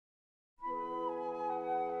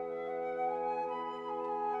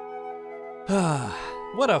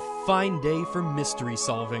What a fine day for mystery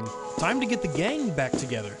solving. Time to get the gang back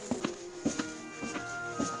together.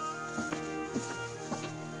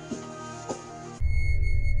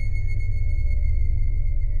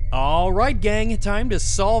 Alright gang, time to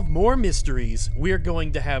solve more mysteries. We're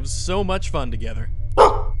going to have so much fun together.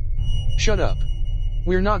 Shut up.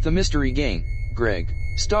 We're not the mystery gang, Greg.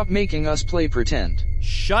 Stop making us play pretend.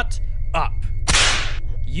 Shut up.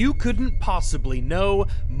 You couldn't possibly know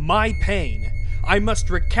my pain. I must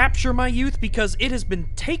recapture my youth because it has been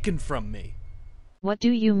taken from me. What do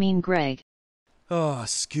you mean, Greg? Oh,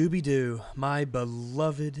 Scooby-Doo, my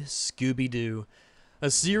beloved Scooby-Doo. A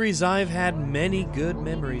series I've had many good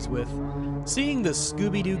memories with. Seeing the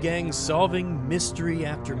Scooby-Doo gang solving mystery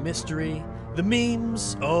after mystery. The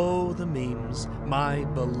memes, oh the memes. My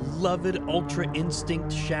beloved Ultra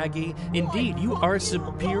Instinct Shaggy. Indeed, you are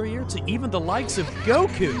superior to even the likes of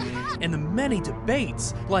Goku. And the many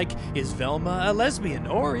debates, like, is Velma a lesbian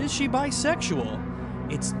or is she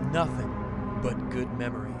bisexual? It's nothing but good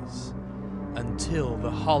memories. Until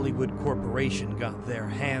the Hollywood Corporation got their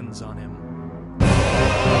hands on him.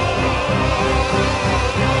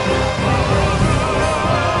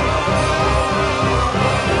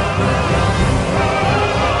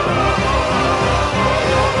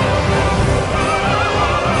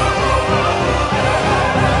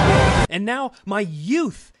 And now my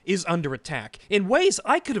youth is under attack in ways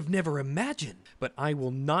I could have never imagined. But I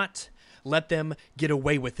will not let them get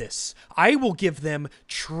away with this. I will give them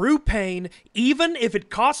true pain, even if it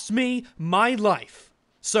costs me my life.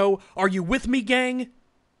 So, are you with me, gang?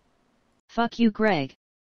 Fuck you, Greg.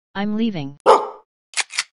 I'm leaving.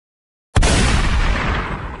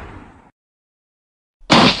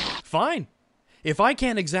 Fine. If I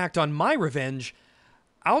can't exact on my revenge,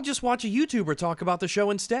 I'll just watch a YouTuber talk about the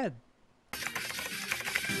show instead.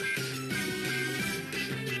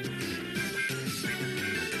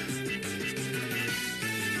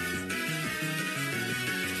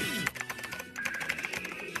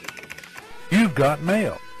 You've got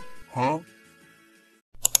mail. Huh?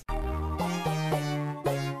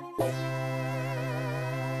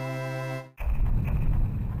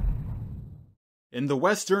 In the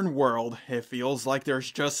Western world, it feels like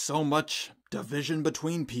there's just so much division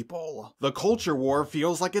between people. The culture war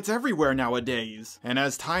feels like it's everywhere nowadays, and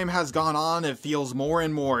as time has gone on, it feels more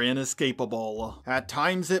and more inescapable. At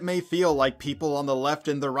times it may feel like people on the left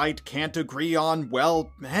and the right can't agree on,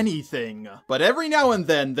 well, anything. But every now and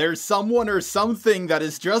then, there's someone or something that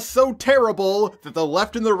is just so terrible that the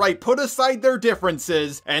left and the right put aside their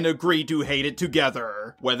differences and agree to hate it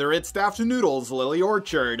together. Whether it's Daft Noodles, Lily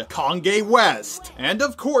Orchard, Kanye West, and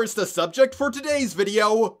of course the subject for today's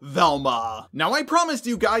video, Velma. Now I promised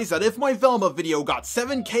you guys that if my Velma video got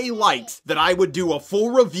 7K likes, that I would do a full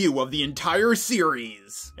review of the entire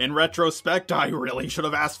series. In retrospect, I really should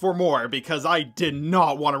have asked for more because I did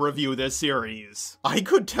not want to review this series. I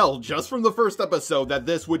could tell just from the first episode that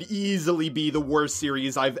this would easily be the worst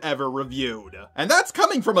series I've ever reviewed. And that's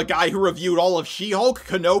coming from a guy who reviewed all of She-Hulk,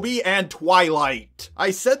 Kenobi, and Twilight. I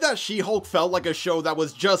said that She-Hulk felt like a show that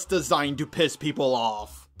was just designed to piss people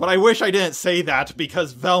off. But I wish I didn't say that,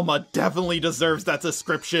 because Velma definitely deserves that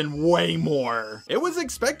description way more. It was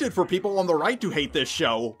expected for people on the right to hate this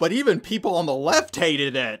show, but even people on the left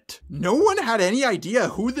hated it. No one had any idea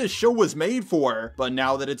who this show was made for, but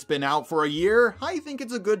now that it's been out for a year, I think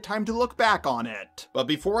it's a good time to look back on it. But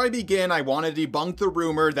before I begin, I want to debunk the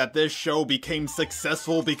rumor that this show became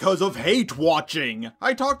successful because of hate watching.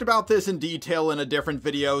 I talked about this in detail in a different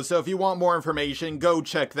video, so if you want more information, go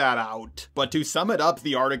check that out. But to sum it up,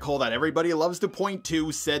 the article that everybody loves to point to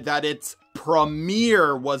said that its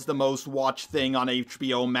premiere was the most watched thing on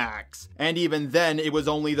HBO Max. And even then, it was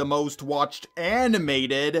only the most watched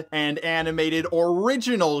animated and animated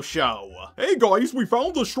original show. Hey guys, we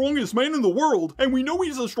found the strongest man in the world, and we know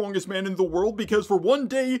he's the strongest man in the world because for one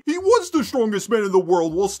day, he was the strongest man in the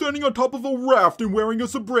world while standing on top of a raft and wearing a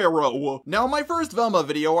sombrero. Now, my first Velma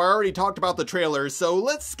video, I already talked about the trailer, so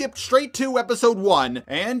let's skip straight to episode 1.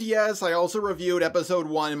 And yes, I also reviewed episode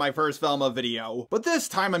 1 in my first Velma video. But this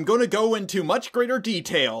time, I'm gonna go into much greater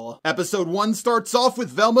detail. Episode 1 starts off with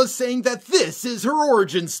Velma saying that this is her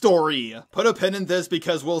origin story. Put a pin in this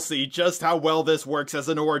because we'll see just how well this works as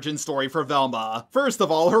an origin story for Velma. First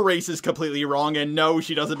of all, her race is completely wrong, and no,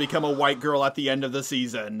 she doesn't become a white girl at the end of the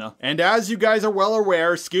season. And as you guys are well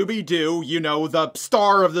aware, Scooby-Doo, you know, the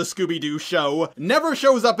star of the Scooby-Doo show, never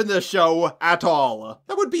shows up in this show at all.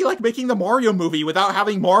 That would be like making the Mario movie without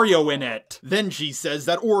having Mario in it. Then she says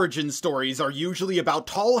that origin stories are usually about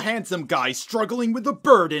tall, handsome guy struggling with the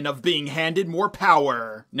burden of being handed more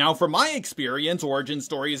power. Now, from my experience, origin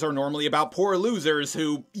stories are normally about poor losers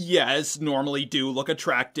who, yes, normally do look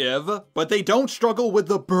attractive, but they don't struggle with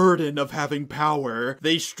the burden of having power.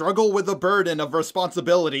 They struggle with the burden of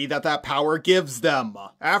responsibility that power gives them.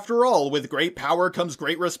 After all, with great power comes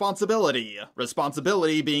great responsibility.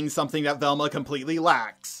 Responsibility being something that Velma completely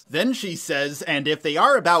lacks. Then she says, and if they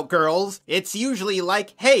are about girls, it's usually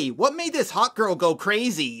like, hey, what made this hot girl go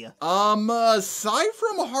crazy? Aside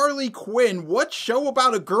from Harley Quinn, what show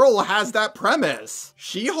about a girl has that premise?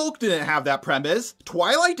 She-Hulk didn't have that premise.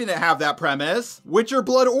 Twilight didn't have that premise. Witcher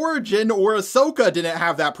Blood Origin or Ahsoka didn't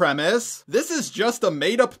have that premise. This is just a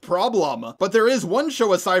made-up problem. But there is one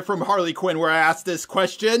show aside from Harley Quinn where I asked this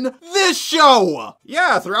question. This show!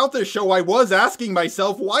 Yeah, throughout this show I was asking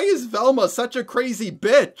myself, why is Velma such a crazy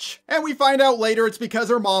bitch? And we find out later it's because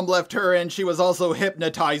her mom left her and she was also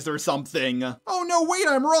hypnotized or something. Oh no, wait,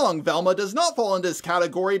 I'm wrong. Velma does not fall in this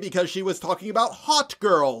category because she was talking about hot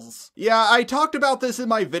girls. Yeah, I talked about this in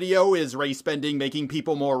my video, is race bending making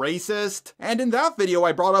people more racist? And in that video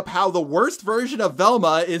I brought up how the worst version of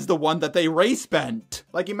Velma is the one that they race bent.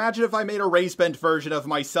 Like, imagine if I made a race bent version of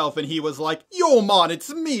myself and he was like, yo man,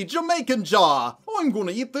 it's me, Jamaican Jaw. I'm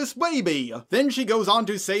gonna eat this baby. Then she goes on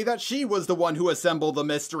to say that she was the one who assembled the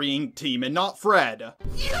Mystery Inc. team and not Fred.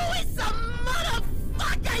 You is a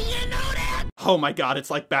motherfucker, you know that? Oh my god,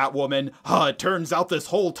 it's like Batwoman. It turns out this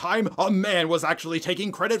whole time, a man was actually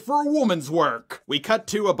taking credit for a woman's work. We cut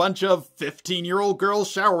to a bunch of 15-year-old girls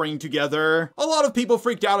showering together. A lot of people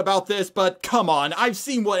freaked out about this, but come on, I've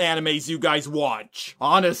seen what animes you guys watch.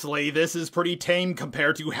 Honestly, this is pretty tame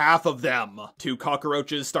compared to half of them. Two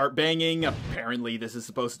cockroaches start banging. Apparently this is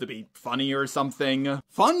supposed to be funny or something.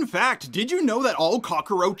 Fun fact, did you know that all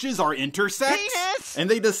cockroaches are intersex? Penis!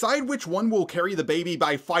 And they decide which one will carry the baby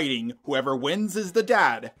by fighting. Whoever wins is the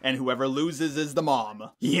dad, and whoever loses is the mom.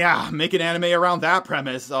 Yeah, make an anime around that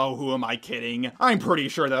premise. Oh, who am I kidding? I'm pretty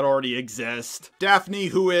sure that already exists. Daphne,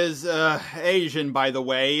 who is, Asian, by the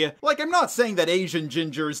way. Like, I'm not saying that Asian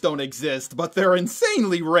gingers don't exist, but they're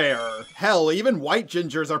insanely rare. Hell, even white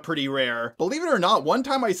gingers are pretty rare. Believe it or not, one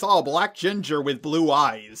time I saw a black ginger with blue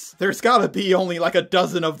eyes. There's gotta be only like a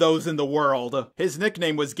dozen of those in the world. His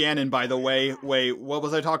nickname was Ganon, by the way. Wait, what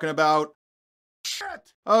was I talking about?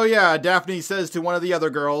 Oh yeah, Daphne says to one of the other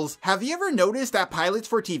girls, have you ever noticed that pilots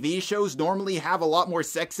for TV shows normally have a lot more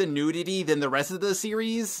sex and nudity than the rest of the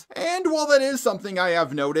series? And while that is something I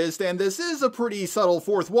have noticed, and this is a pretty subtle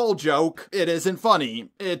fourth wall joke, it isn't funny.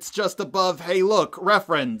 It's just above, hey look,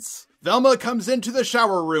 reference. Velma comes into the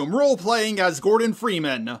shower room, role-playing as Gordon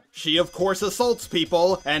Freeman. She, of course, assaults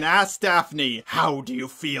people and asks Daphne, how do you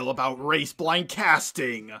feel about race-blind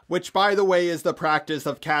casting? Which, by the way, is the practice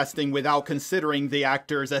of casting without considering the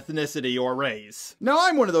actor's ethnicity or race. Now,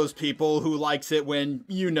 I'm one of those people who likes it when,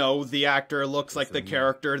 you know, the actor looks like the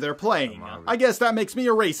character they're playing. I guess that makes me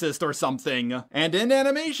a racist or something. And in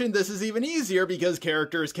animation, this is even easier because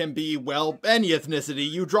characters can be, well, any ethnicity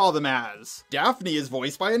you draw them as. Daphne is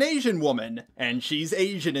voiced by an Asian woman, and she's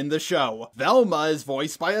Asian in the show. Velma is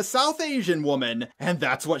voiced by a South Asian woman, and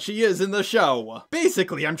that's what she is in the show.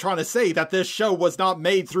 Basically, I'm trying to say that this show was not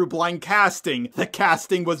made through blind casting. The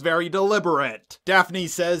casting was very deliberate. Daphne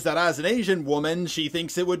says that as an Asian woman, she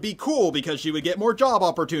thinks it would be cool because she would get more job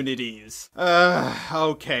opportunities.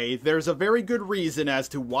 Okay, there's a very good reason as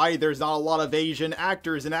to why there's not a lot of Asian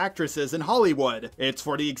actors and actresses in Hollywood. It's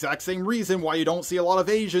for the exact same reason why you don't see a lot of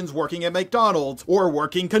Asians working at McDonald's or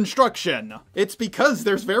working construction. It's because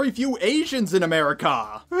there's very few Asians in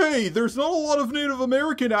America. Hey, there's not a lot of Native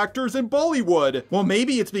American actors in Bollywood. Well,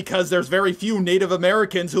 maybe it's because there's very few Native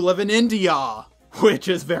Americans who live in India. Which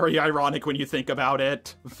is very ironic when you think about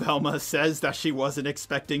it. Velma says that she wasn't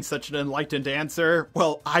expecting such an enlightened answer.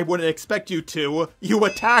 Well, I wouldn't expect you to. You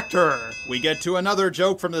attacked her. We get to another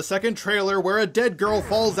joke from the second trailer where a dead girl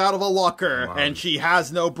falls out of a locker and she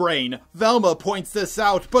has no brain. Velma points this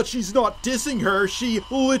out, but she's not dissing her. She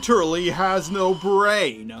literally has no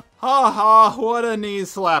brain. Haha, what a knee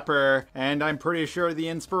slapper. And I'm pretty sure the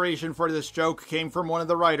inspiration for this joke came from one of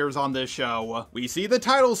the writers on this show. We see the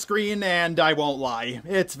title screen, and I won't lie,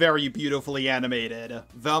 it's very beautifully animated.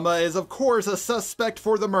 Velma is of course a suspect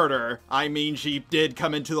for the murder. I mean, she did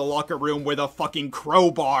come into the locker room with a fucking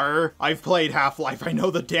crowbar. I've played Half-Life, I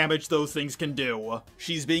know the damage those things can do.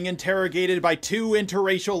 She's being interrogated by two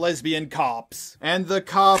interracial lesbian cops. And the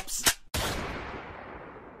cops...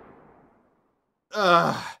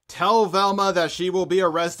 Tell Velma that she will be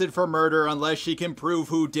arrested for murder unless she can prove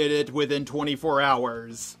who did it within 24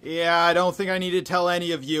 hours. Yeah, I don't think I need to tell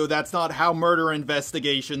any of you that's not how murder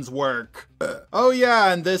investigations work. Oh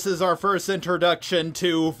yeah, and this is our first introduction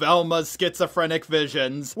to Velma's schizophrenic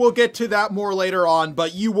visions. We'll get to that more later on,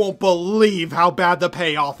 but you won't believe how bad the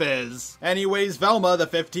payoff is. Anyways, Velma, the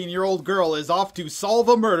 15-year-old girl, is off to solve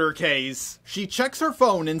a murder case. She checks her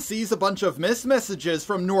phone and sees a bunch of missed messages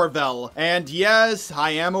from Norvell. And yes, I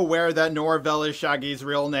am aware that Norvell is Shaggy's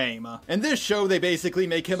real name. In this show, they basically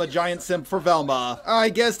make him a giant simp for Velma. I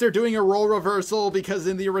guess they're doing a role reversal because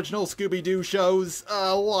in the original Scooby-Doo shows,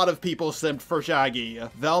 a lot of people simped for Shaggy.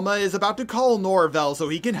 Velma is about to call Norvell so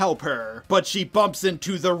he can help her, but she bumps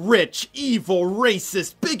into the rich, evil,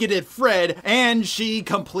 racist, bigoted Fred, and she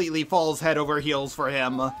completely falls head over heels for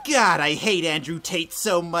him. God, I hate Andrew Tate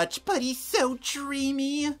so much, but he's so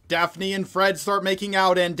dreamy. Daphne and Fred start making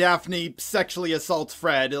out, and Daphne sexually assaults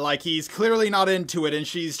Fred, like he's clearly not into it and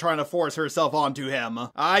she's trying to force herself onto him.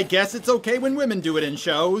 I guess it's okay when women do it in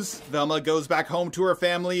shows. Velma goes back home to her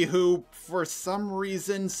family who, for some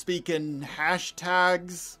reason, speak in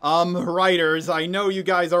hashtags. Writers, I know you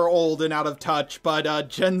guys are old and out of touch, but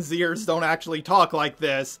Gen Zers don't actually talk like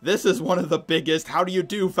this. This is one of the biggest how do you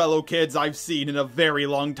do fellow kids I've seen in a very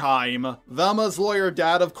long time. Velma's lawyer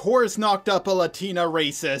dad of course knocked up a Latina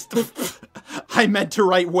racist. I meant to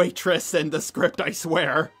write waitress in the script, I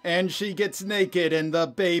swear. And she gets naked and the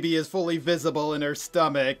baby is fully visible in her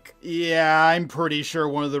stomach. Yeah, I'm pretty sure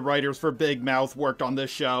one of the writers for Big Mouth worked on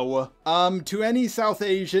this show. To any South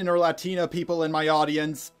Asian or Latina people in my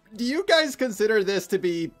audience, do you guys consider this to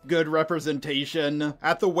be good representation?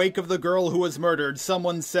 At the wake of the girl who was murdered,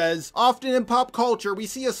 someone says, "Often in pop culture, we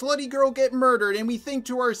see a slutty girl get murdered and we think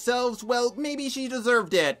to ourselves, well, maybe she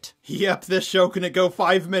deserved it." Yep, this show couldn't go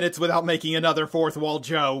 5 minutes without making another fourth wall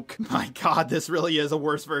joke. My god, this really is a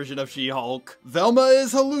worse version of She-Hulk. Velma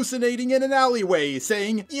is hallucinating in an alleyway,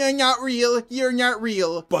 saying, "You're not real, you're not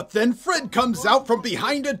real." But then Fred comes out from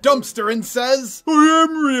behind a dumpster and says, "I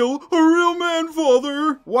am real, a real man,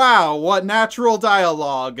 father." Wow, what natural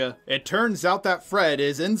dialogue. It turns out that Fred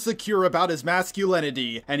is insecure about his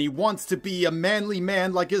masculinity, and he wants to be a manly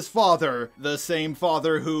man like his father, the same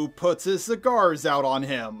father who puts his cigars out on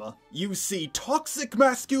him. You see, toxic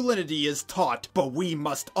masculinity is taught, but we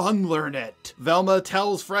must unlearn it. Velma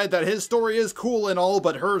tells Fred that his story is cool and all,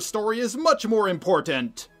 but her story is much more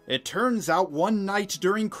important. It turns out one night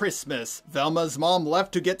during Christmas, Velma's mom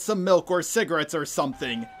left to get some milk or cigarettes or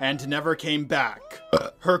something, and never came back.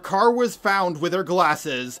 Her car was found with her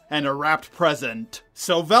glasses and a wrapped present.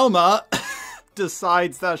 So Velma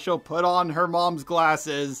decides that she'll put on her mom's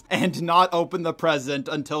glasses and not open the present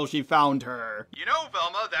until she found her. You know,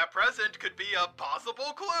 Velma, that present could be a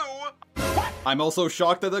possible clue. I'm also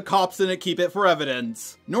shocked that the cops didn't keep it for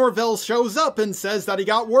evidence. Norvell shows up and says that he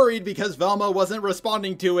got worried because Velma wasn't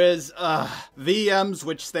responding to his, VMs,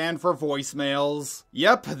 which stand for voicemails.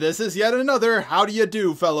 Yep, this is yet another how do you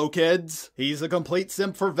do, fellow kids. He's a complete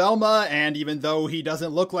simp for Velma, and even though he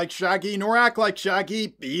doesn't look like Shaggy nor act like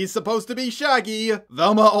Shaggy, he's supposed to be Shaggy.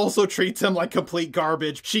 Velma also treats him like complete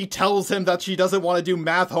garbage. She tells him that she doesn't want to do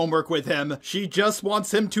math homework with him. She just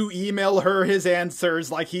wants him to email her his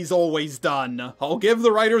answers like he's always done. I'll give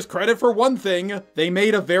the writers credit for one thing. They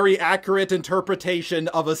made a very accurate interpretation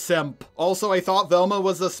of a simp. Also, I thought Velma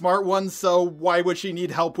was the smart one, so why would she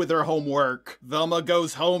need help with her homework? Velma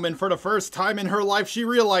goes home and for the first time in her life she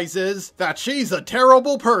realizes that she's a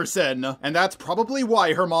terrible person. And that's probably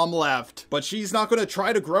why her mom left. But she's not gonna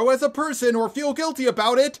try to grow as a person or feel guilty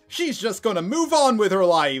about it. She's just gonna move on with her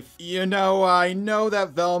life. You know, I know that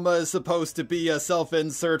Velma is supposed to be a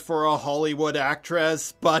self-insert for a Hollywood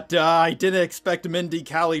actress, but I didn't expect Mindy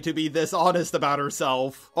Kaling to be this honest about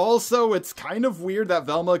herself. Also, it's kind of weird that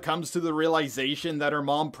Velma comes to the realization that her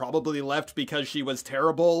mom probably left because she was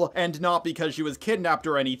terrible and not because she was kidnapped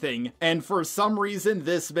or anything. And for some reason,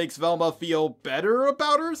 this makes Velma feel better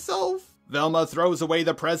about herself. Velma throws away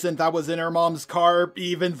the present that was in her mom's car,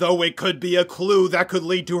 even though it could be a clue that could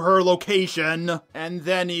lead to her location, and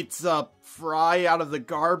then eats a fry out of the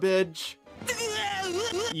garbage.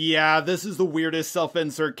 Yeah, this is the weirdest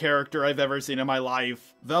self-insert character I've ever seen in my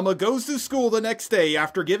life. Velma goes to school the next day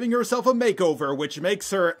after giving herself a makeover, which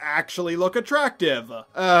makes her actually look attractive.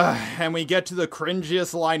 And we get to the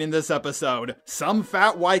cringiest line in this episode. Some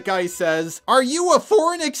fat white guy says, "Are you a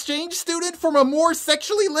foreign exchange student from a more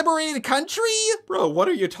sexually liberated country?" Bro, what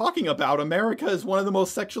are you talking about? America is one of the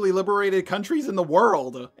most sexually liberated countries in the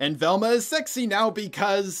world. And Velma is sexy now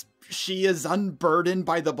because she is unburdened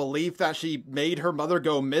by the belief that she made her mother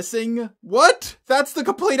go missing? What? That's the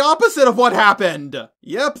complete opposite of what happened!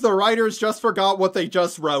 Yep, the writers just forgot what they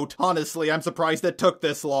just wrote. Honestly, I'm surprised it took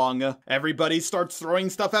this long. Everybody starts throwing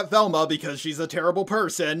stuff at Velma because she's a terrible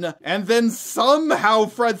person, and then somehow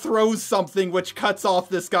Fred throws something which cuts off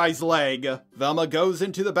this guy's leg. Velma goes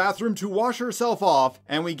into the bathroom to wash herself off,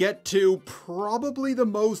 and we get to probably the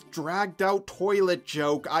most dragged out toilet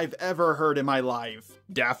joke I've ever heard in my life.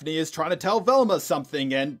 Daphne is trying to tell Velma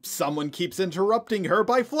something, and someone keeps interrupting her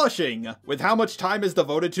by flushing. With how much time is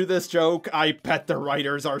devoted to this joke, I bet the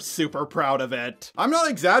writers are super proud of it. I'm not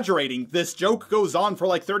exaggerating, this joke goes on for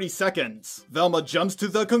like 30 seconds. Velma jumps to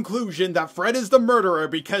the conclusion that Fred is the murderer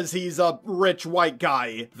because he's a rich white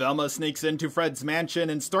guy. Velma sneaks into Fred's mansion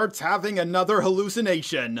and starts having another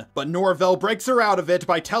hallucination, but Norvell breaks her out of it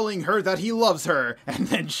by telling her that he loves her, and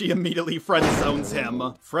then she immediately friend-zones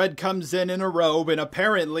him. Fred comes in a robe, and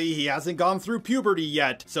apparently he hasn't gone through puberty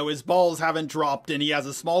yet, so his balls haven't dropped and he has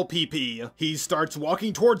a small pee-pee. He starts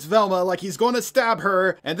walking towards Velma like he's going to stab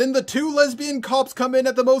her, and then the two lesbian cops come in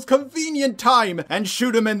at the most convenient time and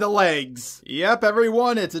shoot him in the legs. Yep,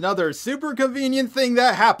 everyone, it's another super convenient thing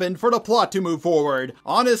that happened for the plot to move forward.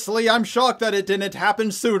 Honestly, I'm shocked that it didn't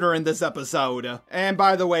happen sooner in this episode. And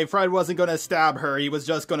by the way, Fred wasn't gonna stab her, he was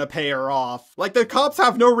just gonna pay her off. Like, the cops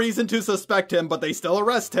have no reason to suspect him, but they still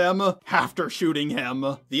arrest him after shooting him.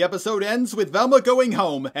 The episode ends with Velma going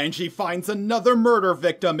home, and she finds another murder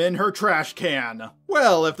victim in her trash can.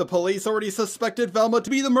 Well, if the police already suspected Velma to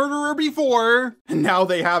be the murderer before, now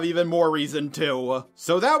they have even more reason to.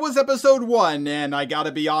 So that was episode 1, and I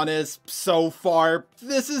gotta be honest, so far,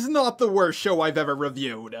 this is not the worst show I've ever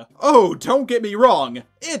reviewed. Oh, don't get me wrong,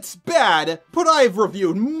 it's bad, but I've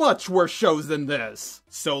reviewed much worse shows than this.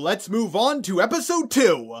 So let's move on to episode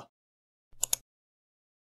 2.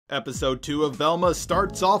 Episode 2 of Velma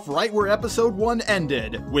starts off right where episode 1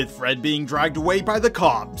 ended, with Fred being dragged away by the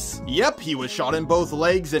cops. Yep, he was shot in both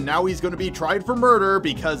legs and now he's gonna be tried for murder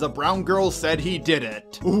because a brown girl said he did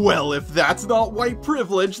it. Well, if that's not white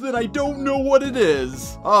privilege, then I don't know what it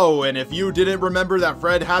is. Oh, and if you didn't remember that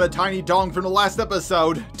Fred had a tiny dong from the last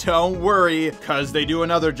episode, don't worry, cause they do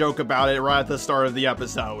another joke about it right at the start of the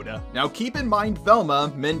episode. Now keep in mind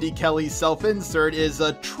Velma, Mindy Kelly's self-insert, is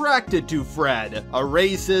attracted to Fred, a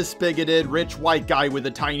racist, bigoted, rich white guy with a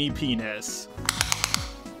tiny penis.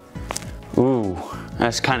 Ooh,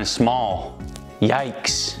 that's kind of small.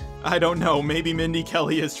 Yikes. I don't know, maybe Mindy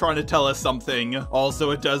Kelly is trying to tell us something. Also,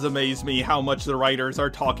 it does amaze me how much the writers are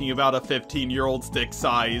talking about a 15-year-old's dick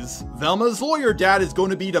size. Velma's lawyer dad is going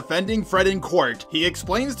to be defending Fred in court. He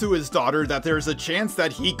explains to his daughter that there's a chance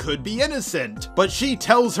that he could be innocent, but she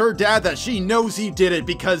tells her dad that she knows he did it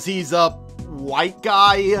because he's a white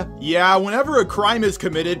guy? Yeah, whenever a crime is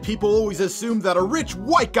committed, people always assume that a rich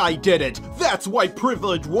white guy did it. That's white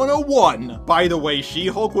privilege 101. By the way,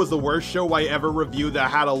 She-Hulk was the worst show I ever reviewed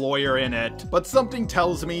that had a lawyer in it, but something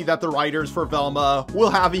tells me that the writers for Velma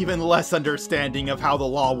will have even less understanding of how the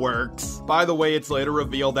law works. By the way, it's later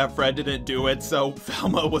revealed that Fred didn't do it, so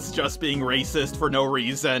Velma was just being racist for no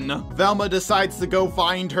reason. Velma decides to go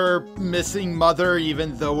find her missing mother,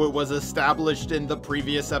 even though it was established in the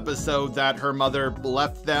previous episode that her mother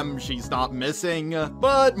left them, she's not missing.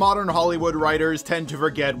 But modern Hollywood writers tend to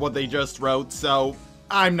forget what they just wrote, so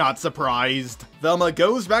I'm not surprised. Velma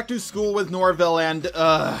goes back to school with Norville and,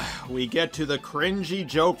 we get to the cringy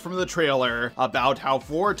joke from the trailer about how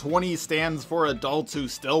 420 stands for adults who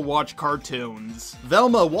still watch cartoons.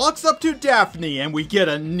 Velma walks up to Daphne and we get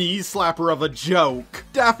a knee slapper of a joke.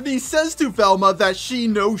 Daphne says to Velma that she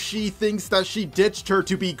knows she thinks that she ditched her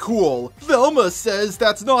to be cool. Velma says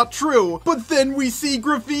that's not true, but then we see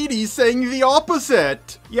graffiti saying the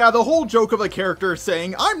opposite. Yeah, the whole joke of a character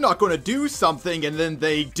saying, I'm not gonna do something, and then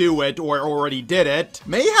they do it or already did it,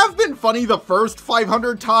 may have been funny the first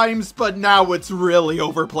 500 times, but now it's really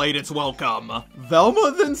overplayed its welcome.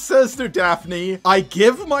 Velma then says to Daphne, I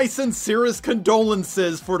give my sincerest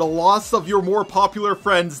condolences for the loss of your more popular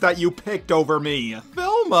friends that you picked over me.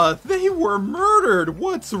 Velma, they were murdered.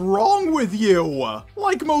 What's wrong with you?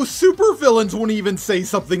 Like most supervillains wouldn't even say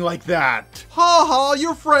something like that. Haha,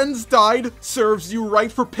 your friends died. Serves you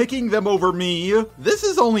right for picking them over me. This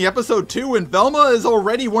is only episode 2 and Velma is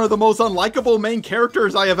already one of the most unlikable main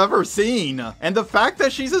characters I have ever seen. And the fact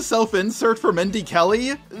that she's a self-insert for Mindy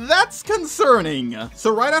Kelly? That's concerning.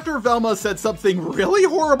 So right after Velma said something really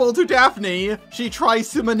horrible to Daphne, she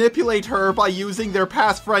tries to manipulate her by using their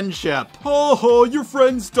past friendship. Haha, your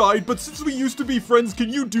friends friends died, but since we used to be friends, can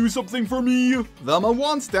you do something for me? Velma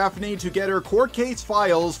wants Daphne to get her court case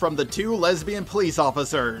files from the 2 lesbian police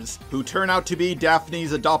officers, who turn out to be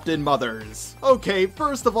Daphne's adopted mothers. Okay,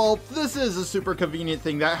 first of all, this is a super convenient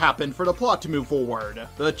thing that happened for the plot to move forward.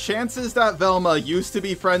 The chances that Velma used to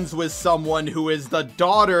be friends with someone who is the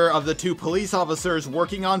daughter of the 2 police officers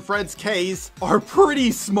working on Fred's case are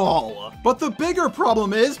pretty small. But the bigger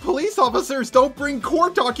problem is police officers don't bring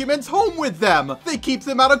court documents home with them. They keep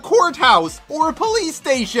them at a courthouse or a police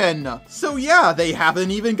station. So yeah, they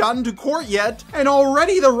haven't even gotten to court yet, and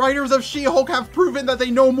already the writers of She-Hulk have proven that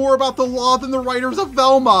they know more about the law than the writers of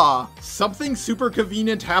Velma. Something super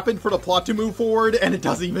convenient happened for the plot to move forward, and it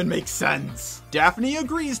doesn't even make sense. Daphne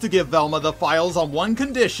agrees to give Velma the files on one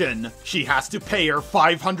condition. She has to pay her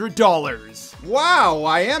 $500. Wow,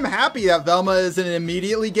 I am happy that Velma isn't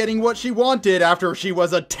immediately getting what she wanted after she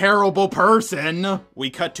was a terrible person. We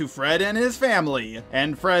cut to Fred and his family,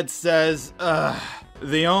 and Fred says,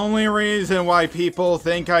 the only reason why people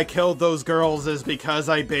think I killed those girls is because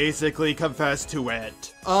I basically confessed to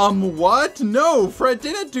it. What? No, Fred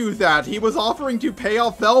didn't do that. He was offering to pay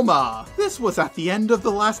off Velma. This was at the end of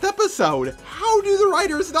the last episode. How do the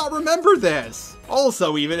writers not remember this?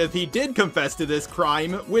 Also, even if he did confess to this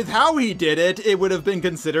crime, with how he did it, it would have been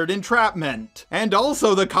considered entrapment. And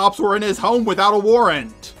also, the cops were in his home without a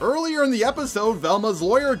warrant. Earlier in the episode, Velma's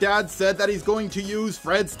lawyer dad said that he's going to use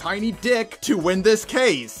Fred's tiny dick to win this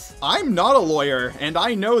case. I'm not a lawyer, and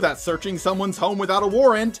I know that searching someone's home without a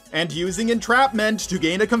warrant and using entrapment to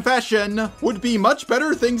gain a confession would be much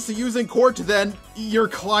better things to use in court than your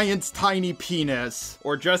client's tiny penis,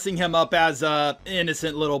 or dressing him up as a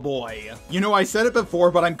innocent little boy. You know, I said it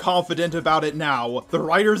before, but I'm confident about it now. The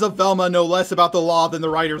writers of Velma know less about the law than the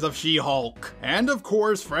writers of She-Hulk. And of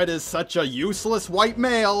course, Fred is such a useless white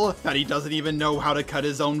male that he doesn't even know how to cut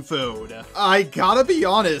his own food. I gotta be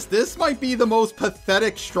honest, this might be the most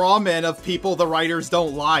pathetic straw man of people the writers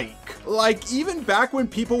don't like. Like, even back when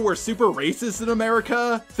people were super racist in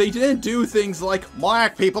America, they didn't do things like,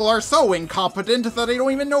 black people are so incompetent that they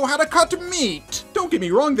don't even know how to cut meat. Don't get me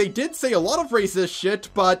wrong, they did say a lot of racist shit,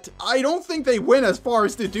 but I don't think they went as far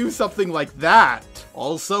as to do something like that.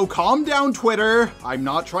 Also, calm down, Twitter. I'm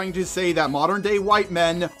not trying to say that modern day white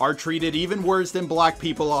men are treated even worse than black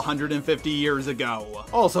people 150 years ago.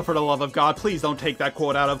 Also, for the love of God, please don't take that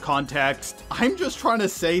quote out of context. I'm just trying to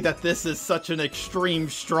say that this is such an extreme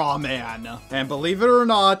straw man. And believe it or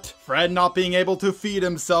not, Fred not being able to feed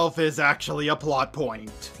himself is actually a plot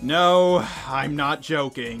point. No, I'm not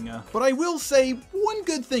joking. But I will say one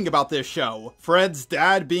good thing about this show. Fred's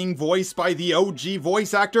dad being voiced by the OG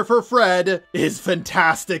voice actor for Fred is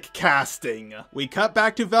fantastic casting. We cut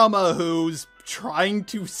back to Velma, who's trying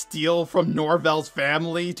to steal from Norvell's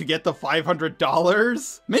family to get the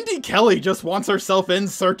 $500? Mindy Kelly just wants her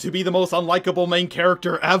self-insert to be the most unlikable main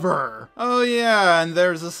character ever. Oh yeah, and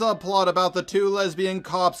there's a subplot about the 2 lesbian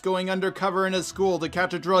cops going undercover in a school to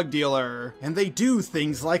catch a drug dealer. And they do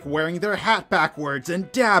things like wearing their hat backwards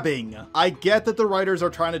and dabbing. I get that the writers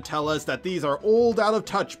are trying to tell us that these are old,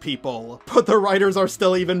 out-of-touch people, but the writers are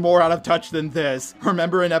still even more out of touch than this.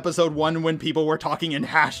 Remember in episode 1 when people were talking in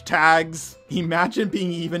hashtags? Imagine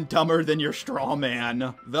being even dumber than your straw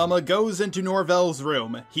man. Velma goes into Norvell's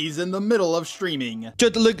room. He's in the middle of streaming.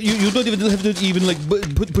 Chat, like, you don't even have to even, like,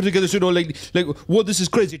 put together, you know, like, what, this is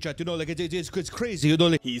crazy, chat, you know, like, it's crazy, you know,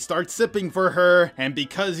 like. He starts sipping for her, and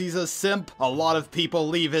because he's a simp, a lot of people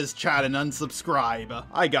leave his chat and unsubscribe.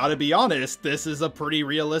 I gotta be honest, this is a pretty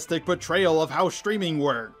realistic portrayal of how streaming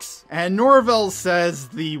works. And Norvell says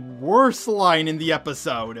the worst line in the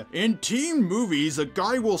episode. In teen movies, a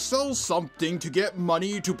guy will sell something to get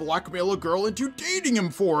money to blackmail a girl into dating him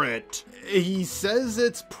for it. He says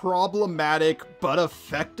it's problematic, but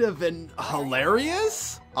effective and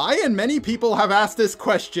hilarious? I and many people have asked this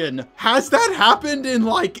question. Has that happened in,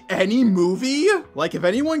 like, any movie? Like, if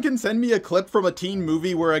anyone can send me a clip from a teen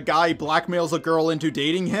movie where a guy blackmails a girl into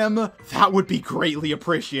dating him, that would be greatly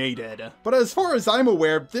appreciated. But as far as I'm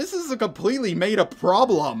aware, this is a completely made-up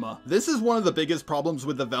problem. This is one of the biggest problems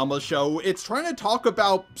with the Velma show. It's trying to talk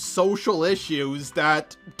about social issues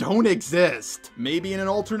that don't exist. Maybe in an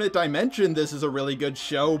alternate dimension this is a really good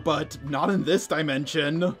show, but not in this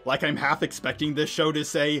dimension. Like, I'm half expecting this show to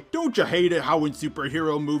say, don't you hate it how in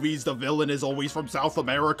superhero movies the villain is always from South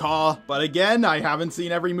America? But again, I haven't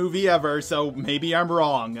seen every movie ever, so maybe I'm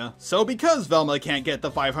wrong. So because Velma can't get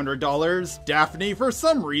the $500, Daphne, for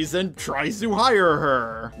some reason, tries to hire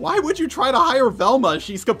her. Why would you try to hire Velma?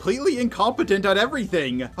 She's completely incompetent at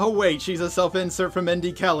everything. Oh wait, she's a self-insert from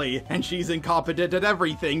Mindy Kelly, and she's incompetent at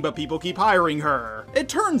everything, but people keep hiring her. It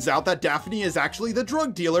turns out that Daphne is actually the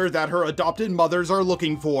drug dealer that her adopted mothers are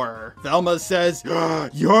looking for. Velma says,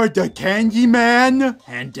 "You're the candy man?"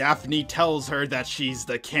 And Daphne tells her that she's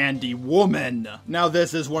the candy woman. Now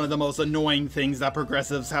this is one of the most annoying things that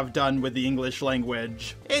progressives have done with the English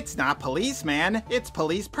language. It's not policeman, it's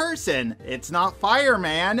police person. It's not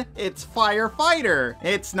fireman, it's firefighter.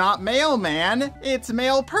 It's not mailman, it's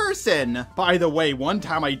mail person. By the way, one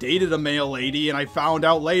time I dated a mail lady and I found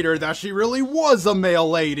out later that she really was a mail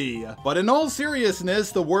lady. But in all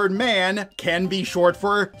seriousness, the word man can be short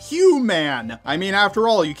for human. I mean, after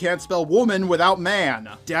all, you can't spell woman without man.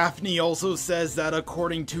 Daphne also says that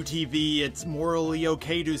according to TV, it's morally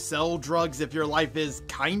okay to sell drugs if your life is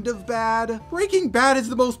kind of bad. Breaking Bad is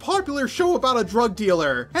the most popular show about a drug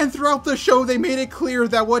dealer, and throughout the show they made it clear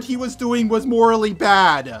that what he was doing was morally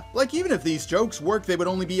bad. Like, even if these jokes work, they would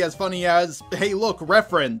only be as funny as, hey look,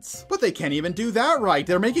 reference. But they can't even do that right.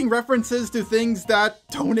 They're making references to things that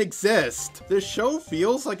don't exist. This show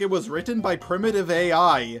feels like it was written by primitive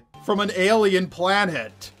AI from an alien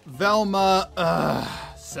planet. Velma,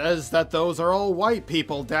 says that those are all white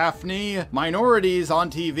people, Daphne. Minorities on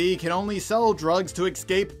TV can only sell drugs to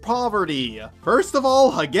escape poverty. First of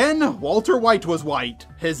all, again, Walter White was white.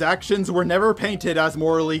 His actions were never painted as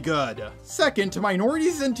morally good. Second,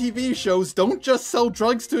 minorities in TV shows don't just sell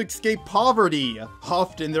drugs to escape poverty.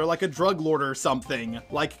 Often they're like a drug lord or something,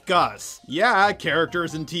 like Gus. Yeah,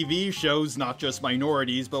 characters in TV shows, not just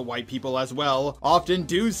minorities, but white people as well, often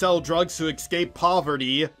do sell drugs to escape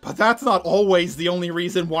poverty, but that's not always the only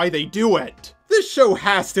reason why they do it. This show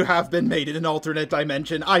has to have been made in an alternate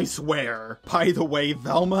dimension, I swear. By the way,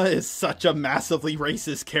 Velma is such a massively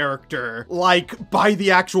racist character. Like, by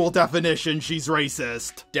the actual definition, she's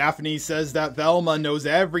racist. Daphne says that Velma knows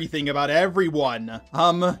everything about everyone.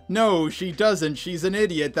 No, she doesn't. She's an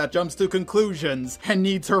idiot that jumps to conclusions and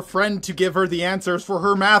needs her friend to give her the answers for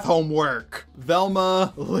her math homework.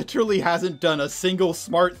 Velma literally hasn't done a single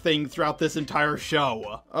smart thing throughout this entire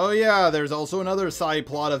show. Oh yeah, there's also another side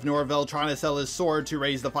plot of Norvell trying to sell his sword to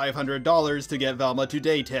raise the $500 to get Velma to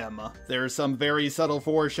date him. There's some very subtle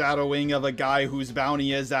foreshadowing of a guy whose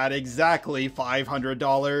bounty is at exactly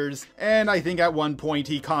 $500, and I think at one point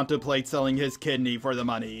he contemplates selling his kidney for the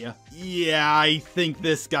money. Yeah, I think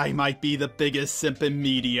this guy might be the biggest simp in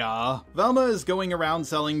media. Velma is going around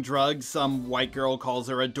selling drugs. Some white girl calls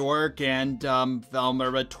her a dork, and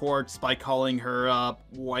Velma retorts by calling her a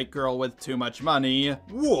white girl with too much money.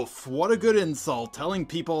 Woof, what a good insult, telling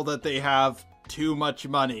people that they have too much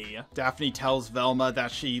money. Daphne tells Velma that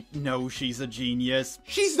she knows she's a genius.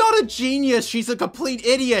 She's not a genius, she's a complete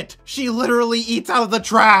idiot. She literally eats out of the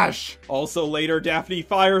trash. Also later, Daphne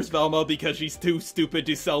fires Velma because she's too stupid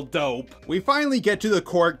to sell dope. We finally get to the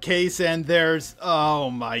court case and there's, oh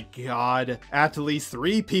my god, at least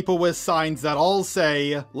 3 people with signs that all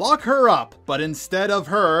say, "Lock her up," but instead of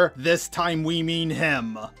her, this time we mean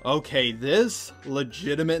him. Okay, this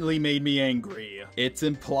legitimately made me angry. It's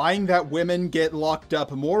implying that women get locked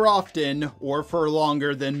up more often or for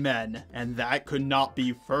longer than men, and that could not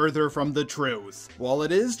be further from the truth. While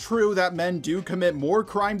it is true that men do commit more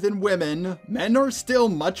crime than women, men are still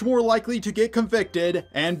much more likely to get convicted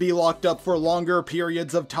and be locked up for longer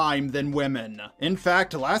periods of time than women. In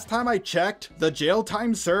fact, last time I checked, the jail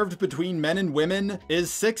time served between men and women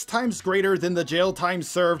is 6 times greater than the jail time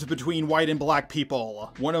served between white and black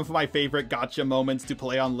people. One of my favorite gotcha moments to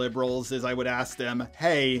play on liberals is I would ask them,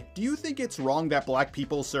 "Hey, do you think it's wrong that black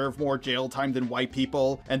people serve more jail time than white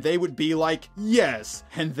people?" And they would be like, "Yes."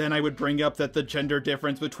 And then I would bring up that the gender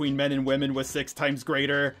difference between men and women was 6 times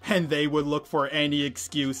greater, and they would look for any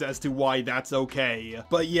excuse as to why that's okay.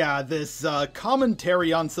 But yeah, this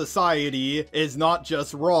commentary on society is not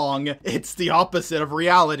just wrong, it's the opposite of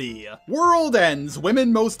reality. World ends,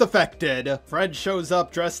 women most affected. Fred shows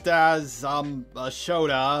up dressed as,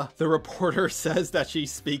 Shota. The reporter says that she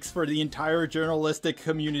speaks for the entire journalistic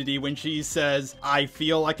community when she says, "I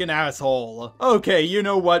feel like an asshole." Okay, you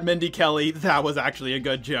know what, Mindy Kelly, that was actually a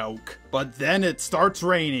good joke. But then it starts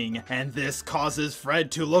raining, and this causes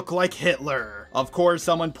Fred to look like Hitler. Of course,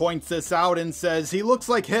 someone points this out and says he looks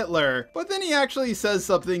like Hitler, but then he actually says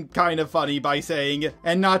something kind of funny by saying,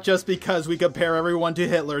 "And not just because we compare everyone to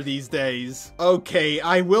Hitler these days." Okay,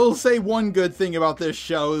 I will say one good thing about this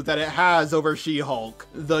show that it has over She-Hulk.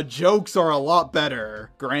 The jokes are a lot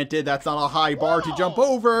better. Granted, that's not a high bar to jump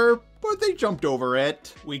over, but they jumped over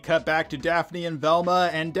it. We cut back to Daphne and Velma,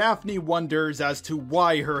 and Daphne wonders as to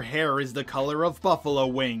why her hair is the color of buffalo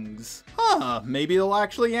wings. Maybe they'll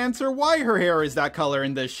actually answer why her hair is that color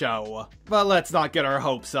in this show. But let's not get our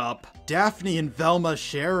hopes up. Daphne and Velma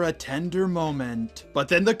share a tender moment, but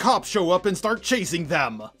then the cops show up and start chasing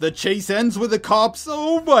them. The chase ends with the cops,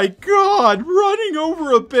 oh my god, running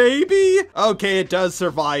over a baby? Okay, it does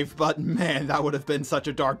survive, but man, that would have been such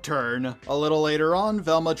a dark turn. A little later on,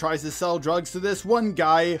 Velma tries to sell drugs to this one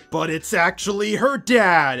guy, but it's actually her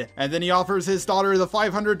dad. And then he offers his daughter the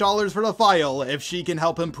 $500 for the file if she can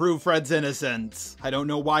help him prove Fred's innocence. I don't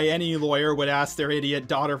know why any lawyer would ask their idiot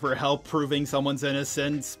daughter for help proving someone's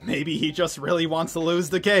innocence. Maybe he just really wants to lose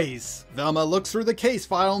the case. Velma looks through the case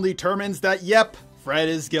file and determines that, yep, Fred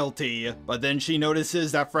is guilty. But then she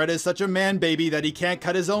notices that Fred is such a man baby that he can't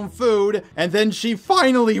cut his own food, and then she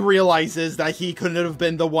finally realizes that he couldn't have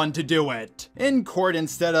been the one to do it. In court,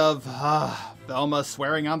 instead of, Velma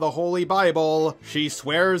swearing on the Holy Bible, she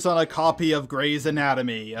swears on a copy of Grey's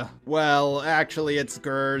Anatomy. Well, actually it's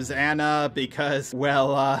Gers Anna because,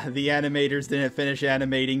 well, the animators didn't finish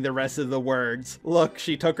animating the rest of the words. Look,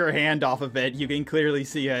 she took her hand off of it, you can clearly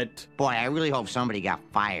see it. Boy, I really hope somebody got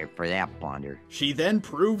fired for that blunder. She then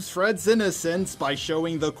proves Fred's innocence by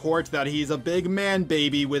showing the court that he's a big man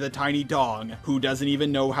baby with a tiny dong, who doesn't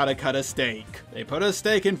even know how to cut a steak. They put a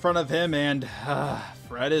steak in front of him and,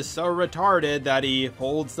 Fred is so retarded that he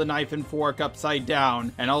holds the knife and fork upside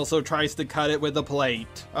down and also tries to cut it with a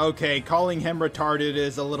plate. Okay, calling him retarded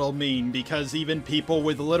is a little mean because even people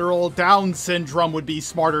with literal Down syndrome would be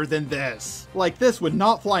smarter than this. Like, this would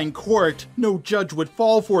not fly in court. No judge would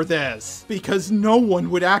fall for this because no one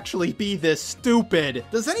would actually be this stupid.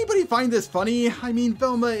 Does anybody find this funny? I mean,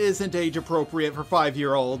 Velma isn't age appropriate for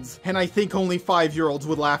 5-year-olds, and I think only 5-year-olds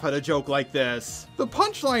would laugh at a joke like this. The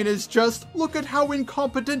punchline is just, look at how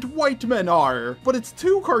incompetent white men are. But it's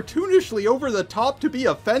too cartoonishly over the top to be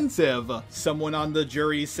offensive. Someone on the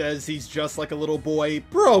jury says he's just like a little boy.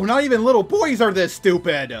 Bro, not even little boys are this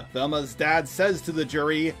stupid. Velma's dad says to the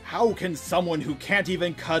jury, how can someone who can't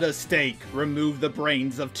even cut a steak remove the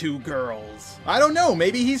brains of 2 girls? I don't know,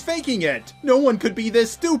 maybe he's faking it. No one could be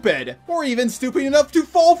this stupid, or even stupid enough to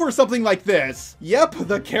fall for something like this. Yep,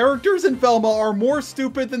 the characters in Velma are more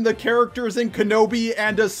stupid than the characters in Kenobi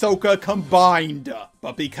and Ahsoka combined.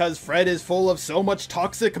 But because Fred is full of so much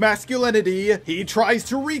toxic masculinity, he tries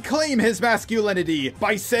to reclaim his masculinity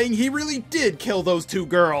by saying he really did kill those 2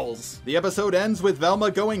 girls. The episode ends with Velma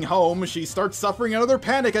going home, she starts suffering another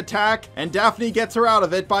panic attack, and Daphne gets her out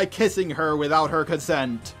of it by kissing her without her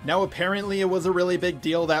consent. Now apparently it was a really big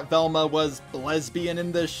deal that Velma was lesbian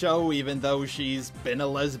in this show, even though she's been a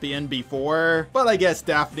lesbian before. But I guess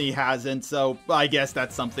Daphne hasn't, so I guess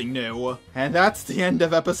that's something new. And that's the end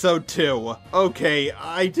of episode 2. Okay,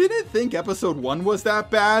 I didn't think episode 1 was that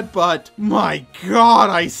bad, but my god,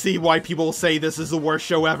 I see why people say this is the worst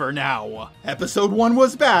show ever now. Episode 1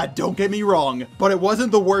 was bad, don't get me wrong, but it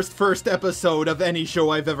wasn't the worst first episode of any show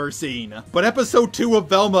I've ever seen. But episode 2 of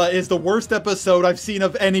Velma is the worst episode I've seen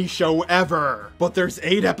of any show ever. But there's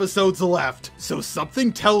 8 episodes left, so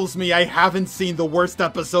something tells me I haven't seen the worst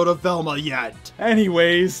episode of Velma yet.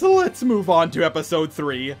 Anyways, let's move on to episode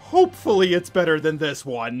 3. Hopefully it's better than this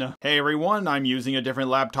one. Hey everyone, I'm using a different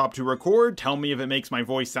laptop to record. Tell me if it makes my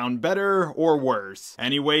voice sound better or worse.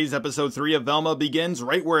 Anyways, episode 3 of Velma begins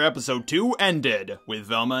right where episode 2 ended, with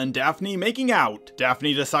Velma and Daphne making out.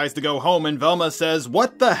 Daphne decides to go home and Velma says,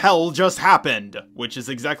 "What the hell just happened?" Which is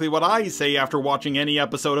exactly what I say after watching any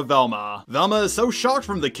episode of Velma. Velma is so shocked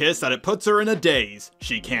from the kiss that it puts her in a daze.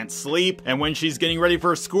 She can't sleep, and when she's getting ready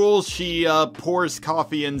for school, she pours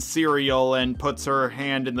coffee and cereal and puts her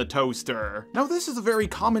hand in the toaster. Now this is a very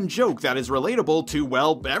common joke that is relatable to,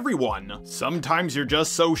 well, everyone. Sometimes you're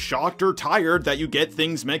just so shocked or tired that you get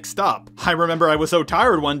things mixed up. I remember I was so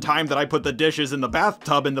tired one time that I put the dishes in the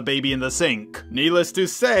bathtub and the baby in the sink. Needless to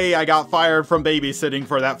say, I got fired from babysitting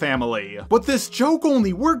for that family. But this joke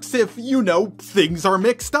only works if, you know, things are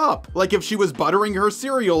mixed up. Like if she was buttering her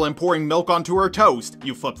cereal and pouring milk onto her toast.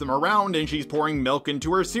 You flip them around and she's pouring milk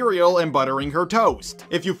into her cereal and buttering her toast.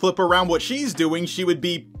 If you flip around what she's doing, she would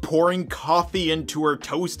be pouring coffee into her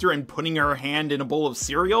toaster and putting her hand in a bowl of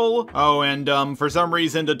cereal. Oh, and for some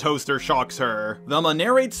reason the toaster shocks her. Velma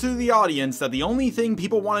narrates to the audience that the only thing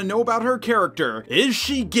people want to know about her character is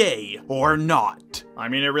she gay or not. I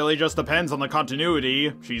mean, it really just depends on the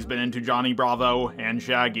continuity. She's been into Johnny Bravo and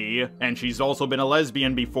Shaggy, and she's also been a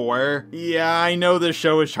lesbian before. Yeah, I know this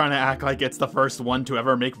show is trying to act like it's the first one to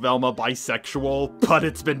ever make Velma bisexual, but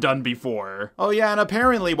it's been done before. Oh yeah, and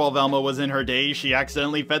apparently while Velma was in her days, she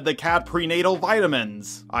accidentally fed the cat prenatal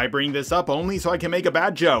vitamins. I bring this up only so I can make a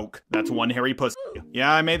bad joke. That's one hairy pussy.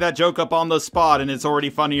 Yeah, I made that joke up on the spot and it's already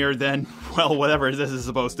funnier than, well, whatever this is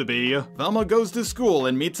supposed to be. Velma goes to school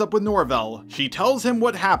and meets up with Norvell. She tells him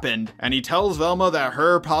what happened, and he tells Velma that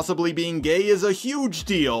her possibly being gay is a huge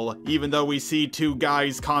deal, even though we see two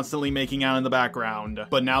guys constantly making out in the background.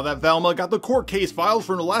 But now that Velma got the court case files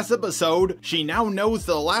from the last episode, she now knows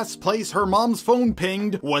the last place her mom's phone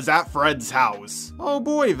pinged was at Fred's house. Oh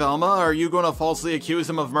boy, Velma, are you gonna falsely accuse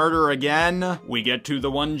him of murder again? We get to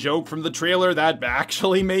the one joke from the trailer that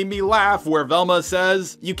actually made me laugh, where Velma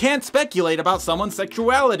says, "You can't speculate about someone's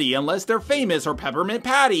sexuality unless they're famous or Peppermint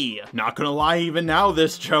Patty." Not gonna lie, even now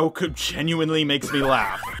this joke genuinely makes me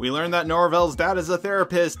laugh. We learn that Norvell's dad is a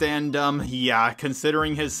therapist and, yeah,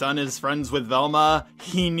 considering his son is friends with Velma,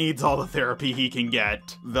 he needs all the therapy he can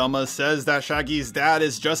get. Velma says that Shaggy's dad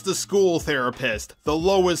is just a school therapist, the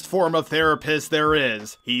lowest form of therapist there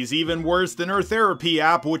is. He's even worse than her therapy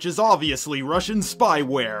app, which is obviously Russian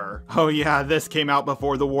spyware. Oh yeah, this came out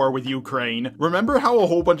before the war with Ukraine. Remember how a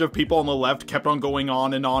whole bunch of people on the left kept on going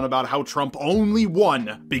on and on about how Trump only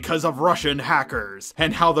won because of Russian hackers,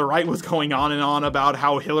 and how the right was going on and on about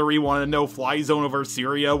how Hillary wanted a no-fly zone over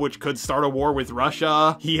Syria, which could start a war with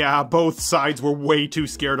Russia? Yeah, both sides were way too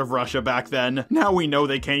scared of Russia back then. Now we know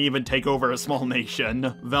they can't even take over a small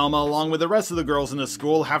nation. Velma, along with the rest of the girls in the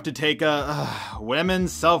school, have to take a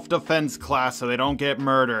women's self-defense class so they don't get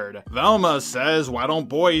murdered. Velma says, why don't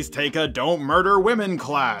boys take a don't murder women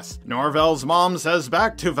class? Norvell's mom says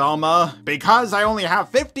back to Velma, because I only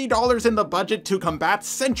have $50 in the budget to combat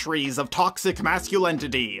centuries of toxic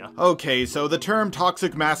masculinity. Okay, so the term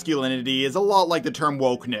toxic masculinity is a lot like the term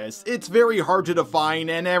wokeness. It's very hard to define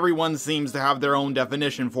and everyone seems to have their own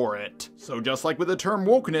definition for it. So just like with the term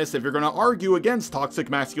wokeness, if you're gonna argue against toxic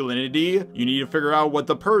masculinity, you need to figure out what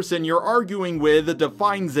the person you're arguing with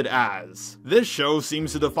defines it as. This show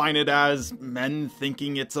seems to define it as men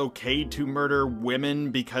thinking it's okay to murder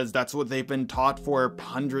women because that's what they've been taught for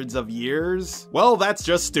hundreds of years? Well, that's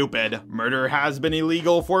just stupid. Murder has been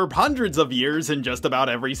illegal for hundreds of years in just about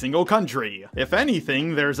every single country. If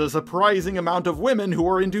anything, there's a surprising amount of women who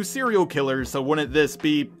are into serial killers, so wouldn't this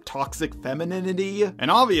be toxic femininity?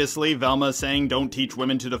 And obviously, Velma saying don't teach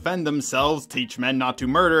women to defend themselves, teach men not to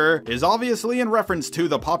murder, is obviously in reference to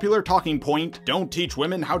the popular talking point, don't teach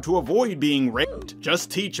women how to avoid being raped,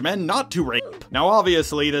 just teach men not to rape. Now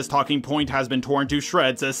obviously this talking point has been torn to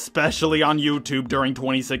shreds, especially on YouTube during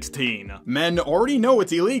 2016. Men already know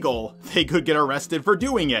it's illegal, they could get arrested for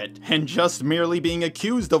doing it, and just merely being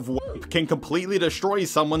accused of rape can completely destroy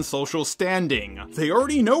someone's social standing. They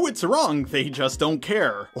already know it's wrong, they just don't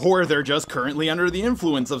care. Or they're just currently under the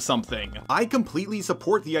influence of something. I completely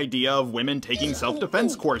support the idea of women taking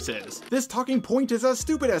self-defense courses. This talking point is as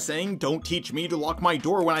stupid as saying, don't teach me to lock my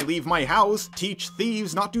door when I leave my house, teach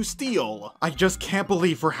thieves not to steal. I just can't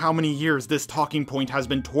believe for how many years this talking point has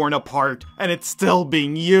been torn apart, and it's still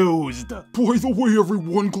being used. By the way,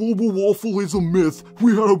 everyone, global waffle is a myth.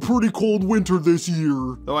 We had a pretty cold winter this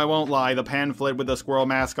year. Though I won't lie, the pamphlet with the squirrel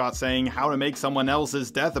mascot saying how to make someone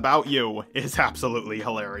else's death about you is absolutely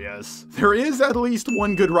hilarious. There is at least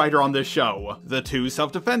one good writer on this show. The two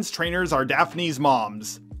self-defense trainers are Daphne's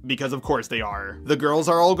moms. Because of course they are. The girls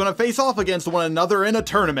are all gonna face off against one another in a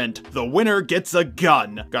tournament. The winner gets a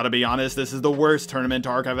gun. Gotta be honest, this is the worst tournament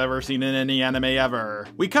arc I've ever seen in any anime ever.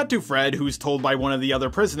 We cut to Fred, who's told by one of the other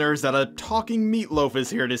prisoners that a talking meatloaf is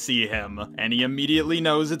here to see him, and he immediately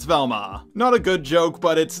knows it's Velma. Not a good joke,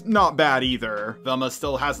 but it's not bad either. Velma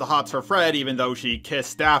still has the hots for Fred even though she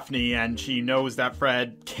kissed Daphne and she knows that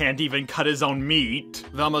Fred can't even cut his own meat.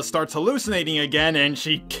 Velma starts hallucinating again and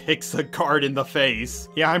she kicks a guard in the face.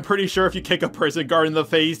 Yeah, I'm pretty sure if you kick a prison guard in the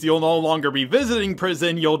face, you'll no longer be visiting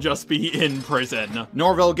prison, you'll just be in prison.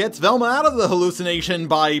 Norvell gets Velma out of the hallucination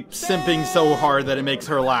by simping so hard that it makes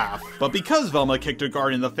her laugh. But because Velma kicked a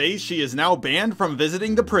guard in the face, she is now banned from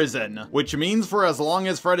visiting the prison, which means for as long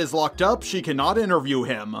as Fred is locked up, she cannot interview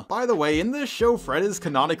him. By the way, in this show, Fred is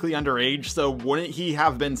canonically underage, so wouldn't he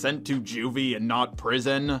have been sent to juvie and not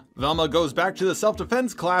prison? Velma goes back to the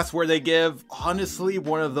self-defense class where they give, honestly,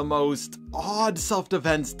 one of the most odd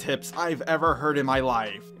self-defense tips I've ever heard in my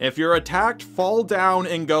life. If you're attacked, fall down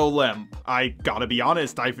and go limp. I gotta be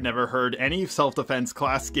honest, I've never heard any self-defense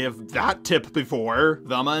class give that tip before.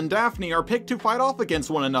 Velma and Daphne are picked to fight off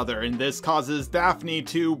against one another, and this causes Daphne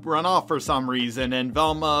to run off for some reason, and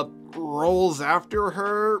Velma rolls after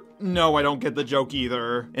her? No, I don't get the joke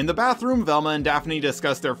either. In the bathroom, Velma and Daphne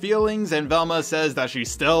discuss their feelings, and Velma says that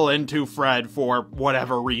she's still into Fred for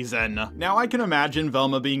whatever reason. Now, I can imagine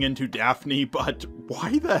Velma being into Daphne, but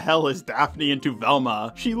why the hell is Daphne into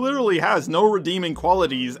Velma? She literally has no redeeming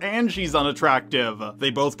qualities, and she's unattractive.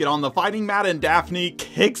 They both get on the fighting mat, and Daphne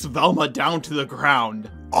kicks Velma down to the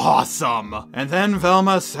ground. Awesome! And then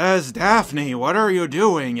Velma says, Daphne, what are you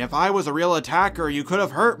doing? If I was a real attacker, you could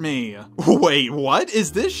have hurt me. Wait, what?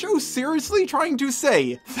 Is this show seriously trying to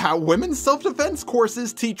say that women's self-defense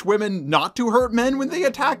courses teach women not to hurt men when they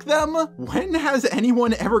attack them? When has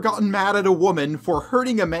anyone ever gotten mad at a woman for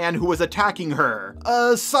hurting a man who was attacking her?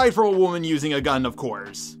 Aside from a woman using a gun, of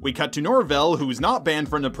course. We cut to Norvell, who's not banned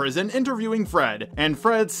from the prison, interviewing Fred. And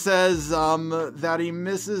Fred says, that he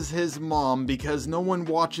misses his mom because no one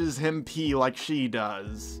watches him pee like she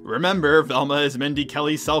does. Remember, Velma is Mindy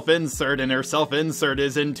Kelly's self-insert, and her self-insert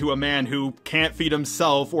is into a man who can't feed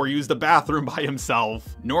himself or use the bathroom by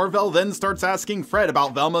himself. Norvell then starts asking Fred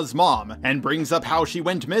about Velma's mom, and brings up how she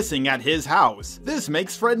went missing at his house. This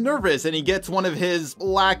makes Fred nervous, and he gets one of his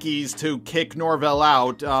lackeys to kick Norvell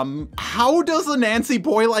out. How does a Nancy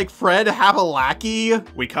boy like Fred have a lackey?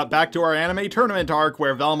 We cut back to our anime tournament arc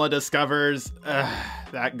where Velma discovers,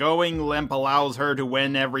 that going limp allows her to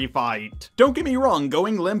win every fight. Don't get me wrong,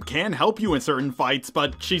 going limp can help you in certain fights,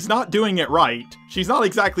 but she's not doing it right. She's not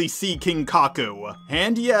exactly Sea King Kaku.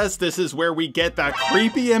 And yes, this is where we get that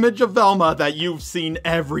creepy image of Velma that you've seen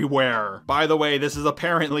everywhere. By the way, this is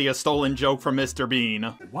apparently a stolen joke from Mr. Bean.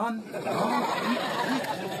 One.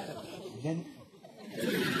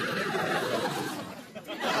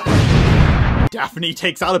 Daphne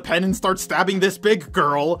takes out a pen and starts stabbing this big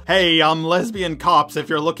girl. Hey, lesbian cops, if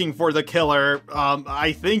you're looking for the killer,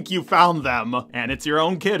 I think you found them. And it's your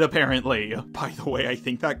own kid, apparently. By the way, I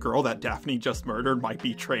think that girl that Daphne just murdered might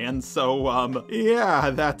be trans, so, yeah,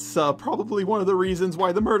 that's, probably one of the reasons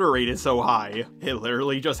why the murder rate is so high. It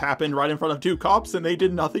literally just happened right in front of two cops, and they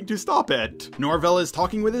did nothing to stop it. Norvell is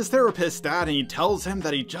talking with his therapist dad, and he tells him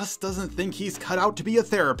that he just doesn't think he's cut out to be a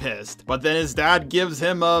therapist. But then his dad gives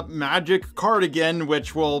him a magic cardigan,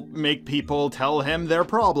 which will make people tell him their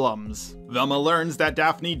problems. Velma learns that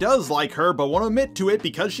Daphne does like her but won't admit to it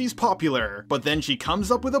because she's popular. But then she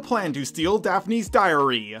comes up with a plan to steal Daphne's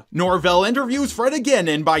diary. Norvell interviews Fred again,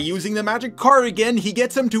 and by using the magic cardigan, he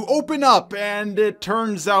gets him to open up, and it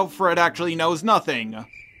turns out Fred actually knows nothing.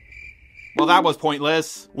 Well, that was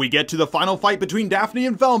pointless. We get to the final fight between Daphne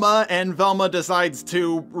and Velma decides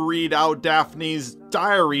to read out Daphne's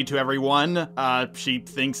diary to everyone. She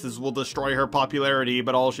thinks this will destroy her popularity,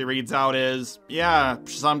 but all she reads out is, yeah,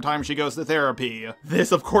 sometimes she goes to therapy.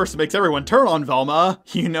 This, of course, makes everyone turn on Velma.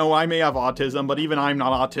 You know, I may have autism, but even I'm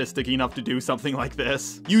not autistic enough to do something like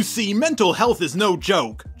this. You see, mental health is no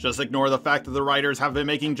joke. Just ignore the fact that the writers have been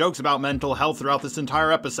making jokes about mental health throughout this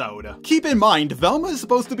entire episode. Keep in mind, Velma is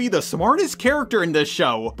supposed to be the smartest character in this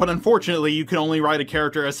show, but unfortunately, you can only write a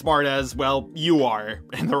character as smart as, well, you are,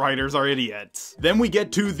 and the writers are idiots. Then we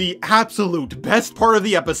get to the absolute best part of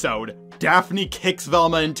the episode. Daphne kicks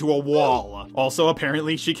Velma into a wall. Also,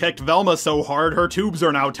 apparently she kicked Velma so hard her tubes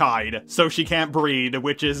are now tied, so she can't breathe,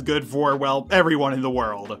 which is good for, well, everyone in the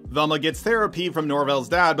world. Velma gets therapy from Norvell's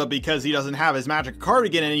dad, but because he doesn't have his magic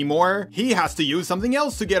cardigan anymore, he has to use something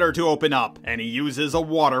else to get her to open up, and he uses a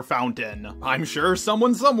water fountain. I'm sure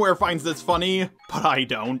someone somewhere finds this funny, but I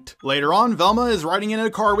don't. Later on, Velma is riding in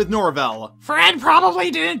a car with Norvell. Fred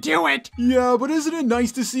probably didn't do it. Yeah, but isn't it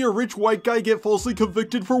nice to see a rich white guy get falsely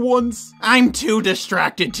convicted for once? I'm too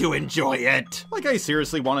distracted to enjoy it. Like, I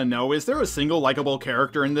seriously want to know, is there a single likable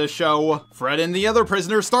character in this show? Fred and the other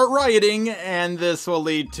prisoners start rioting, and this will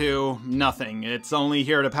lead to nothing. It's only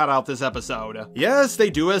here to pad out this episode. Yes, they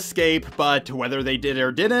do escape, but whether they did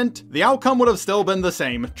or didn't, the outcome would have still been the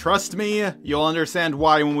same. Trust me, you'll understand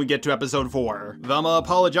why when we get to episode 4. Velma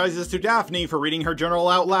apologizes to Daphne for reading her journal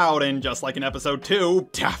out loud, and just like in episode 2,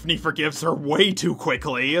 Daphne forgives her way too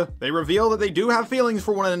quickly. They reveal that they do have feelings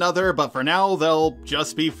for one another, but for now, they'll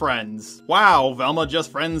just be friends. Wow, Velma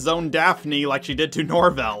just friend-zoned Daphne like she did to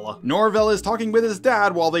Norvell. Norvell is talking with his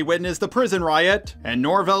dad while they witness the prison riot, and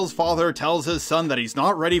Norvell's father tells his son that he's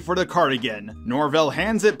not ready for the cardigan. Norvell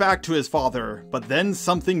hands it back to his father, but then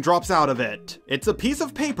something drops out of it. It's a piece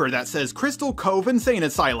of paper that says Crystal Cove Insane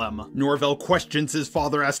Asylum. Norvell questions his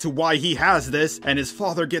father as to why he has this, and his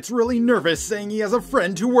father gets really nervous, saying he has a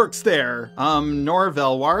friend who works there.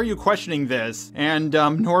 Norvell, why are you questioning this? And,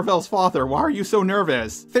 Norvell's father, why are you so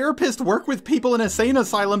nervous? Therapists work with people in insane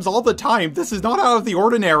asylums all the time. This is not out of the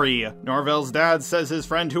ordinary. Norvell's dad says his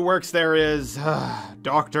friend who works there is,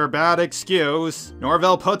 Dr. Bad excuse.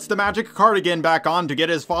 Norvell puts the magic cardigan back on to get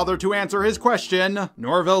his father to answer his question.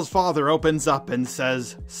 Norvell's father opens up and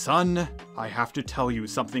says, "Son, I have to tell you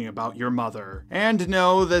something about your mother." And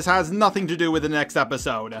no, this has nothing to do with the next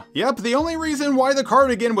episode. Yep, the only reason why the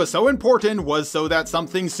cardigan was so important was so that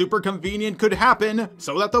something super convenient could happen,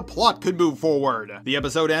 so that the plot could move forward. The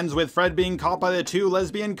episode ends with Fred being caught by the two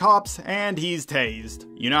lesbian cops, and he's tased.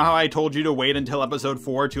 You know how I told you to wait until episode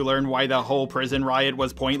 4 to learn why the whole prison riot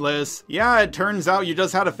was pointless? Yeah, it turns out you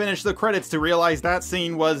just had to finish the credits to realize that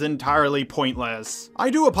scene was entirely pointless.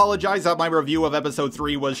 I do apologize that my review of episode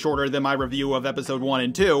 3 was shorter than my review of episode 1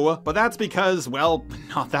 and 2, but that's because, well,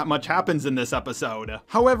 not that much happens in this episode.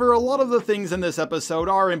 However, a lot of the things in this episode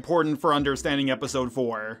are important for understanding episode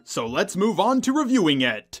 4, so let's move on to reviewing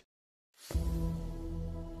it.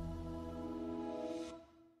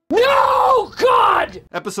 No, God!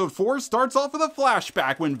 Episode 4 starts off with a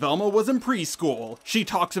flashback when Velma was in preschool. She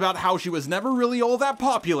talks about how she was never really all that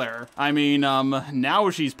popular. I mean, now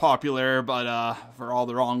she's popular, but, for all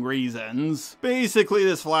the wrong reasons. Basically,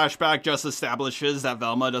 this flashback just establishes that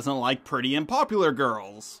Velma doesn't like pretty and popular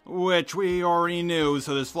girls, which we already knew,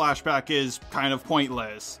 so this flashback is kind of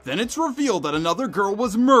pointless. Then it's revealed that another girl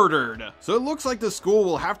was murdered. So it looks like the school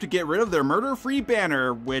will have to get rid of their murder-free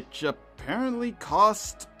banner, which apparently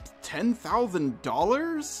cost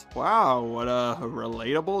 $10,000? Wow, what a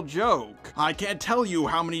relatable joke. I can't tell you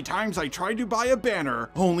how many times I tried to buy a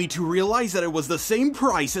banner, only to realize that it was the same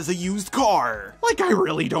price as a used car. Like, I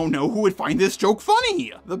really don't know who would find this joke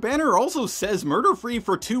funny. The banner also says murder-free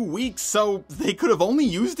for 2 weeks, so they could have only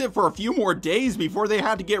used it for a few more days before they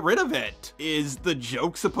had to get rid of it. Is the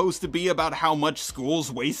joke supposed to be about how much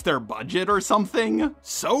schools waste their budget or something?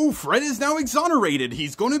 So, Fred is now exonerated.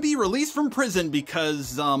 He's going to be released from prison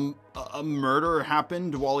because, a murder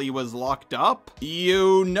happened while he was locked up?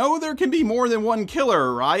 You know there can be more than one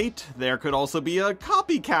killer, right? There could also be a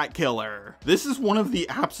copycat killer. This is one of the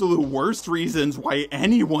absolute worst reasons why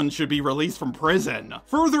anyone should be released from prison.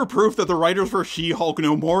 Further proof that the writers for She-Hulk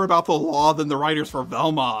know more about the law than the writers for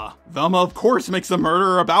Velma. Velma, of course, makes a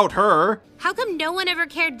murder about her. How come no one ever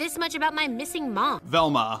cared this much about my missing mom?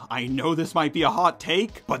 Velma, I know this might be a hot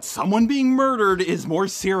take, but someone being murdered is more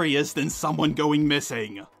serious than someone going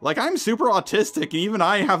missing. Like, I'm super autistic, and even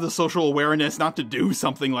I have the social awareness not to do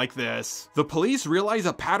something like this. The police realize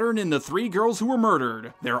a pattern in the 3 girls who were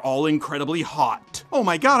murdered. They're all incredibly hot. Oh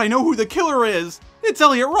my god, I know who the killer is! It's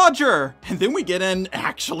Elliot Rodger! And then we get an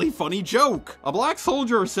actually funny joke. A black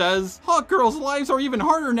soldier says, "Hot girls' lives are even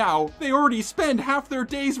harder now. They already spend half their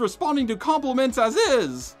days responding to compliments as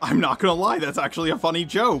is." I'm not gonna lie, that's actually a funny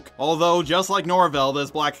joke. Although, just like Norvell,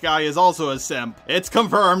 this black guy is also a simp. It's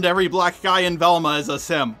confirmed every black guy in Velma is a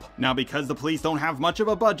simp. Now, because the police don't have much of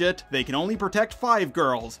a budget, they can only protect 5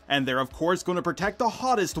 girls. And they're of course going to protect the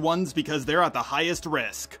hottest ones because they're at the highest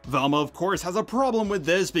risk. Velma, of course, has a problem with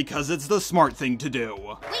this because it's the smart thing to do.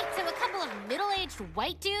 Wait, so a couple of middle-aged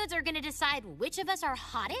white dudes are gonna decide which of us are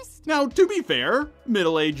hottest? Now, to be fair,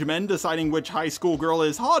 middle-aged men deciding which high school girl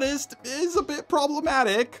is hottest is a bit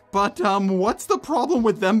problematic. But, what's the problem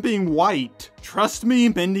with them being white? Trust me,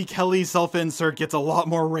 Mindy Kelly's self-insert gets a lot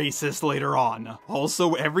more racist later on.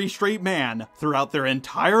 Also, every straight man, throughout their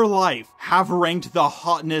entire life, have ranked the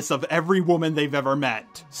hotness of every woman they've ever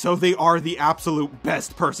met. So they are the absolute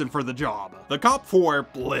best person for the job. The cop, for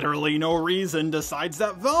literally no reason, decides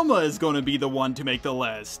that Velma is going to be the one to make the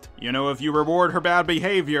list. You know, if you reward her bad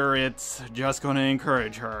behavior, it's just going to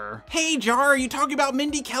encourage her. Hey, Jar, are you talking about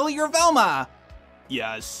Mindy Kelly or Velma?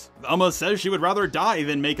 Yes. Velma says she would rather die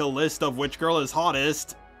than make a list of which girl is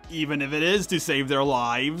hottest, even if it is to save their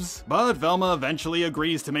lives. But Velma eventually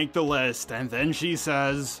agrees to make the list, and then she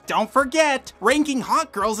says, "Don't forget, ranking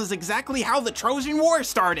hot girls is exactly how the Trojan War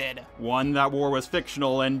started." 1, that war was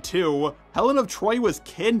fictional, and 2, Helen of Troy was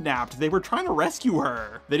kidnapped. They were trying to rescue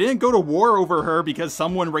her. They didn't go to war over her because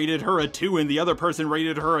someone rated her a 2 and the other person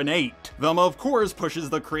rated her an 8. Velma, of course, pushes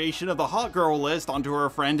the creation of the hot girl list onto her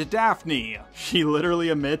friend Daphne. She literally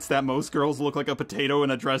admits that most girls look like a potato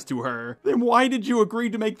in a dress to her. Then why did you agree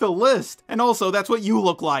to make the list? And also, that's what you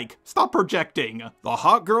look like. Stop projecting. The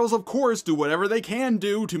hot girls, of course, do whatever they can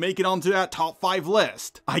do to make it onto that top 5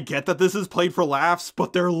 list. I get that this is played for laughs,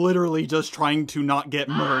 but they're literally just trying to not get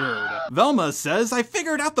murdered. Velma says, "I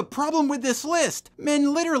figured out the problem with this list.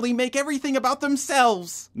 Men literally make everything about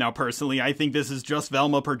themselves." Now, personally, I think this is just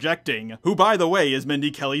Velma projecting, who, by the way, is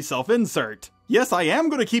Mindy Kelly's self-insert. Yes, I am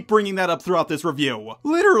going to keep bringing that up throughout this review.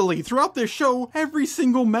 Literally, throughout this show, every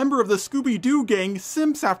single member of the Scooby-Doo gang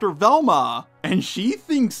simps after Velma. And she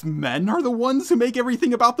thinks men are the ones who make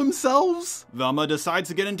everything about themselves? Velma decides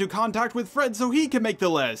to get into contact with Fred so he can make the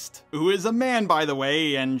list, who is a man, by the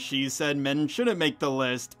way, and she said men shouldn't make the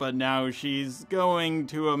list, but now she's going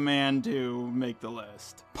to a man to make the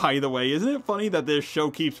list. By the way, isn't it funny that this show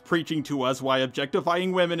keeps preaching to us why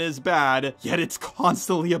objectifying women is bad, yet it's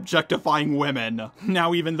constantly objectifying women?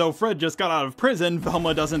 Now, even though Fred just got out of prison,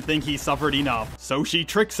 Velma doesn't think he suffered enough, so she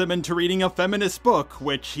tricks him into reading a feminist book,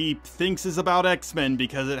 which he thinks is about X-Men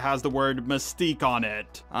because it has the word mystique on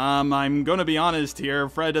it. I'm gonna be honest here,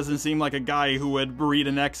 Fred doesn't seem like a guy who would read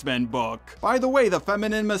an X-Men book. By the way, the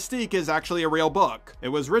feminine mystique is actually a real book. It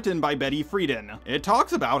was written by Betty Friedan. It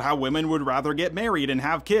talks about how women would rather get married and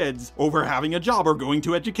have kids over having a job or going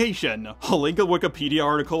to education. I'll link a Wikipedia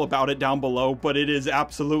article about it down below, but it is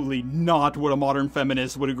absolutely not what a modern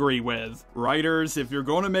feminist would agree with. Writers, if you're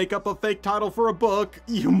going to make up a fake title for a book,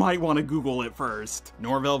 you might want to Google it first.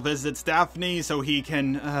 Norville visits Daphne so he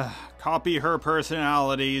can copy her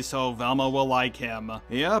personality so Velma will like him.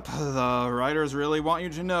 Yep, the writers really want you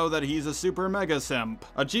to know that he's a super mega simp.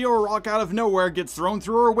 A geo-rock out of nowhere gets thrown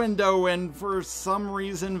through her window, and for some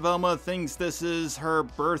reason Velma thinks this is her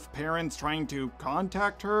birth parents trying to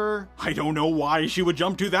contact her. I don't know why she would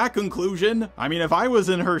jump to that conclusion. I mean, if I was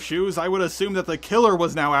in her shoes, I would assume that the killer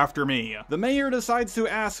was now after me. The mayor decides to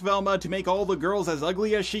ask Velma to make all the girls as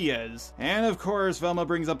ugly as she is. And of course, Velma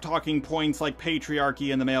brings up talking points like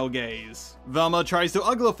patriarchy and the male gaze. Velma tries to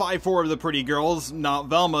uglify 4 of the pretty girls, not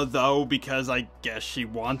Velma though, because I guess she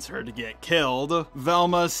wants her to get killed.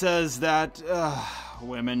 Velma says that,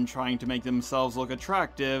 women trying to make themselves look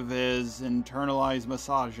attractive is internalized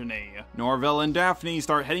misogyny. Norville and Daphne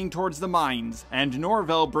start heading towards the mines, and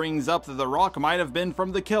Norville brings up that the rock might have been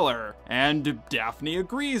from the killer, and Daphne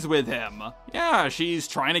agrees with him. Yeah, she's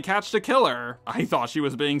trying to catch the killer. I thought she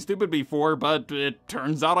was being stupid before, but it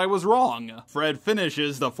turns out I was wrong. Fred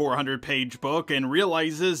finishes the 400-page book and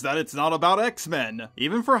realizes that it's not about X-Men.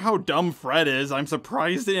 Even for how dumb Fred is, I'm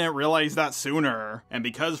surprised he didn't realize that sooner. And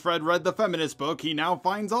because Fred read the feminist book, he now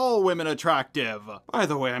finds all women attractive. By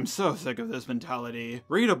the way, I'm so sick of this mentality.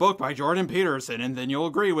 Read a book by Jordan Peterson and then you'll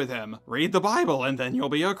agree with him. Read the Bible and then you'll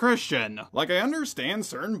be a Christian. Like, I understand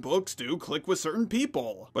certain books do click with certain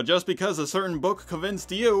people, but just because a certain book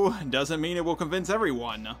convinced you doesn't mean it will convince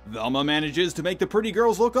everyone. Velma manages to make the pretty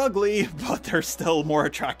girls look ugly, but they're still more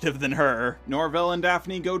attractive than her. Norville and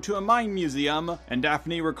Daphne go to a mine museum, and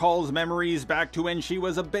Daphne recalls memories back to when she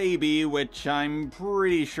was a baby, which I'm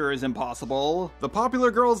pretty sure is impossible. The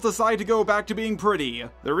popular girls decide to go back to being pretty.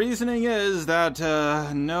 The reasoning is that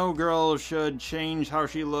no girl should change how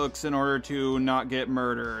she looks in order to not get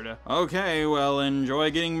murdered. Okay, well,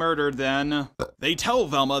 enjoy getting murdered then. They tell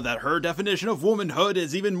Velma that her definition of womanhood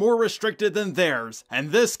is even more restricted than theirs,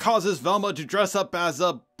 and this causes Velma to dress up as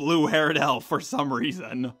a blue-haired elf for some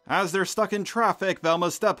reason. As they're stuck in traffic,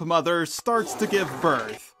 Velma's stepmother starts to give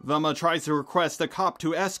birth. Velma tries to request a cop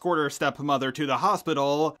to escort her stepmother to the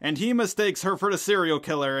hospital, and he mistakes her for the serial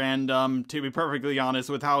killer, and to be perfectly honest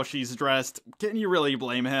with how she's dressed, can you really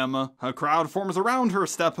blame him? A crowd forms around her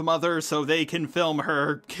stepmother so they can film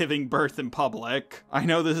her giving birth in public. I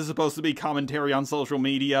know this is supposed to be commentary on social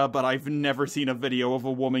media, but I've never seen a video of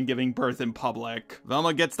a woman giving birth in public.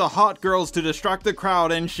 Velma gets the hot girls to distract the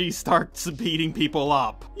crowd, and she starts beating people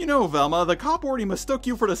up. You know, Velma, the cop already mistook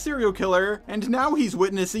you for the serial killer, and now he's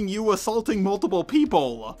witnessing you assaulting multiple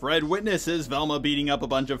people. Fred witnesses Velma beating up a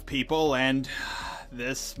bunch of people, and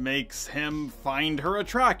this makes him find her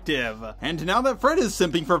attractive. And now that Fred is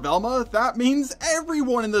simping for Velma, that means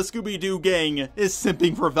everyone in the Scooby-Doo gang is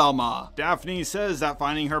simping for Velma. Daphne says that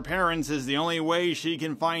finding her parents is the only way she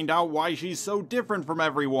can find out why she's so different from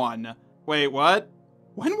everyone. Wait, what?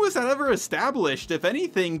 When was that ever established? If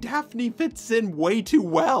anything, Daphne fits in way too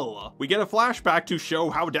well. We get a flashback to show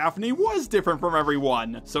how Daphne was different from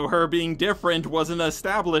everyone, so her being different wasn't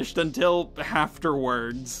established until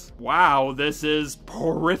afterwards. Wow, this is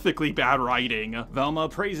horrifically bad writing. Velma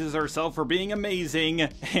praises herself for being amazing,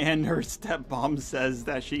 and her stepmom says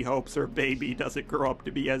that she hopes her baby doesn't grow up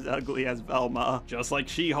to be as ugly as Velma. Just like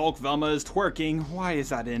She-Hulk, Velma is twerking. Why is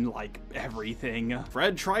that in, like, everything?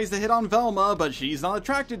 Fred tries to hit on Velma, but she's not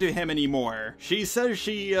attracted to him anymore. She says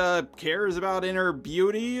she cares about inner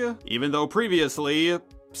beauty, even though previously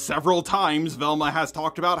Several times, Velma has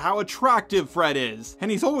talked about how attractive Fred is, and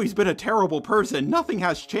he's always been a terrible person. Nothing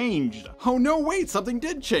has changed. Oh no, wait, something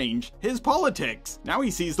did change. His politics. Now he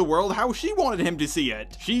sees the world how she wanted him to see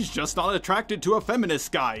it. She's just not attracted to a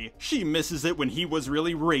feminist guy. She misses it when he was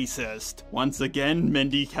really racist. Once again,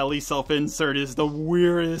 Mindy Kelly's self-insert is the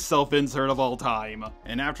weirdest self-insert of all time.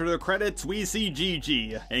 And after the credits, we see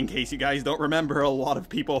Gigi. In case you guys don't remember, a lot of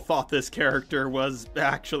people thought this character was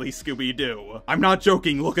actually Scooby-Doo. I'm not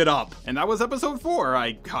joking. Look it up. And that was episode 4.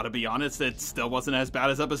 I gotta be honest, it still wasn't as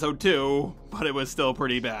bad as episode 2, but it was still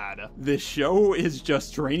pretty bad. This show is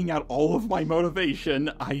just draining out all of my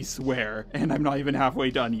motivation, I swear, and I'm not even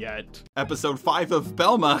halfway done yet. Episode 5 of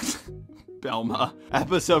Velma.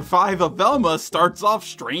 Episode 5 of Velma starts off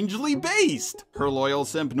strangely based. Her loyal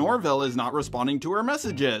simp Norville is not responding to her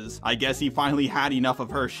messages. I guess he finally had enough of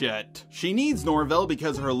her shit. She needs Norville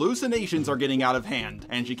because her hallucinations are getting out of hand,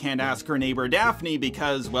 and she can't ask her neighbor Daphne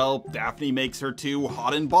because, well, Daphne makes her too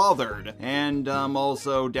hot and bothered. And,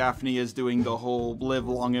 also, Daphne is doing the whole live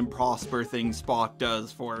long and prosper thing Spock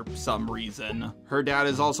does for some reason. Her dad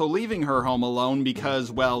is also leaving her home alone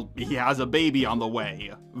because, well, he has a baby on the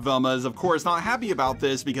way. Velma is, of course, not happy about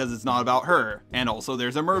this because it's not about her, and also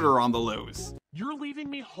there's a murderer on the loose. You're leaving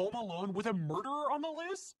me home alone with a murderer on the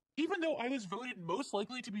loose? Even though I was voted most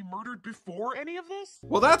likely to be murdered before any of this?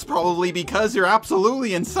 Well, that's probably because you're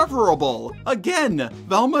absolutely insufferable. Again,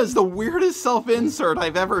 Velma is the weirdest self-insert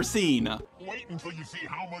I've ever seen. Wait until you see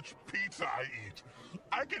how much pizza I eat.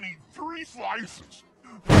 I can eat 3 slices.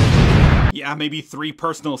 Yeah, maybe 3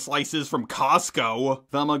 personal slices from Costco.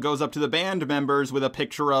 Velma goes up to the band members with a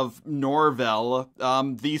picture of Norville.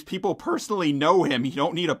 These people personally know him. You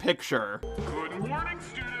don't need a picture. Good morning,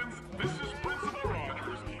 students. This is Principal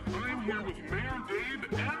Rogers. I'm here with Mayor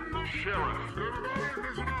Dave and the Sheriff. Everybody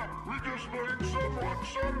listen up. We just learned someone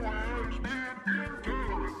somewhere is being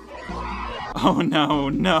intolerant. Oh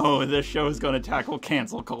no, this show is gonna tackle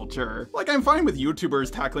cancel culture. Like, I'm fine with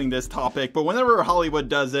YouTubers tackling this topic, but whenever Hollywood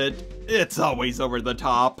does it, it's always over the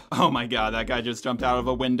top. Oh my god, that guy just jumped out of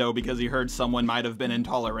a window because he heard someone might have been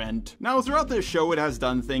intolerant. Now, throughout this show, it has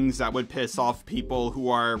done things that would piss off people who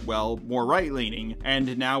are, well, more right-leaning.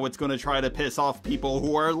 And now it's gonna try to piss off people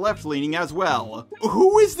who are left-leaning as well.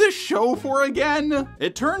 Who is this show for again?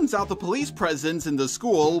 It turns out the police presence in the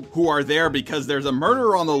school, who are there because there's a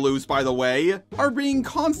murder on the loose, by the way, are being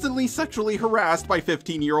constantly sexually harassed by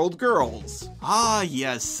 15-year-old girls. Ah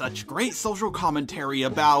yes, such great social commentary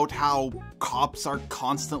about how cops are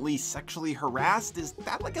constantly sexually harassed. Is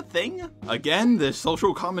that like a thing? Again, this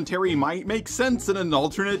social commentary might make sense in an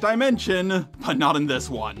alternate dimension, but not in this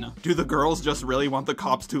one. Do the girls just really want the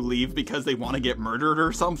cops to leave because they want to get murdered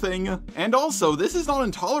or something? And also, this is not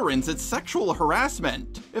intolerance, it's sexual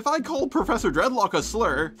harassment. If I called Professor Dreadlock a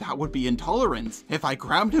slur, that would be intolerance. If I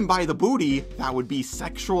grabbed him by the booty, that would be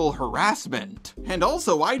sexual harassment. And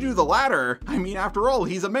also, I do the latter. I mean, after all,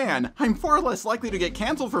 he's a man. I'm far less likely to get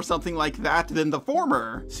canceled for something like that than the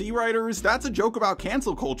former. See, writers, that's a joke about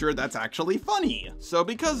cancel culture that's actually funny. So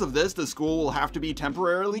because of this, the school will have to be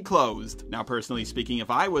temporarily closed. Now, personally speaking, if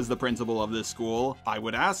I was the principal of this school, I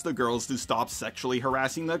would ask the girls to stop sexually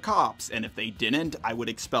harassing the cops, and if they didn't, I would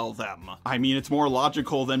expel them. I mean, it's more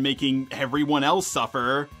logical than making everyone else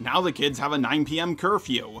suffer. Now the kids have a 9 p.m.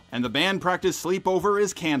 curfew, and the band practice sleepover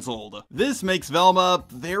is canceled. This makes Velma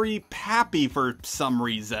very happy for some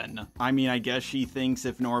reason. I mean, I guess she thinks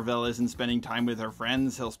if Norville isn't spending time with her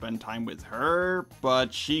friends, he'll spend time with her,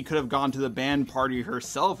 but she could have gone to the band party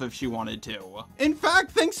herself if she wanted to. In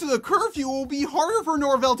fact, thanks to the curfew, it will be harder for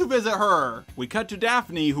Norville to visit her. We cut to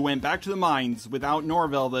Daphne, who went back to the mines without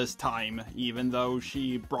Norville this time, even though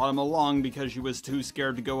she brought him along because she was too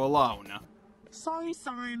scared to go alone. Sorry,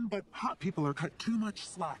 sign, but hot people are cut too much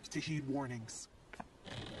slack to heed warnings.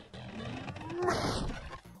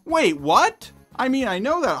 Wait, what? I mean, I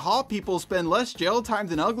know that hot people spend less jail time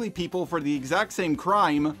than ugly people for the exact same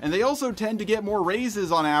crime, and they also tend to get more raises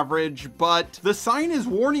on average, but the sign is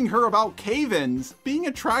warning her about cave-ins. Being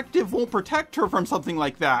attractive won't protect her from something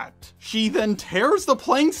like that. She then tears the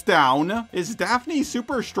planks down. Is Daphne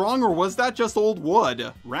super strong, or was that just old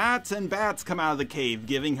wood? Rats and bats come out of the cave,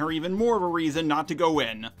 giving her even more of a reason not to go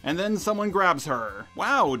in. And then someone grabs her.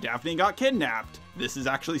 Wow, Daphne got kidnapped. This is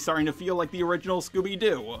actually starting to feel like the original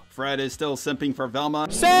Scooby-Doo. Fred is still simping for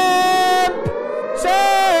Velma. Simp!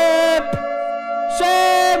 Simp!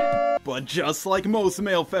 Simp! But just like most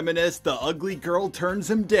male feminists, the ugly girl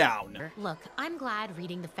turns him down. Look, I'm glad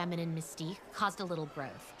reading the feminine mystique caused a little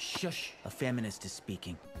growth. Shush, a feminist is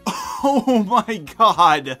speaking. Oh my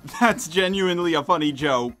god, that's genuinely a funny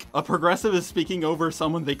joke. A progressive is speaking over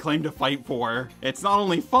someone they claim to fight for. It's not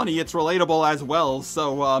only funny, it's relatable as well,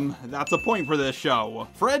 so that's a point for this show.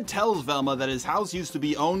 Fred tells Velma that his house used to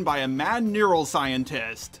be owned by a mad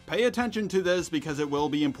neuroscientist. Pay attention to this because it will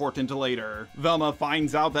be important later. Velma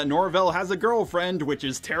finds out that Norvell has a girlfriend, which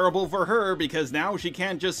is terrible for her because now she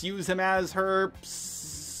can't just use him as her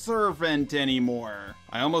servant anymore.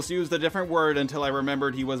 I almost used a different word until I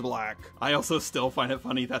remembered he was black. I also still find it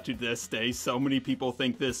funny that to this day, so many people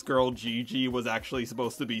think this girl Gigi was actually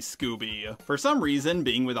supposed to be Scooby. For some reason,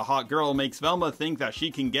 being with a hot girl makes Velma think that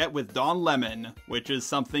she can get with Don Lemon, which is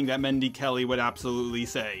something that Mindy Kelly would absolutely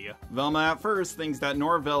say. Velma at first thinks that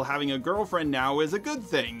Norvell having a girlfriend now is a good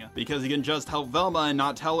thing, because he can just help Velma and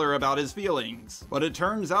not tell her about his feelings. But it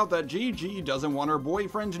turns out that Gigi doesn't want her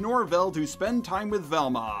boyfriend Norvell to spend time with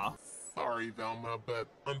Velma. Sorry, Velma, but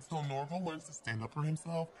until Norvell learns to stand up for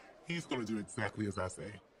himself, he's gonna do exactly as I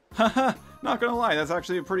say. Haha, not gonna lie, that's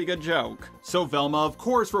actually a pretty good joke. So Velma, of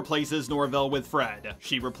course, replaces Norvell with Fred.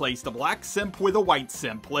 She replaced a black simp with a white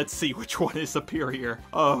simp. Let's see which one is superior.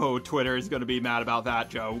 Oh, Twitter is gonna be mad about that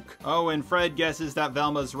joke. Oh, and Fred guesses that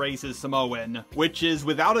Velma's race is Samoan, which is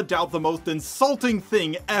without a doubt the most insulting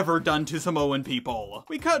thing ever done to Samoan people.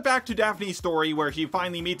 We cut back to Daphne's story where she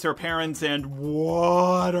finally meets her parents, and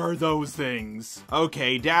what are those things?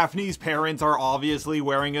 Okay, Daphne's parents are obviously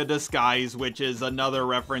wearing a disguise, which is another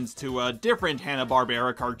reference to a different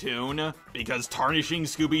Hanna-Barbera cartoon. Because tarnishing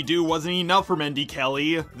Scooby-Doo wasn't enough for Mindy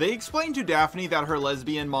Kelly, they explained to Daphne that her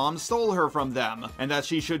lesbian mom stole her from them, and that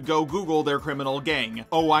she should go Google their criminal gang.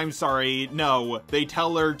 Oh, I'm sorry, no. They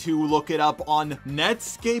tell her to look it up on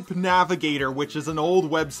Netscape Navigator, which is an old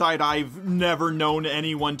website I've never known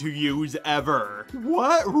anyone to use ever.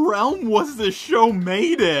 What realm was this show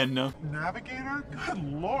made in? Navigator? Good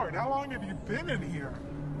lord, how long have you been in here?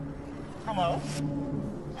 Hello?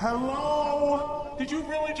 Hello? Did you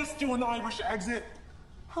really just do an Irish exit?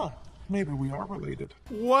 Huh, maybe we are related.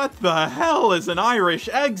 What the hell is an Irish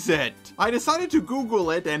exit? I decided to Google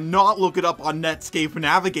it and not look it up on Netscape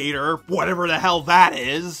Navigator, whatever the hell that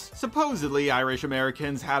is. Supposedly, Irish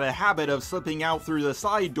Americans had a habit of slipping out through the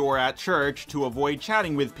side door at church to avoid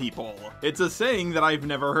chatting with people. It's a saying that I've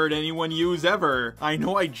never heard anyone use ever. I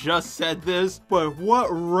know I just said this, but what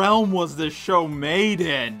realm was this show made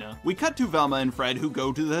in? We cut to Velma and Fred, who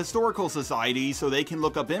go to the Historical Society so they can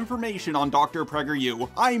look up information on Dr. PragerU.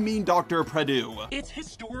 I mean Dr. Perdue. It's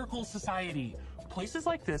Historical Society. Places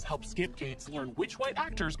like this help skip gates learn which white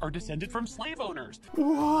actors are descended from slave owners.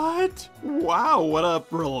 What? Wow, what a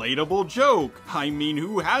relatable joke. I mean,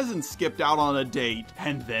 who hasn't skipped out on a date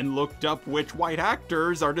and then looked up which white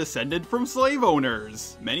actors are descended from slave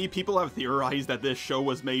owners? Many people have theorized that this show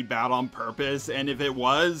was made bad on purpose, and if it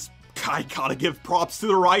was, I gotta give props to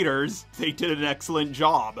the writers. They did an excellent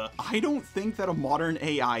job. I don't think that a modern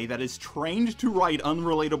AI that is trained to write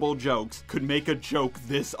unrelatable jokes could make a joke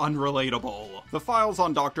this unrelatable. The files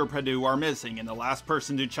on Dr. Perdue are missing, and the last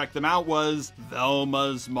person to check them out was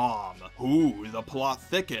Velma's mom. Ooh, the plot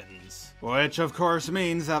thickens. Which of course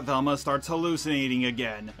means that Velma starts hallucinating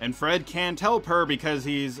again, and Fred can't help her because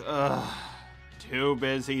he's, too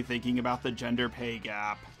busy thinking about the gender pay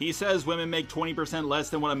gap. He says women make 20% less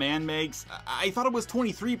than what a man makes. I thought it was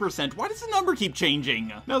 23%. Why does the number keep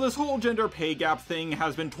changing? Now, this whole gender pay gap thing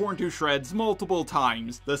has been torn to shreds multiple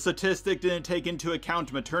times. The statistic didn't take into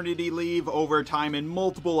account maternity leave, overtime, and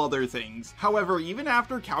multiple other things. However, even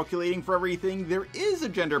after calculating for everything, there is a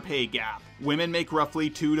gender pay gap. Women make roughly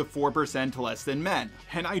 2 to 4% less than men.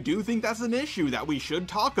 And I do think that's an issue that we should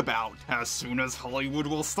talk about, as soon as Hollywood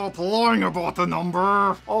will stop lying about the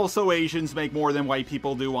number. Also, Asians make more than white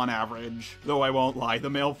people do on average. Though I won't lie, the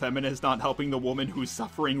male feminist not helping the woman who's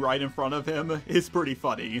suffering right in front of him is pretty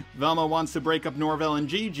funny. Velma wants to break up Norvell and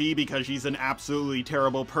Gigi because she's an absolutely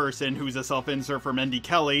terrible person who's a self-insert for Mindy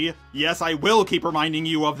Kelly. Yes, I will keep reminding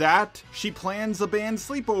you of that. She plans a band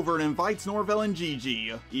sleepover and invites Norvell and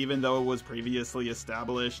Gigi, even though it was previously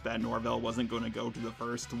established that Norvell wasn't going to go to the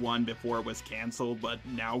first one before it was canceled, but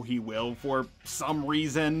now he will for some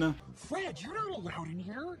reason. Fred, you're not allowed in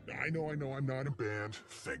here. I know, I'm not a band.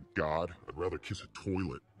 Thank God. I'd rather kiss a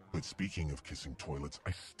toilet. But speaking of kissing toilets,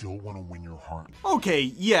 I still want to win your heart.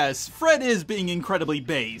 Okay, yes, Fred is being incredibly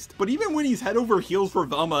based, but even when he's head over heels for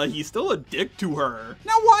Velma, he's still a dick to her.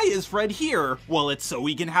 Now why is Fred here? Well, it's so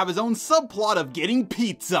he can have his own subplot of getting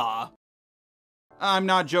pizza. I'm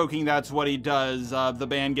not joking, that's what he does. The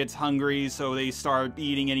band gets hungry, so they start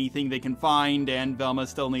eating anything they can find, and Velma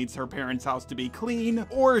still needs her parents' house to be clean,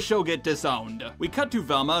 or she'll get disowned. We cut to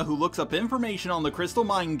Velma, who looks up information on the Crystal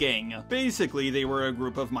Mine Gang. Basically, they were a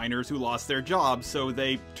group of miners who lost their jobs, so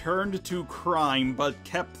they turned to crime, but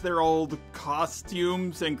kept their old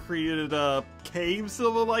costumes and created a cave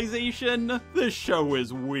civilization? This show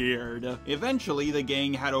is weird. Eventually, the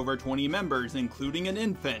gang had over 20 members, including an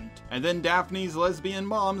infant, and then Daphne's lesbian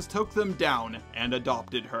moms took them down and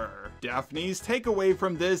adopted her. Daphne's takeaway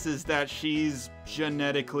from this is that she's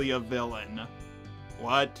genetically a villain.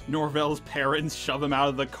 What? Norvell's parents shove him out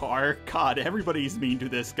of the car? God, everybody's mean to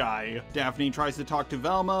this guy. Daphne tries to talk to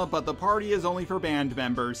Velma, but the party is only for band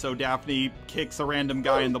members, so Daphne kicks a random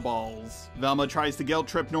guy in the balls. Velma tries to guilt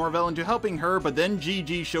trip Norvell into helping her, but then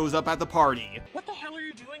Gigi shows up at the party. What the hell are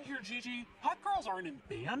you doing here, Gigi? Hot girls aren't in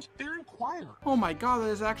band, they're in choir. Oh my god, that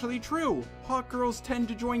is actually true. Hot girls tend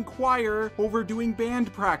to join choir over doing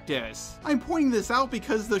band practice. I'm pointing this out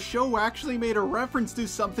because the show actually made a reference to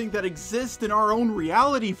something that exists in our own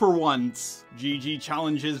reality for once. Gigi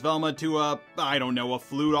challenges Velma to a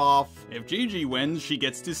flute off. If Gigi wins, she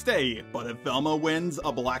gets to stay. But if Velma wins,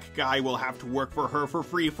 a black guy will have to work for her for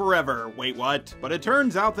free forever. Wait, what? But it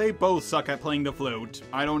turns out they both suck at playing the flute.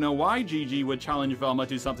 I don't know why Gigi would challenge Velma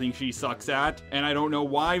to something she sucks at, and I don't know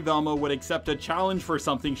why Velma would accept a challenge for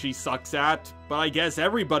something she sucks at, but I guess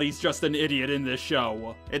everybody's just an idiot in this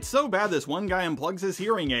show. It's so bad this one guy unplugs his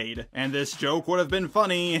hearing aid, and this joke would have been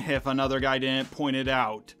funny if another guy didn't point it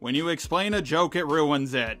out. When you explain a joke, it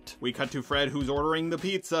ruins it. We cut to Fred, who's ordering the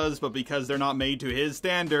pizzas, but because they're not made to his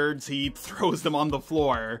standards, he throws them on the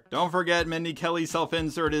floor. Don't forget, Mindy Kelly's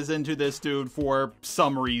self-insert is into this dude for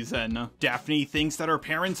some reason. Daphne thinks that her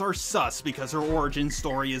parents are sus because her origin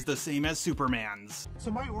story is the same as Superman's.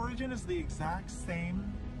 So my origin is the exact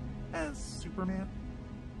same as Superman?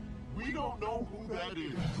 We don't know who that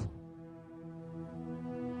is.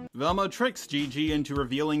 Velma tricks Gigi into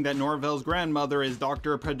revealing that Norvell's grandmother is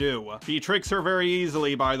Dr. Epsidoe. She tricks her very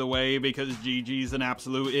easily, by the way, because Gigi's an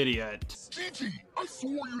absolute idiot. Gigi, I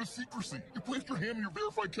swore you to secrecy. You placed your hand in your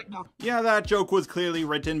verified check mark. Yeah, that joke was clearly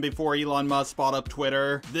written before Elon Musk bought up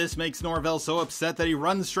Twitter. This makes Norvell so upset that he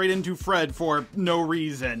runs straight into Fred for no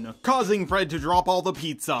reason, causing Fred to drop all the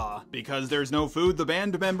pizza. Because there's no food, the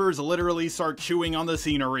band members literally start chewing on the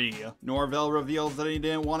scenery. Norvell reveals that he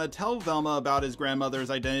didn't want to tell Velma about his grandmother's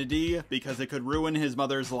identity because it could ruin his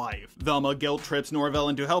mother's life. Velma guilt trips Norvell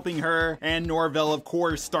into helping her, and Norvell of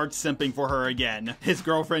course starts simping for her again. His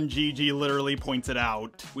girlfriend Gigi literally points it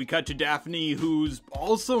out. We cut to Daphne, who's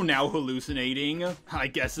also now hallucinating. I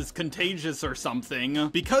guess it's contagious or something.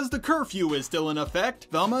 Because the curfew is still in effect,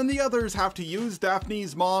 Velma and the others have to use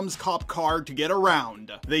Daphne's mom's cop car to get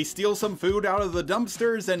around. They steal some food out of the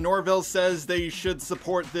dumpsters, and Norvell says they should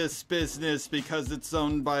support this business because it's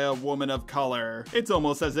owned by a woman of color. It's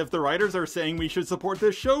almost as if the writers are saying we should support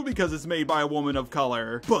this show because it's made by a woman of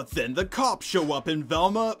color. But then the cops show up and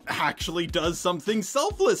Velma actually does something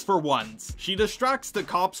selfless for once. She distracts the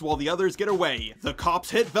cops while the others get away. The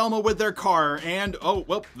cops hit Velma with their car and, oh,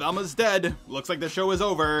 well, Velma's dead. Looks like the show is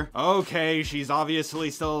over. Okay, she's obviously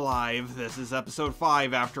still alive. This is episode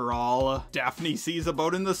 5 after all. Daphne sees a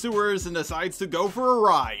boat in the sewers and decides to go for a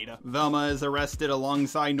ride. Velma is arrested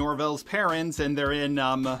alongside Norvell's parents and they're in,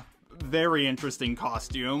 very interesting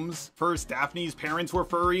costumes. First, Daphne's parents were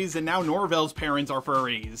furries, and now Norvell's parents are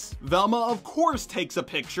furries. Velma, of course, takes a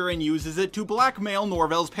picture and uses it to blackmail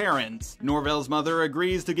Norvell's parents. Norvell's mother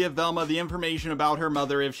agrees to give Velma the information about her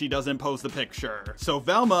mother if she doesn't post the picture. So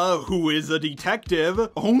Velma, who is a detective,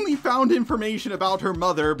 only found information about her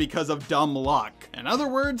mother because of dumb luck. In other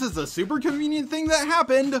words, it's a super convenient thing that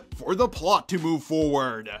happened for the plot to move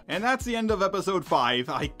forward. And that's the end of episode 5.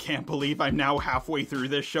 I can't believe I'm now halfway through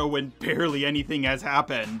this show and barely anything has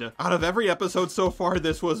happened. Out of every episode so far,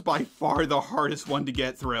 this was by far the hardest one to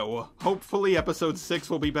get through. Hopefully episode 6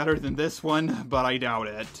 will be better than this one, but I doubt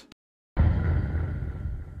it.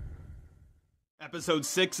 Episode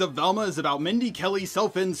 6 of Velma is about Mindy Kelly's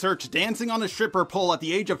self-insert dancing on a stripper pole at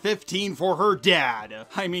the age of 15 for her dad.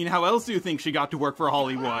 I mean, how else do you think she got to work for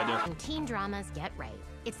Hollywood? When teen dramas get right,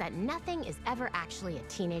 it's that nothing is ever actually a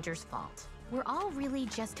teenager's fault. We're all really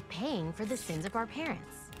just paying for the sins of our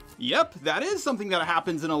parents. Yep, that is something that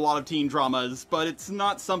happens in a lot of teen dramas, but it's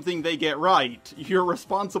not something they get right. You're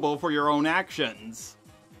responsible for your own actions.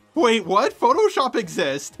 Wait, what? Photoshop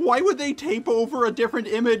exists? Why would they tape over a different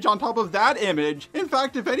image on top of that image? In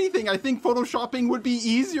fact, if anything, I think photoshopping would be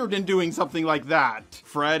easier than doing something like that.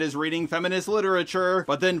 Fred is reading feminist literature,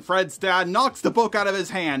 but then Fred's dad knocks the book out of his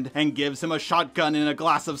hand and gives him a shotgun and a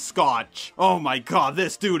glass of scotch. Oh my god,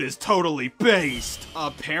 this dude is totally based.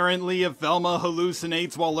 Apparently, if Velma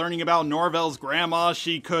hallucinates while learning about Norvell's grandma,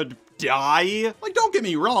 she could die? Like, don't get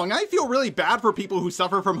me wrong, I feel really bad for people who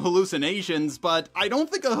suffer from hallucinations, but I don't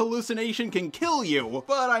think a hallucination can kill you,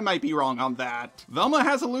 but I might be wrong on that. Velma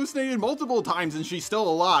has hallucinated multiple times and she's still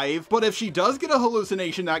alive, but if she does get a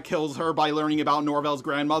hallucination that kills her by learning about Norvell's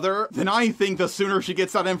grandmother, then I think the sooner she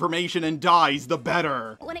gets that information and dies, the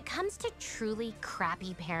better. When it comes to truly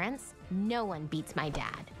crappy parents, no one beats my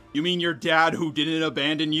dad. You mean your dad who didn't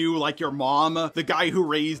abandon you like your mom? The guy who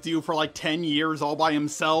raised you for like 10 years all by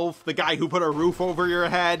himself? The guy who put a roof over your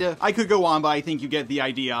head? I could go on, but I think you get the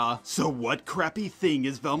idea. So what crappy thing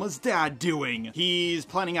is Velma's dad doing? He's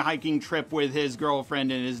planning a hiking trip with his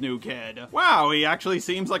girlfriend and his new kid. Wow, he actually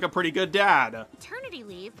seems like a pretty good dad. Maternity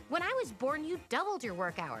leave? When I was born, you doubled your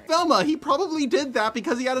work hours. Velma, he probably did that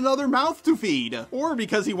because he had another mouth to feed. Or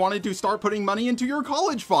because he wanted to start putting money into your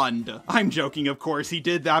college fund. I'm joking, of course. He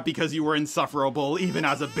did that because you were insufferable even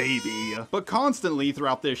as a baby. But constantly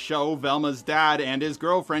throughout this show, Velma's dad and his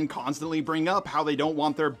girlfriend constantly bring up how they don't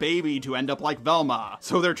want their baby to end up like Velma.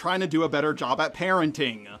 So they're trying to do a better job at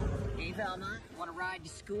parenting. Hey Velma, wanna ride to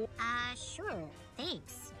school? Sure.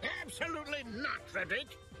 Thanks. Absolutely not, Frederick.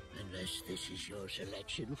 Unless this is your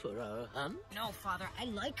selection for our hunt? No, Father, I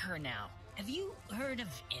like her now. Have you heard of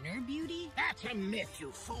inner beauty? That's a myth, you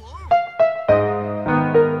fool!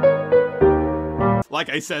 Like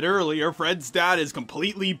I said earlier, Fred's dad is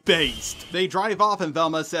completely based. They drive off and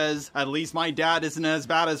Velma says, "At least my dad isn't as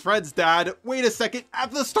bad as Fred's dad." Wait a second, at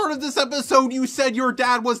the start of this episode you said your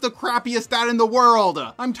dad was the crappiest dad in the world.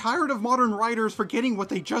 I'm tired of modern writers forgetting what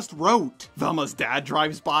they just wrote. Velma's dad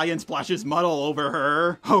drives by and splashes mud all over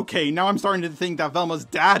her. Okay, now I'm starting to think that Velma's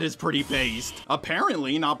dad is pretty based.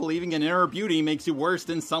 Apparently, not believing in inner beauty makes you worse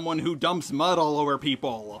than someone who dumps mud all over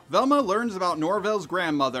people. Velma learns about Norvell's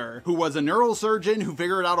grandmother, who was a neurosurgeon who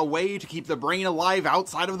figured out a way to keep the brain alive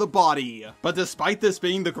outside of the body. But despite this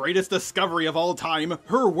being the greatest discovery of all time,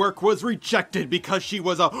 her work was rejected because she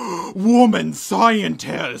was a woman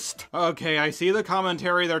scientist. Okay, I see the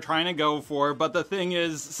commentary they're trying to go for, but the thing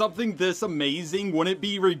is, something this amazing wouldn't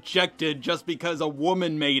be rejected just because a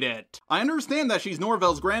woman made it. I understand that she's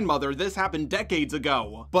Norvell's grandmother, this happened decades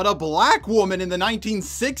ago, but a black woman in the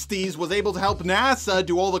 1960s was able to help NASA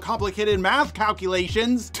do all the complicated math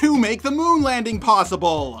calculations to make the moon landing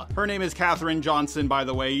possible. Her name is Katherine Johnson, by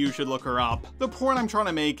the way, you should look her up. The point I'm trying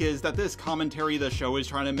to make is that this commentary the show is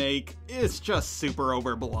trying to make is just super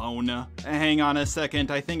overblown. Hang on a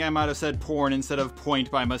second, I think I might have said porn instead of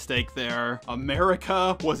point by mistake there.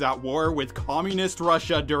 America was at war with communist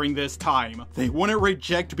Russia during this time. They wouldn't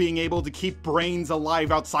reject being able to keep brains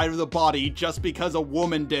alive outside of the body just because a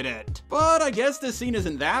woman did it. But I guess this scene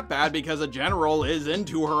isn't that bad because a general is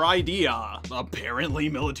into her idea. Apparently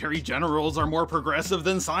military generals are more progressive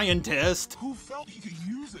than scientists. Who felt he could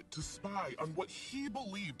use it to spy on what he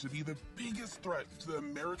believed to be the biggest threat to the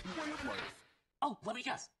American way of life. Oh, let me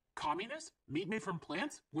guess. Communists? Meat made from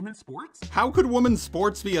plants? Women's sports? How could women's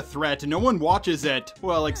sports be a threat? No one watches it.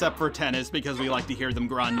 Well, except for tennis, because we like to hear them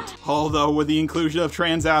grunt. Although, with the inclusion of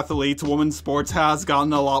trans athletes, women's sports has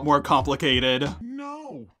gotten a lot more complicated.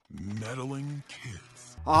 No. Meddling kids.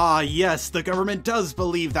 Ah, yes, the government does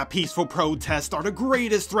believe that peaceful protests are the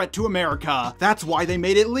greatest threat to America. That's why they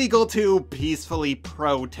made it legal to peacefully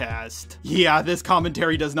protest. Yeah, this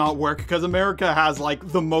commentary does not work because America has, like,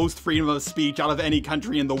 the most freedom of speech out of any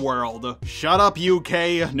country in the world. Shut up,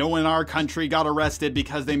 UK. No one in our country got arrested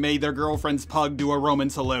because they made their girlfriend's pug do a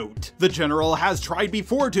Roman salute. The general has tried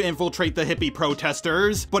before to infiltrate the hippie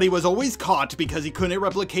protesters, but he was always caught because he couldn't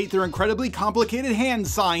replicate their incredibly complicated hand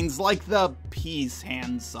signs like the peace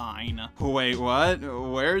hand sign. Wait, what?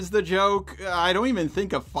 Where's the joke? I don't even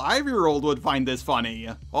think a 5-year-old would find this funny.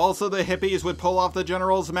 Also, the hippies would pull off the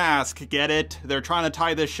general's mask. Get it? They're trying to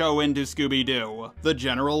tie the show into Scooby-Doo. The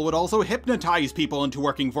general would also hypnotize people into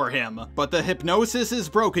working for him, but the hypnosis is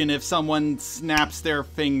broken if someone snaps their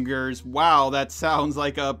fingers. Wow, that sounds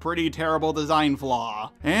like a pretty terrible design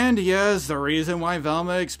flaw. And yes, the reason why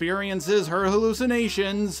Velma experiences her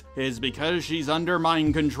hallucinations is because she's under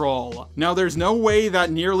mind control. Now, there's no way that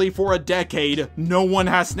nearly for a decade, no one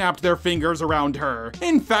has snapped their fingers around her.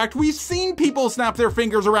 In fact, we've seen people snap their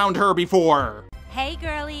fingers around her before. Hey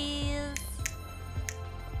girlies!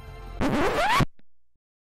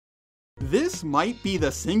 This might be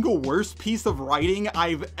the single worst piece of writing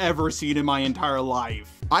I've ever seen in my entire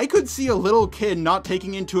life. I could see a little kid not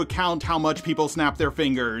taking into account how much people snap their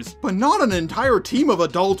fingers, but not an entire team of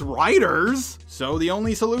adult writers! So the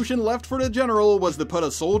only solution left for the general was to put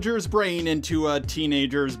a soldier's brain into a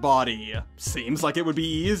teenager's body. Seems like it would be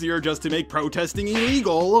easier just to make protesting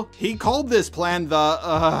illegal. He called this plan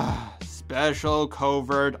the, Special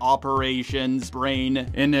Covert Operations Brain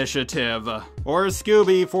Initiative. Or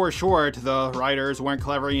Scooby for short. The writers weren't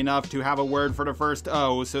clever enough to have a word for the first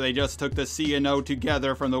O, so they just took the C and O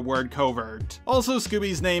together from the word covert. Also,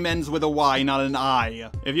 Scooby's name ends with a Y, not an I.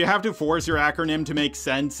 If you have to force your acronym to make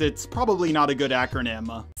sense, it's probably not a good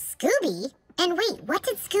acronym. Scooby? And wait, what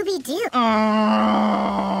did Scooby do?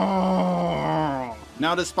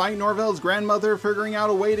 Now, despite Norvell's grandmother figuring out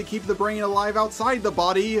a way to keep the brain alive outside the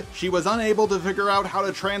body, she was unable to figure out how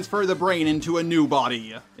to transfer the brain into a new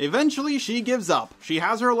body. Eventually, she gives up. She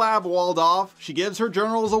has her lab walled off, she gives her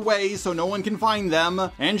journals away so no one can find them,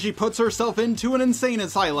 and she puts herself into an insane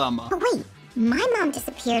asylum. But wait, my mom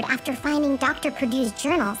disappeared after finding Dr. Purdue's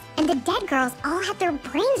journals, and the dead girls all had their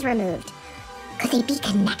brains removed. Could they be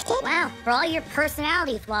connected? Wow, for all your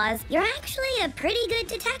personality flaws, you're actually a pretty good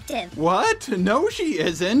detective. What? No, she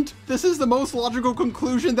isn't. This is the most logical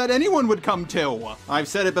conclusion that anyone would come to. I've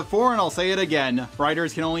said it before and I'll say it again.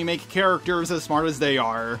 Writers can only make characters as smart as they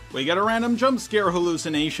are. We get a random jump scare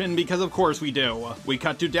hallucination because of course we do. We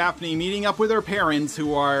cut to Daphne meeting up with her parents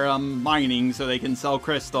who are, mining so they can sell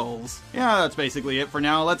crystals. Yeah, that's basically it for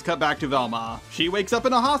now. Let's cut back to Velma. She wakes up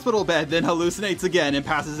in a hospital bed, then hallucinates again and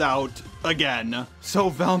passes out. Again. So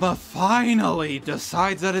Velma finally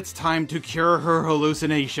decides that it's time to cure her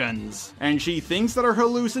hallucinations. And she thinks that her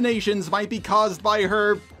hallucinations might be caused by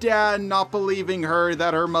her dad not believing her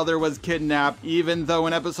that her mother was kidnapped, even though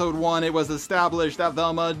in episode 1 it was established that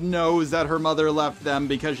Velma knows that her mother left them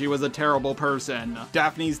because she was a terrible person.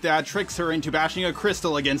 Daphne's dad tricks her into bashing a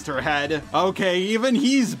crystal against her head. Okay, even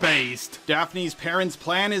he's based. Daphne's parents'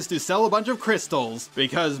 plan is to sell a bunch of crystals,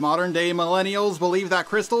 because modern day millennials believe that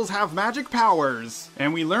crystals have magic powers.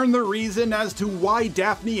 And we learn the reason as to why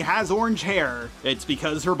Daphne has orange hair. It's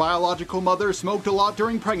because her biological mother smoked a lot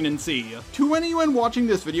during pregnancy. To anyone watching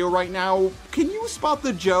this video right now, can you spot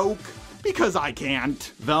the joke? Because I can't.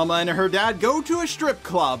 Velma and her dad go to a strip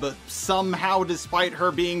club. Somehow, despite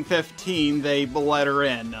her being 15, they let her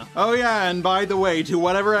in. Oh yeah, and by the way, to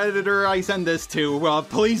whatever editor I send this to,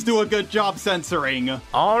 please do a good job censoring.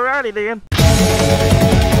 Alrighty then.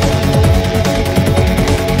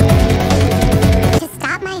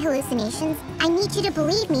 Hallucinations, I need you to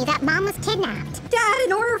believe me that Mom was kidnapped. Dad,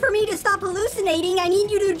 in order for me to stop hallucinating, I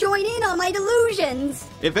need you to join in on my delusions.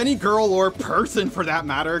 If any girl or person for that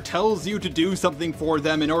matter tells you to do something for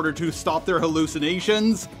them in order to stop their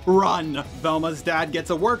hallucinations, run. Velma's dad gets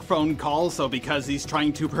a work phone call, so because he's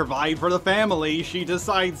trying to provide for the family, she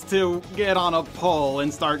decides to get on a pole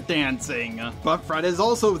and start dancing. But Fred is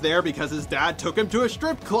also there because his dad took him to a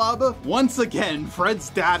strip club. Once again, Fred's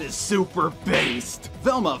dad is super based.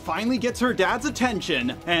 Velma finally gets her dad's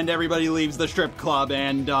attention, and everybody leaves the strip club,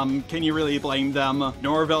 and, can you really blame them?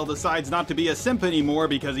 Norvell decides not to be a simp anymore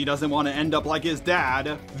because he doesn't want to end up like his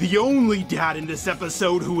dad. The only dad in this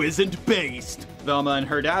episode who isn't based. Velma and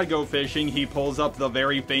her dad go fishing, he pulls up the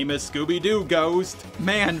very famous Scooby-Doo ghost.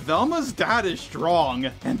 Man, Velma's dad is strong,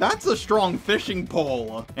 and that's a strong fishing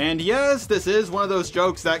pole. And yes, this is one of those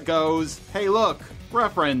jokes that goes, hey look,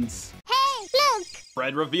 reference. Hey, look!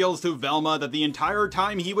 Fred reveals to Velma that the entire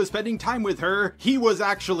time he was spending time with her, he was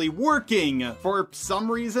actually working. For some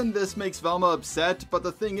reason, this makes Velma upset, but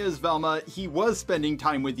the thing is, Velma, he was spending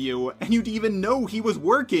time with you, and you'd even know he was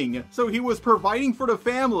working. So he was providing for the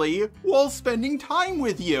family while spending time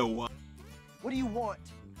with you. What do you want?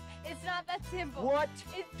 It's not that simple. What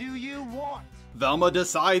do you want? Velma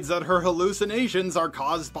decides that her hallucinations are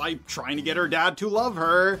caused by trying to get her dad to love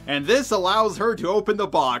her, and this allows her to open the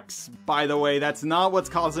box. By the way, that's not what's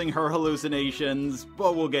causing her hallucinations,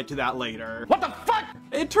 but we'll get to that later. What the fuck?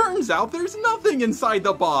 It turns out there's nothing inside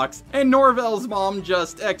the box, and Norvell's mom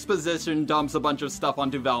just exposition dumps a bunch of stuff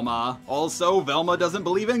onto Velma. Also, Velma doesn't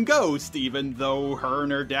believe in ghosts, even though her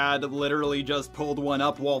and her dad literally just pulled one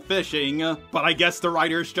up while fishing. But I guess the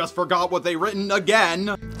writers just forgot what they written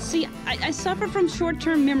again. See, I suffer from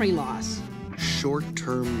short-term memory loss.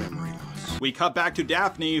 Short-term memory loss. We cut back to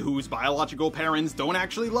Daphne, whose biological parents don't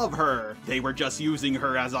actually love her. They were just using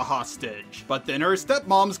her as a hostage. But then her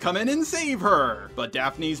stepmoms come in and save her. But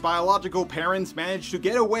Daphne's biological parents manage to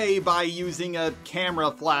get away by using a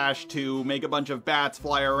camera flash to make a bunch of bats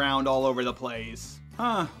fly around all over the place.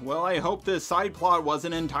 Huh, well I hope this side plot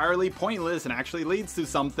wasn't entirely pointless and actually leads to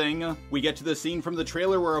something. We get to the scene from the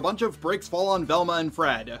trailer where a bunch of bricks fall on Velma and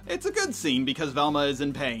Fred. It's a good scene because Velma is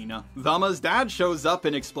in pain. Velma's dad shows up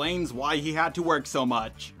and explains why he had to work so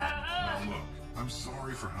much. Now look, I'm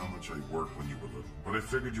sorry for how much I worked when you were little, but I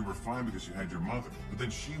figured you were fine because you had your mother. But then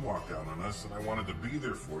she walked out on us and I wanted to be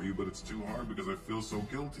there for you, but it's too hard because I feel so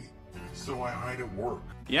guilty. So I hide at work.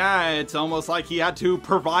 Yeah, it's almost like he had to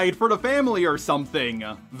provide for the family or something.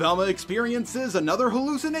 Velma experiences another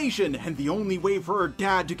hallucination, and the only way for her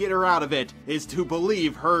dad to get her out of it is to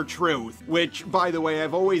believe her truth. Which, by the way,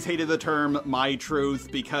 I've always hated the term my truth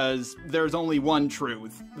because there's only one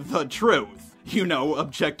truth. The truth. You know,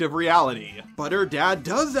 objective reality. But her dad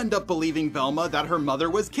does end up believing Velma that her mother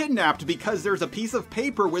was kidnapped because there's a piece of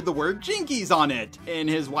paper with the word Jinkies on it in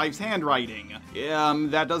his wife's handwriting.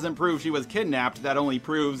 That doesn't prove she was kidnapped, that only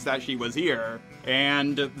proves that she was here.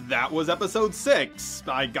 And that was episode 6.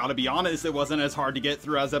 I gotta be honest, it wasn't as hard to get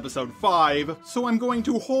through as episode 5, so I'm going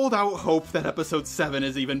to hold out hope that episode 7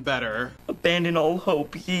 is even better. Abandon all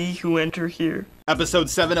hope, ye who enter here. Episode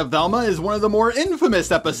 7 of Velma is one of the more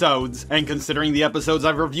infamous episodes, and considering the episodes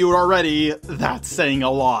I've reviewed already, that's saying a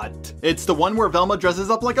lot. It's the one where Velma dresses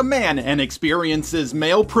up like a man and experiences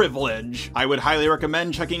male privilege. I would highly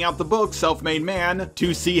recommend checking out the book Self-Made Man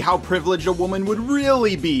to see how privileged a woman would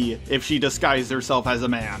really be if she disguised herself as a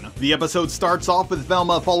man. The episode starts off with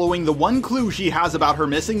Velma following the one clue she has about her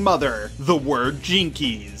missing mother, the word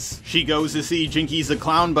Jinkies. She goes to see Jinkies the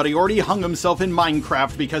clown, but he already hung himself in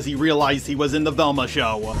Minecraft because he realized he was in the Velma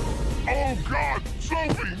show. Oh God,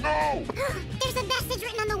 Sophie, no! There's a message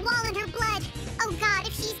written on the wall in her blood. Oh God,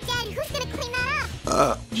 if she's dead, who's gonna clean that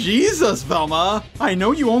up? Jesus, Velma! I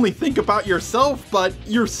know you only think about yourself, but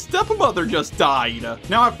your stepmother just died.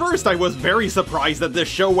 Now, at first, I was very surprised that this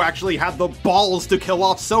show actually had the balls to kill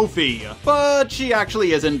off Sophie. But she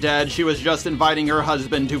actually isn't dead, she was just inviting her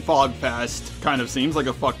husband to Fogfest. Kind of seems like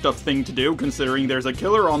a fucked up thing to do, considering there's a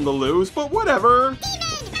killer on the loose, but whatever.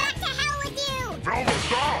 Demon, back to hell with you! Velma,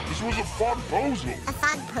 stop! This was a fogpuzzle. A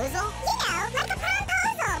fogpuzzle? You know, like a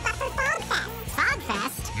promposal, but for Fogfest.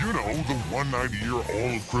 Fogfest? You know, the one night a year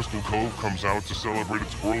all of Crystal Cove comes out to celebrate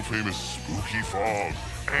its world-famous spooky fog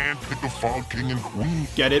and pick the Fog King and Queen.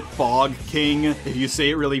 Get it, Fog King? If you say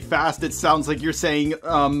it really fast, it sounds like you're saying,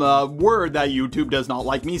 a word that YouTube does not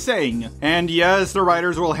like me saying. And yes, the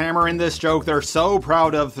writers will hammer in this joke they're so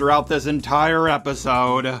proud of throughout this entire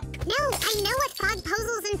episode. No, I know what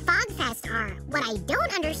fogpuzzles and Fogfest are. What I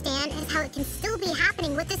don't understand is how it can still be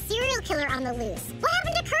happening with the serial killer on the loose. What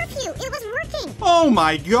happened to curfew? It was working. Oh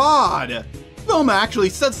my God! Velma actually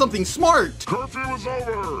said something smart! Curfew is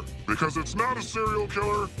over! Because it's not a serial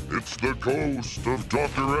killer, it's the ghost of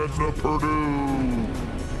Dr. Edna Purdue!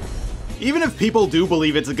 Even if people do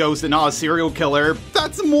believe it's a ghost and not a serial killer,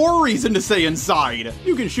 that's more reason to stay inside.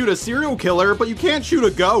 You can shoot a serial killer, but you can't shoot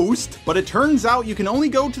a ghost. But it turns out you can only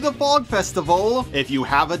go to the Fog Festival if you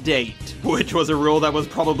have a date. Which was a rule that was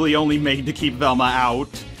probably only made to keep Velma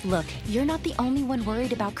out. Look, you're not the only one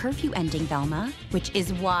worried about curfew ending, Velma. Which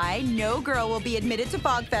is why no girl will be admitted to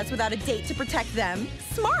Fogfest without a date to protect them.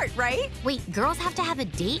 Smart, right? Wait, girls have to have a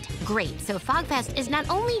date? Great, so Fogfest is not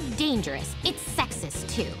only dangerous, it's sexist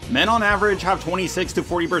too. Men on average have 26 to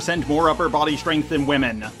 40% more upper body strength than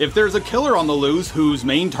women. If there's a killer on the loose whose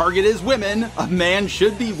main target is women, a man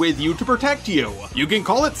should be with you to protect you. You can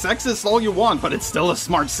call it sexist all you want, but it's still a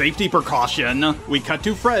smart safety precaution. We cut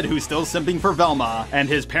to Fred, who's still simping for Velma, and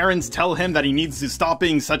his parents tell him that he needs to stop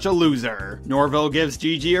being such a loser. Norville gives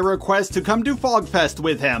Gigi a request to come to Fogfest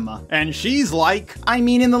with him, and she's like, I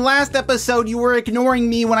mean, in the last episode you were ignoring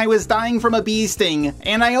me when I was dying from a bee sting,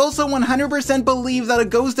 and I also 100% believe that a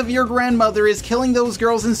ghost of your grandmother is killing those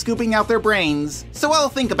girls and scooping out their brains, so I'll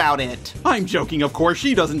think about it. I'm joking, of course.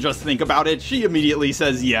 She doesn't just think about it, she immediately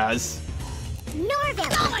says yes.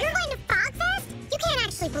 Norville, you're going to Fogfest? You can't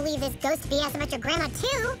actually believe this ghost BS about your grandma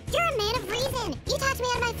too. You're a man of reason. You talked me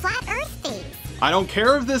out of my flat earth phase. I don't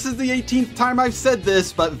care if this is the 18th time I've said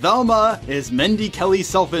this, but Velma is Mindy Kelly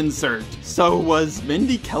self-insert. So was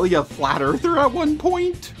Mindy Kelly a flat earther at one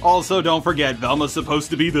point? Also, don't forget, Velma's supposed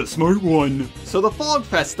to be the smart one. So the Fog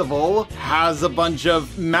Festival has a bunch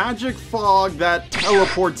of magic fog that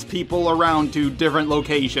teleports people around to different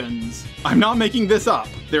locations. I'm not making this up.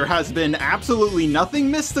 There has been absolutely nothing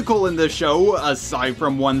mystical in this show, aside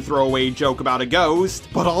from one throwaway joke about a ghost,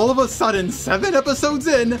 but all of a sudden, 7 episodes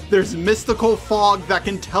in, there's mystical fog that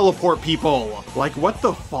can teleport people. Like, what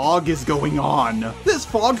the fog is going on? This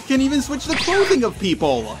fog can even switch the clothing of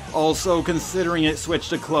people. Also, considering it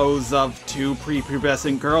switched the clothes of 2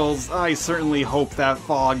 prepubescent girls, I certainly hope that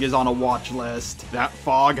fog is on a watch list. That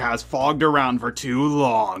fog has fogged around for too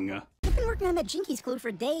long. I've been working on that Jinkies code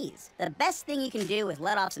for days. The best thing you can do is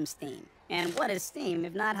let off some steam. And what is steam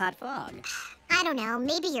if not hot fog? I don't know,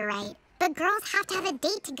 maybe you're right. But girls have to have a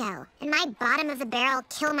date to go, and my bottom-of-the-barrel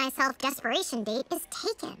kill-myself desperation date is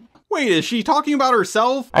taken. Wait, is she talking about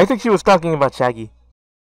herself? I think she was talking about Shaggy.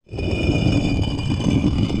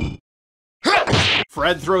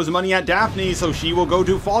 Fred throws money at Daphne so she will go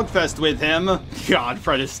to Fogfest with him. God,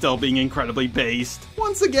 Fred is still being incredibly based.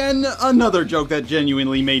 Once again, another joke that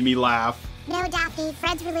genuinely made me laugh. No, Daphne,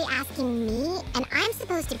 Fred's really asking me, and I'm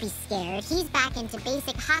supposed to be scared. He's back into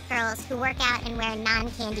basic hot girls who work out and wear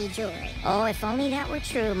non-candy jewelry. Oh, if only that were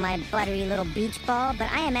true, my buttery little beach ball, but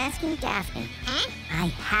I am asking Daphne. Huh? I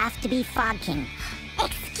have to be Fog King.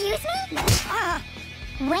 Excuse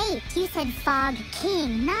me? Wait, you said Fog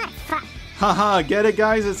King, not Fog... Haha, get it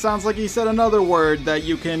guys? It sounds like he said another word that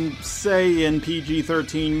you can say in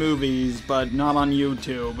PG-13 movies, but not on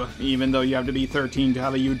YouTube, even though you have to be 13 to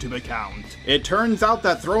have a YouTube account. It turns out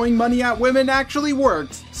that throwing money at women actually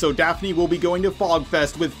works, so Daphne will be going to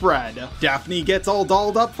Fogfest with Fred. Daphne gets all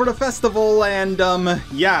dolled up for the festival and,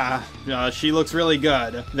 she looks really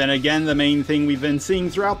good. Then again, the main thing we've been seeing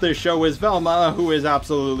throughout this show is Velma, who is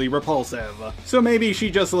absolutely repulsive. So maybe she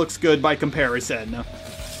just looks good by comparison.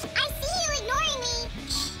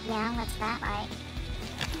 Yeah, what's that like?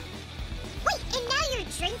 Wait, and now you're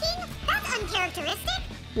drinking? That's uncharacteristic.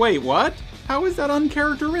 Wait, what? How is that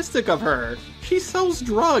uncharacteristic of her? She sells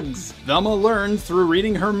drugs. Velma learns through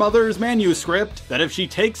reading her mother's manuscript that if she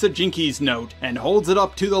takes a Jinkies note and holds it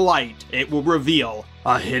up to the light, it will reveal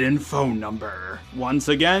a hidden phone number. Once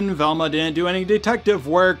again, Velma didn't do any detective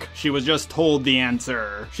work, she was just told the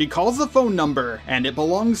answer. She calls the phone number, and it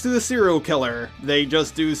belongs to the serial killer. They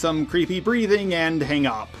just do some creepy breathing and hang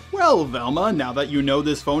up. Well, Velma, now that you know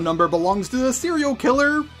this phone number belongs to the serial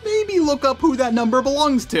killer, maybe look up who that number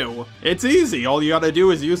belongs to. It's easy, all you gotta do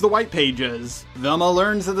is use the white pages. Velma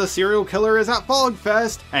learns that the serial killer is at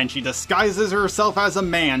Fogfest, and she disguises herself as a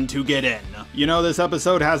man to get in. You know, this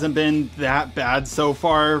episode hasn't been that bad so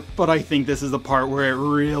far, but I think this is the part where it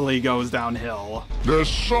really goes downhill. There's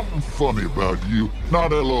something funny about you.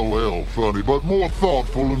 Not LOL funny, but more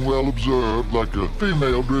thoughtful and well observed, like a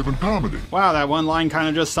female-driven comedy. Wow, that one line kind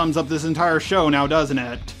of just sums up this entire show now, doesn't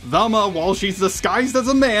it? Velma, while she's disguised as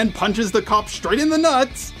a man, punches the cop straight in the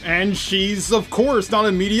nuts, and she's, of course, not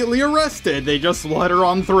immediately arrested. They just let her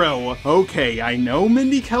on through. Okay, I know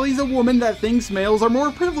Mindy Kelly's a woman that thinks males are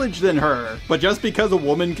more privileged than her, but just because a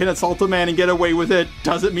woman can assault a man and get away with it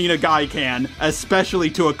doesn't mean a guy can, especially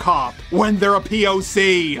to a cop, when they're a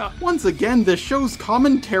POC. Once again, this show's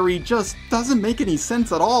commentary just doesn't make any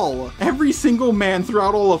sense at all. Every single man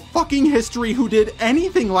throughout all of fucking history who did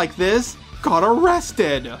anything like this got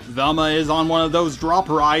arrested. Velma is on one of those drop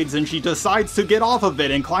rides and she decides to get off of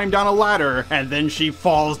it and climb down a ladder, and then she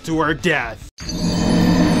falls to her death.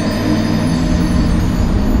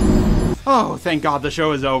 Oh, thank God the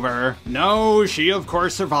show is over. No, she of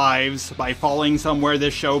course survives by falling somewhere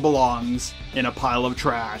this show belongs, in a pile of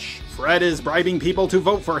trash. Fred is bribing people to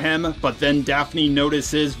vote for him, but then Daphne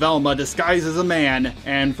notices Velma disguised as a man,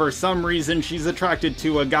 and for some reason she's attracted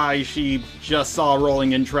to a guy she just saw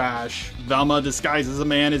rolling in trash. Velma disguised as a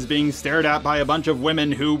man is being stared at by a bunch of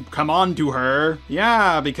women who come on to her.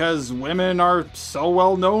 Yeah, because women are so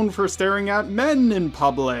well known for staring at men in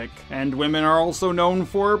public, and women are also known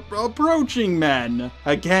for approaching men.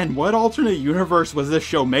 Again, what alternate universe was this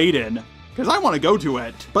show made in? Because I want to go to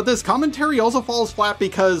it. But this commentary also falls flat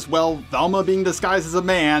because, well, Velma being disguised as a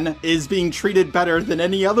man is being treated better than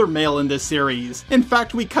any other male in this series. In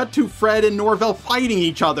fact, we cut to Fred and Norvell fighting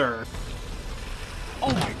each other.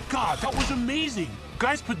 Oh my god, that was amazing!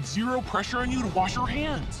 Guys put zero pressure on you to wash your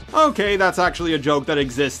hands. Okay, that's actually a joke that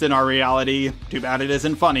exists in our reality. Too bad it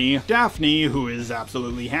isn't funny. Daphne, who is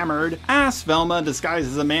absolutely hammered, asks Velma disguised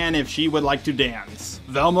as a man if she would like to dance.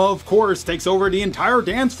 Velma, of course, takes over the entire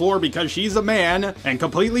dance floor because she's a man, and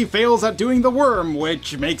completely fails at doing the worm,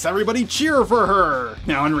 which makes everybody cheer for her.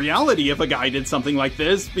 Now, in reality, if a guy did something like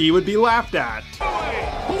this, he would be laughed at.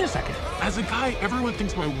 Wait a second. As a guy guy, everyone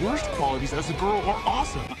thinks my worst qualities as a girl are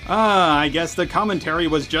awesome. I guess the commentary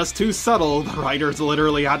was just too subtle. The writers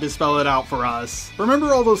literally had to spell it out for us.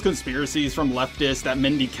 Remember all those conspiracies from leftists that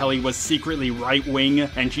Mindy Kelly was secretly right-wing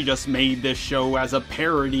and she just made this show as a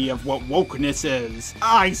parody of what wokeness is?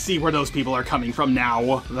 I see where those people are coming from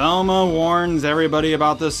now. Velma warns everybody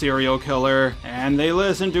about the serial killer, and they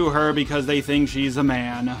listen to her because they think she's a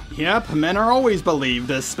man. Yep, men are always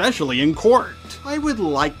believed, especially in court. I would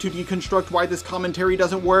like to deconstruct why this commentary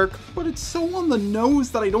doesn't work, but it's so on the nose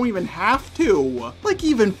that I don't even have to. Like,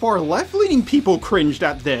 even far left-leaning people cringed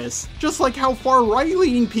at this, just like how far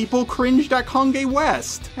right-leaning people cringed at Kanye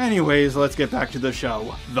West. Anyways, let's get back to the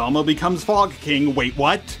show. Velma becomes Fog King. Wait,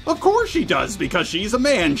 what? Of course she does, because she's a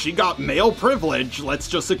man. She got male privilege. Let's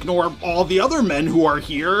just ignore all the other men who are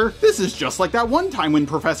here. This is just like that one time when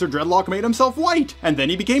Professor Dreadlock made himself white, and then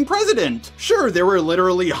he became president. Sure, there were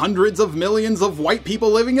literally hundreds of millions of white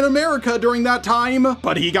people living in America during that time,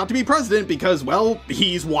 but he got to be president because, well,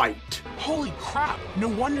 he's white. Holy crap, no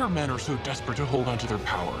wonder men are so desperate to hold on to their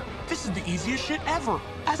power. This is the easiest shit ever.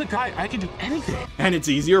 As a guy, I can do anything. And it's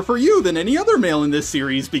easier for you than any other male in this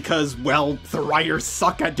series because, well, the writers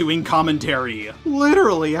suck at doing commentary.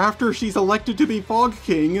 Literally, after she's elected to be Fog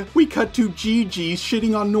King, we cut to Gigi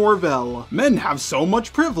shitting on Norvell. Men have so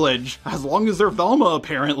much privilege, as long as they're Velma,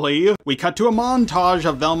 apparently. We cut to a montage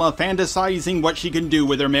of Velma fantasizing what she can do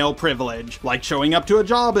with her male privilege, like showing up to a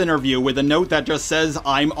job interview with a note that just says,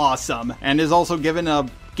 "I'm awesome," and is also given a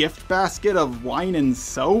gift basket of wine and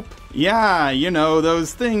soap? Yeah, you know,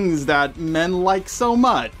 those things that men like so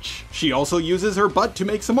much. She also uses her butt to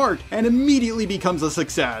make some art and immediately becomes a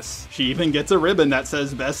success. She even gets a ribbon that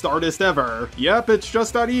says best artist ever. Yep, it's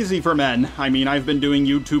just that easy for men. I mean, I've been doing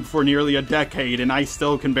YouTube for nearly a decade and I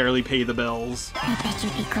still can barely pay the bills. I bet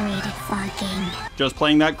you'd be great at flogging. Just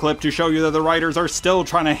playing that clip to show you that the writers are still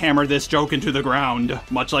trying to hammer this joke into the ground.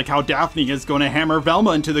 Much like how Daphne is going to hammer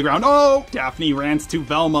Velma into the ground. Oh! Daphne rants to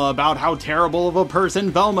Velma about how terrible of a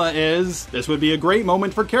person Velma is. This would be a great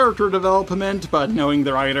moment for character development, but knowing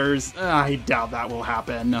the writers, I doubt that will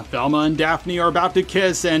happen. Velma and Daphne are about to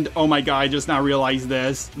kiss, and oh my god, I just now realized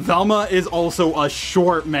this. Velma is also a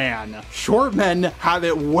short man. Short men have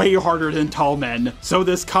it way harder than tall men, so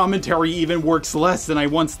this commentary even works less than I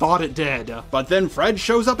once thought it did. But then Fred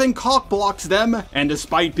shows up and cock blocks them, and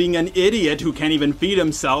despite being an idiot who can't even feed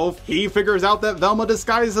himself, he figures out that Velma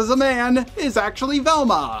disguised as a man is actually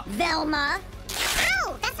Velma. Velma?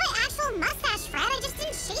 Ow! That's my actual mustache, Fred. I just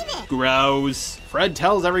didn't shave it. Gross. Fred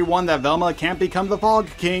tells everyone that Velma can't become the Fog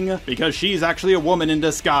King because she's actually a woman in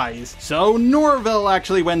disguise. So Norvell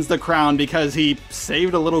actually wins the crown because he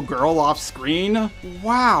saved a little girl off screen.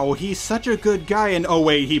 Wow, he's such a good guy, and oh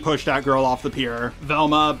wait, he pushed that girl off the pier.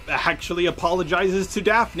 Velma actually apologizes to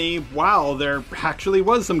Daphne. Wow, there actually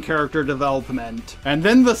was some character development. And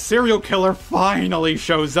then the serial killer finally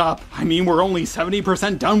shows up. I mean, we're only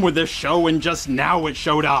 70% done with this show and just now it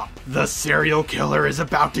showed up. The serial killer is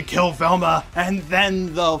about to kill Velma, and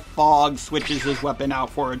then the Fog switches his weapon out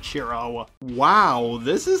for a churro. Wow,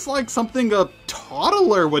 this is like something a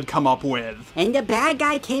toddler would come up with. And the bad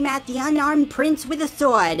guy came at the unarmed prince with a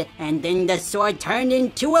sword, and then the sword turned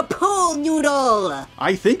into a pool noodle.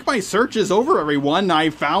 I think my search is over, everyone. I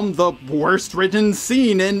found the worst written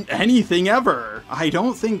scene in anything ever. I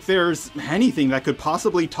don't think there's anything that could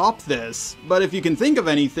possibly top this, but if you can think of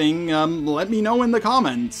anything, let me know in the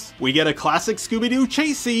comments. We get a classic Scooby-Doo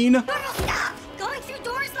chase scene. Stop! Going through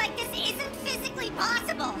doors like this isn't physically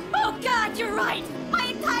possible. Oh god, you're right! My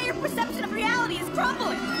entire perception of reality is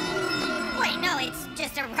crumbling! Wait, no, it's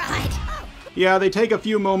just a ride. Oh. Yeah, they take a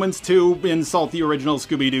few moments to insult the original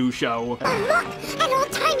Scooby-Doo show. Oh, look! An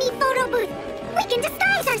old-timey photo booth! We can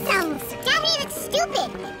disguise ourselves! Daphne, that's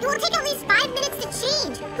stupid! It will take at least 5 minutes to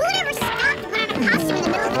change! Who would ever stop to put on a costume in the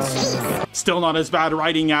middle of the chase? Still not as bad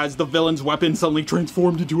writing as the villain's weapon suddenly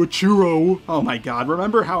transformed into a churro. Oh my god,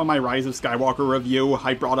 remember how in my Rise of Skywalker review,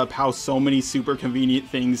 I brought up how so many super convenient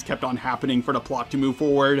things kept on happening for the plot to move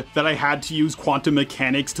forward, that I had to use quantum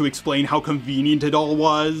mechanics to explain how convenient it all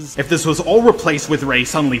was? If this was all replaced with Rey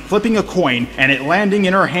suddenly flipping a coin and it landing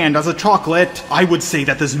in her hand as a chocolate, I would say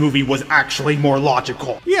that this movie was actually more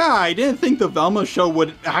logical. Yeah, I didn't think the Velma show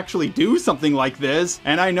would actually do something like this,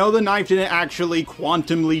 and I know the knife didn't actually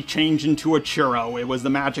quantumly change into into a churro. It was the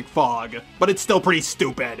magic fog. But it's still pretty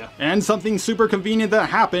stupid. And something super convenient that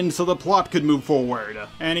happened so the plot could move forward.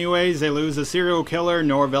 Anyways, they lose a serial killer,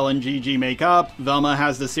 Norville and Gigi make up. Velma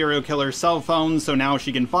has the serial killer's cell phone, so now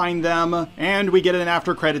she can find them. And we get an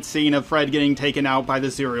after-credits scene of Fred getting taken out by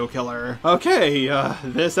the serial killer. Okay,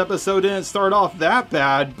 this episode didn't start off that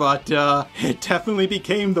bad, but it definitely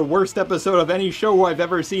became the worst episode of any show I've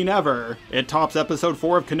ever seen ever. It tops episode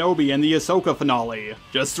 4 of Kenobi and the Ahsoka finale.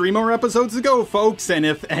 Just 3 more episodes to go, folks, and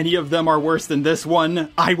if any of them are worse than this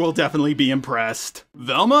one, I will definitely be impressed.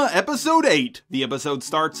 Velma Episode 8. The episode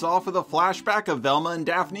starts off with a flashback of Velma and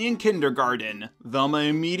Daphne in kindergarten. Velma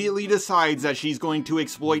immediately decides that she's going to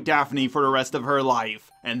exploit Daphne for the rest of her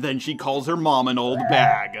life, and then she calls her mom an old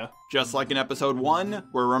bag. Just like in episode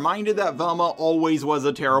 1, we're reminded that Velma always was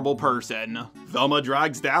a terrible person. Velma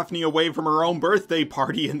drags Daphne away from her own birthday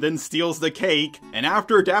party and then steals the cake, and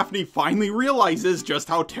after Daphne finally realizes just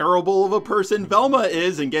how terrible of a person Velma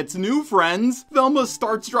is and gets new friends, Velma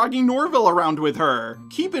starts dragging Norville around with her.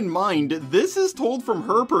 Keep in mind, this is told from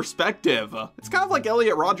her perspective. It's kind of like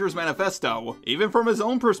Elliot Rodgers' manifesto. Even from his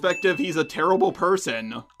own perspective, he's a terrible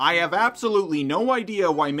person. I have absolutely no idea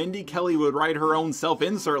why Mindy Kelly would write her own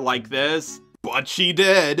self-insert like this, but she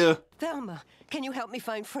did. Velma, can you help me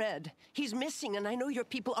find Fred? He's missing, and I know your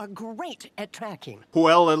people are great at tracking.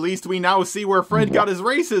 Well, at least we now see where Fred got his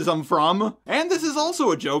racism from. And this is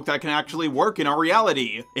also a joke that can actually work in our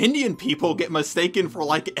reality. Indian people get mistaken for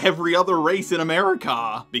like every other race in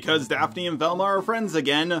America. Because Daphne and Velma are friends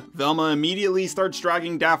again, Velma immediately starts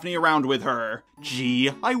dragging Daphne around with her. Gee,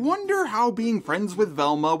 I wonder how being friends with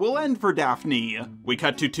Velma will end for Daphne. We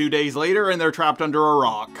cut to 2 days later and they're trapped under a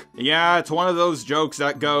rock. Yeah, it's one of those jokes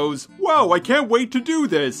that goes, "Wow, I can't wait to do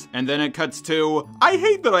this," and then it cuts to, "I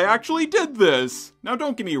hate that I actually did this." Now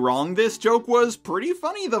don't get me wrong, this joke was pretty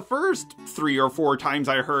funny the first 3 or 4 times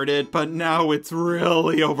I heard it, but now it's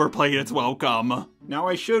really overplayed its welcome. Now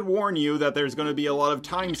I should warn you that there's going to be a lot of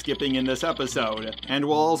time skipping in this episode, and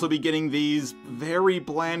we'll also be getting these very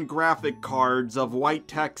bland graphic cards of white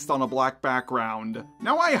text on a black background.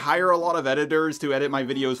 Now I hire a lot of editors to edit my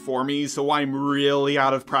videos for me, so I'm really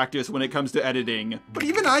out of practice when it comes to editing. But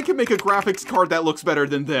even I can make a graphics card that looks better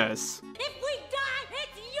than this. If we die,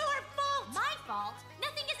 it's your fault! My fault?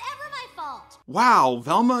 Nothing is ever my fault! Wow,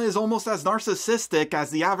 Velma is almost as narcissistic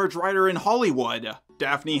as the average writer in Hollywood.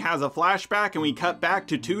 Daphne has a flashback and we cut back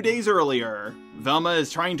to 2 days earlier. Velma is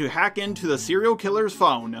trying to hack into the serial killer's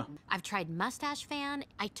phone. I've tried mustache fan,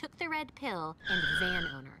 I took the red pill, and van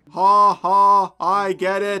owner. Ha ha, I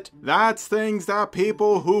get it. That's things that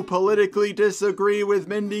people who politically disagree with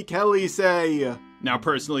Mindy Kelly say. Now,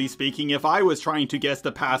 personally speaking, if I was trying to guess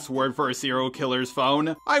the password for a serial killer's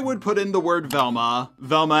phone, I would put in the word Velma.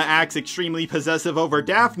 Velma acts extremely possessive over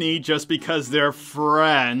Daphne just because they're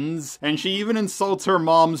friends, and she even insults her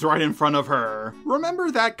moms right in front of her.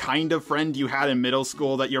 Remember that kind of friend you had in middle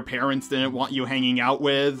school that your parents didn't want you hanging out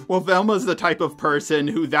with? Well, Velma's the type of person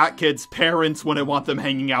who that kid's parents wouldn't want them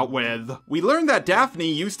hanging out with. We learned that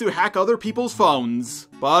Daphne used to hack other people's phones.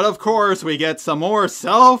 But of course, we get some more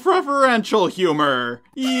self-referential humor.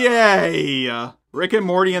 Yay! Rick and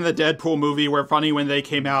Morty and the Deadpool movie were funny when they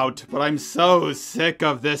came out, but I'm so sick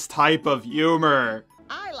of this type of humor.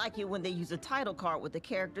 I like it when they use a title card with the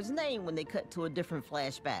character's name when they cut to a different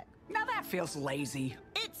flashback. Now that feels lazy.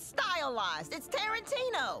 It's stylized. It's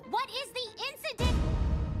Tarantino. What is the incident?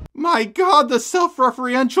 My god, the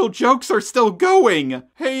self-referential jokes are still going!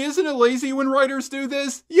 Hey, isn't it lazy when writers do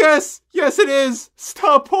this? Yes! Yes it is!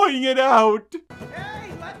 Stop pointing it out!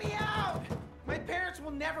 Hey, let me out! My parents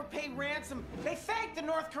will never pay ransom. They thanked the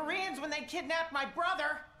North Koreans when they kidnapped my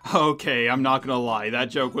brother. Okay, I'm not gonna lie, that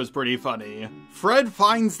joke was pretty funny. Fred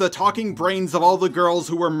finds the talking brains of all the girls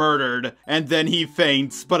who were murdered, and then he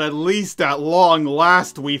faints, but at least at long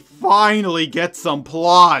last we finally get some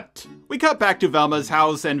plot! We cut back to Velma's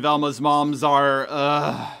house, and Velma's moms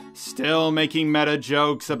are, still making meta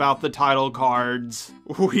jokes about the title cards.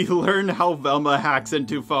 We learn how Velma hacks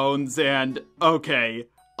into phones, and, okay,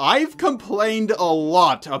 I've complained a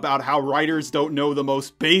lot about how writers don't know the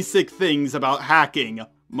most basic things about hacking.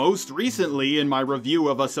 Most recently in my review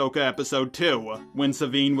of Ahsoka Episode 2, when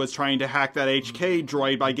Savine was trying to hack that HK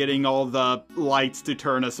droid by getting all the lights to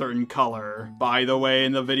turn a certain color. By the way,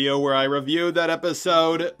 in the video where I reviewed that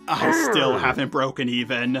episode, I still haven't broken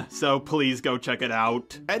even, so please go check it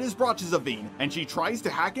out. Ed is brought to Savine, and she tries to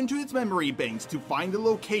hack into its memory banks to find the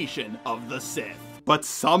location of the Sith. But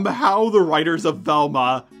somehow the writers of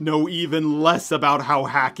Velma know even less about how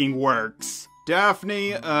hacking works.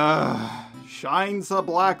 Daphne, shines a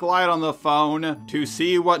black light on the phone to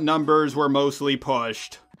see what numbers were mostly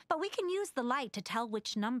pushed. But we can use use the light to tell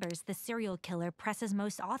which numbers the serial killer presses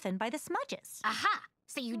most often by the smudges. Aha!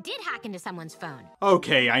 So you did hack into someone's phone.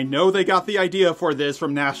 Okay, I know they got the idea for this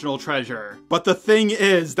from National Treasure. But the thing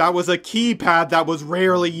is, that was a keypad that was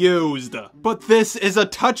rarely used. But this is a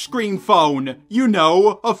touchscreen phone. You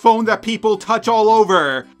know, a phone that people touch all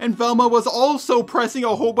over. And Velma was also pressing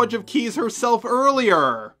a whole bunch of keys herself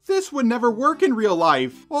earlier. This would never work in real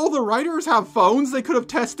life. All the writers have phones, they could have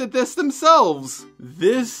tested this themselves.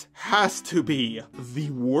 This has to be the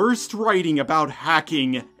worst writing about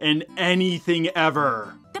hacking in anything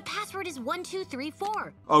ever. The password is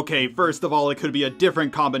 1234. Okay, first of all, it could be a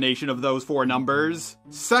different combination of those 4 numbers.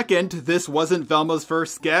 Second, this wasn't Velma's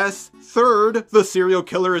first guess. Third, the serial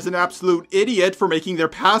killer is an absolute idiot for making their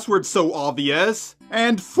password so obvious.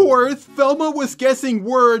 And fourth, Velma was guessing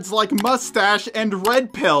words like mustache and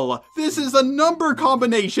red pill. This is a number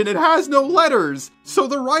combination, it has no letters. So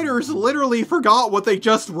the writers literally forgot what they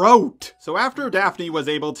just wrote. So after Daphne was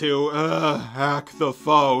able to, hack the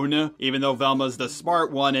phone, even though Velma's the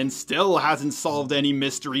smart one and still hasn't solved any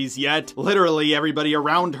mysteries yet, literally everybody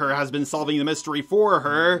around her has been solving the mystery for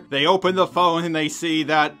her, they open the phone and they see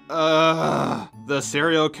that, the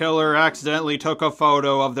serial killer accidentally took a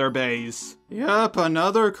photo of their base. Yep,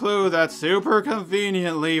 another clue that super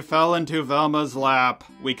conveniently fell into Velma's lap.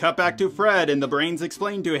 We cut back to Fred and the brains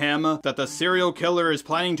explain to him that the serial killer is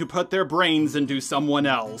planning to put their brains into someone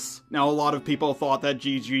else. Now, a lot of people thought that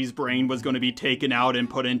Gigi's brain was going to be taken out and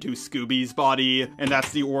put into Scooby's body, and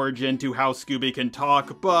that's the origin to how Scooby can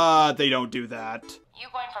talk, but they don't do that. You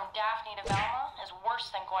going from Daphne to Velma is worse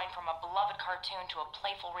than going from a beloved cartoon to a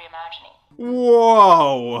playful reimagining.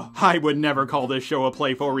 Whoa! I would never call this show a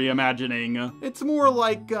playful reimagining. It's more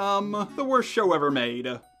like, the worst show ever made.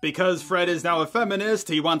 Because Fred is now a feminist,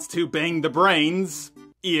 he wants to bang the brains.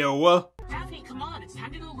 Ew. Daphne, come on, it's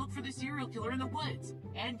time to go look for the serial killer in the woods.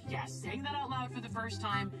 And yes, saying that out loud for the first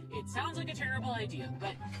time, it sounds like a terrible idea,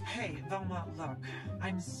 but... Hey, Velma, look.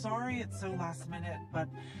 I'm sorry it's so last minute, but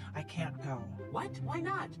I can't go. What? Why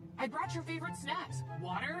not? I brought your favorite snacks.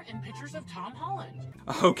 Water and pictures of Tom Holland.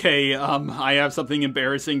 Okay, I have something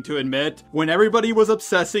embarrassing to admit. When everybody was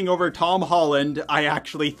obsessing over Tom Holland, I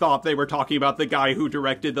actually thought they were talking about the guy who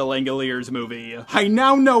directed the Langoliers movie. I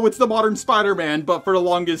now know it's the modern Spider-Man, but for the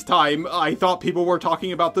longest time, I thought people were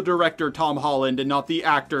talking about the director Tom Holland and not the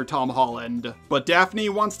actor Tom Holland. But Daphne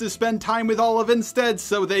wants to spend time with Olive instead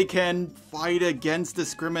so they can fight against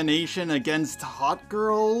discrimination against hot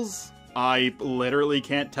girls? I literally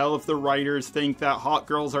can't tell if the writers think that hot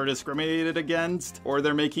girls are discriminated against, or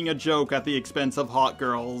they're making a joke at the expense of hot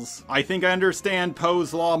girls. I think I understand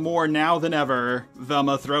Poe's law more now than ever.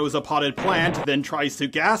 Velma throws a potted plant, then tries to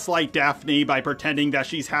gaslight Daphne by pretending that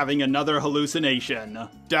she's having another hallucination.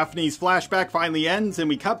 Daphne's flashback finally ends, and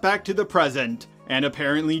we cut back to the present. And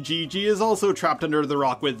apparently Gigi is also trapped under the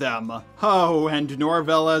rock with them. Oh, and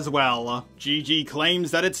Norvell as well. Gigi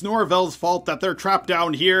claims that it's Norvell's fault that they're trapped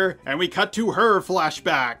down here, and we cut to her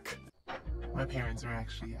flashback. My parents are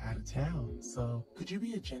actually out of town, so could you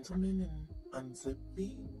be a gentleman and unzip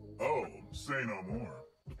me? Oh, say no more.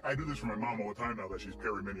 I do this for my mom all the time now that she's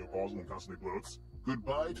perimenopausal and constantly bloats.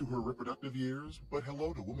 Goodbye to her reproductive years, but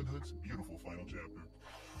hello to womanhood's beautiful final chapter.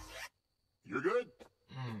 You're good?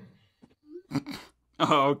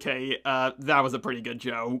 Okay, that was a pretty good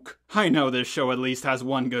joke. I know this show at least has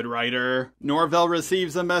one good writer. Norvell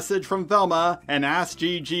receives a message from Velma and asks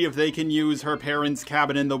Gigi if they can use her parents'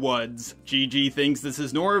 cabin in the woods. Gigi thinks this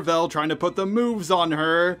is Norvell trying to put the moves on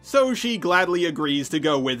her, so she gladly agrees to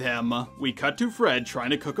go with him. We cut to Fred trying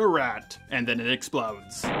to cook a rat, and then it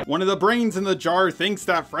explodes. One of the brains in the jar thinks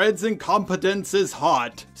that Fred's incompetence is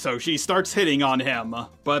hot, so she starts hitting on him.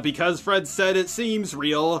 But because Fred said it seems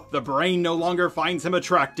real, the brain no longer finds him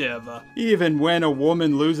attractive. Even when a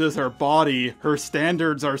woman loses her body, her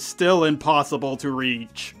standards are still impossible to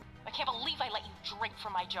reach. I can't believe I let you drink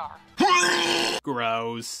from my jar.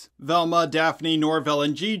 Gross. Velma, Daphne, Norvell,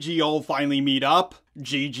 and Gigi all finally meet up.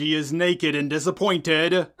 Gigi is naked and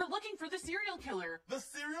disappointed. We're looking for the serial killer. The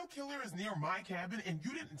serial killer is near my cabin and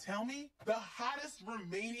you didn't tell me? The hottest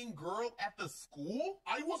remaining girl at the school?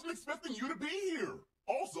 I wasn't expecting you to be here.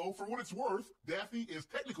 Also, for what it's worth, Daphne is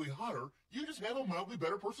technically hotter. You just have a mildly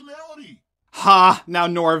better personality. Ha! Now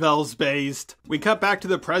Norvell's based. We cut back to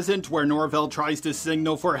the present where Norvell tries to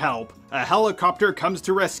signal for help. A helicopter comes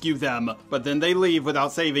to rescue them, but then they leave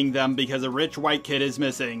without saving them because a rich white kid is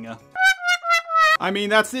missing. I mean,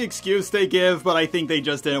 that's the excuse they give, but I think they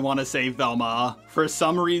just didn't want to save Velma. For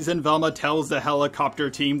some reason, Velma tells the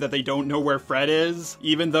helicopter team that they don't know where Fred is,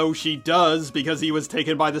 even though she does because he was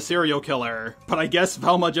taken by the serial killer. But I guess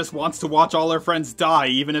Velma just wants to watch all her friends die,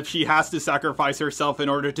 even if she has to sacrifice herself in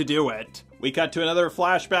order to do it. We cut to another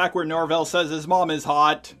flashback where Norvell says his mom is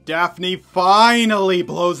hot. Daphne finally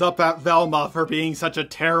blows up at Velma for being such a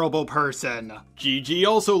terrible person. Gigi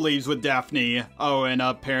also leaves with Daphne. Oh, and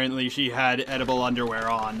apparently she had edible underwear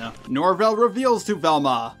on. Norvell reveals to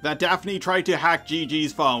Velma that Daphne tried to hack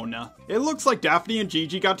Gigi's phone. It looks like Daphne and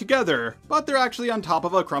Gigi got together, but they're actually on top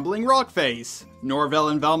of a crumbling rock face. Norvell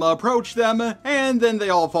and Velma approach them, and then they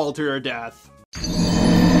all fall to their death.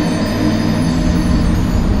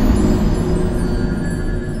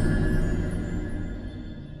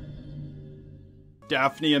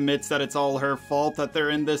 Daphne admits that it's all her fault that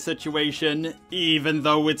they're in this situation, even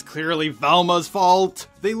though it's clearly Velma's fault.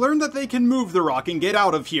 They learn that they can move the rock and get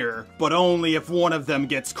out of here, but only if one of them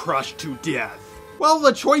gets crushed to death. Well,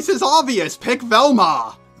 the choice is obvious, pick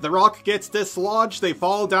Velma! The rock gets dislodged, they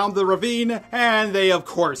fall down the ravine, and they of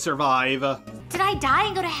course survive. Did I die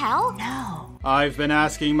and go to hell? No. I've been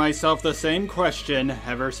asking myself the same question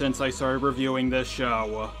ever since I started reviewing this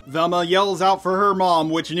show. Velma yells out for her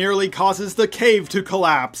mom, which nearly causes the cave to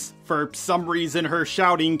collapse. For some reason, her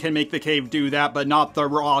shouting can make the cave do that, but not the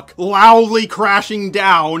rock loudly crashing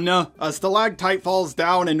down. A stalactite falls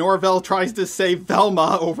down and Norvell tries to save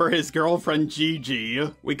Velma over his girlfriend Gigi.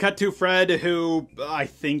 We cut to Fred, who I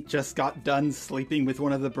think just got done sleeping with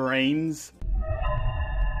one of the brains.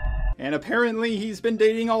 And apparently he's been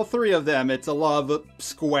dating all three of them. It's a love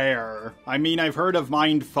square. I mean, I've heard of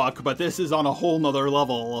mindfuck, but this is on a whole nother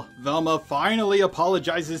level. Velma finally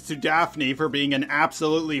apologizes to Daphne for being an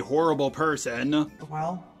absolutely horrible person.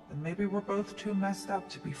 Well, then maybe we're both too messed up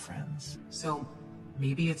to be friends. So,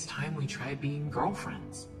 maybe it's time we try being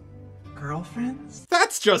girlfriends. Girlfriends?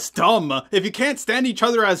 That's just dumb. If you can't stand each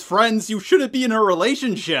other as friends, you shouldn't be in a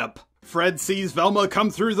relationship. Fred sees Velma come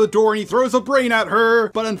through the door and he throws a brain at her,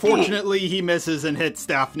 but unfortunately he misses and hits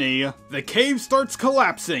Daphne. The cave starts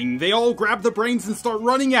collapsing. They all grab the brains and start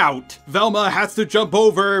running out. Velma has to jump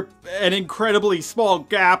over an incredibly small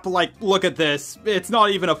gap. Like, look at this. It's not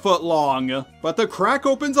even a foot long. But the crack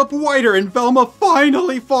opens up wider and Velma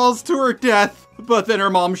finally falls to her death. But then her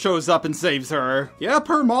mom shows up and saves her. Yep,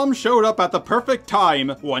 her mom showed up at the perfect time.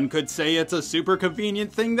 One could say it's a super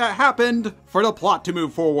convenient thing that happened for the plot to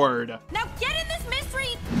move forward. Now get in this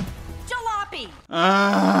mystery jalopy!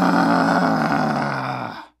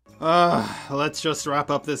 Let's just wrap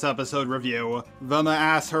up this episode review. Velma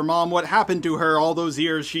asks her mom what happened to her all those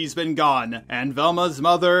years she's been gone, and Velma's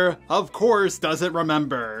mother, of course, doesn't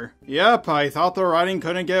remember. Yep, I thought the writing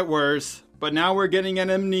couldn't get worse. But now we're getting an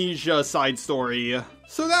amnesia side story.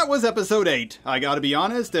 So that was episode 8. I gotta be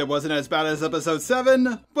honest, it wasn't as bad as episode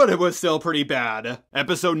 7, but it was still pretty bad.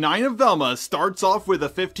 Episode 9 of Velma starts off with a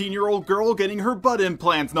 15-year-old girl getting her butt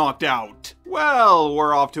implants knocked out. Well,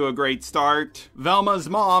 we're off to a great start. Velma's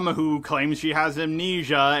mom, who claims she has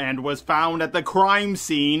amnesia and was found at the crime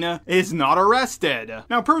scene, is not arrested.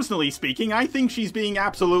 Now, personally speaking, I think she's being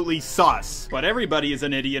absolutely sus. But everybody is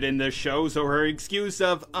an idiot in this show, so her excuse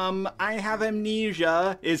of, I have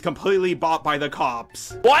amnesia is completely bought by the cops.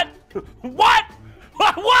 What? What?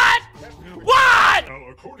 What? What? Now,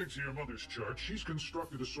 according to your mother's chart, she's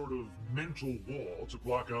constructed a sort of mental wall to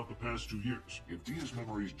block out the past 2 years. If Dia's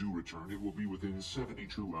memories do return, it will be within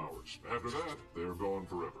 72 hours. After that, they're gone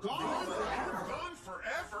forever. Gone forever? Gone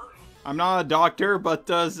forever? I'm not a doctor, but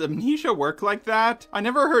does amnesia work like that? I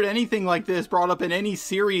never heard anything like this brought up in any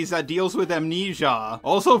series that deals with amnesia.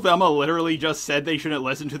 Also, Velma literally just said they shouldn't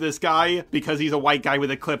listen to this guy because he's a white guy with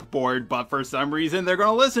a clipboard, but for some reason they're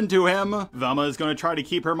gonna listen to him. Velma is gonna try to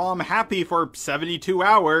keep her mom happy for 72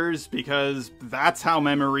 hours because that's how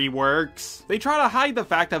memory works. They try to hide the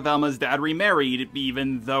fact that Velma's dad remarried,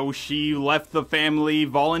 even though she left the family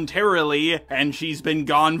voluntarily and she's been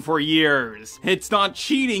gone for years. It's not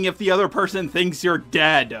cheating if the other person thinks you're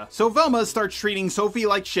dead. So Velma starts treating Sophie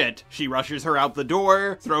like shit. She rushes her out the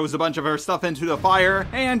door, throws a bunch of her stuff into the fire,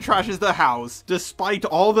 and trashes the house, despite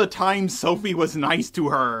all the times Sophie was nice to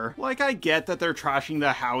her. Like, I get that they're trashing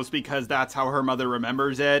the house because that's how her mother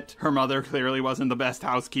remembers it. Her mother clearly wasn't the best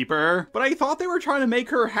housekeeper, but I thought they were trying to make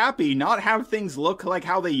her happy, not have things look like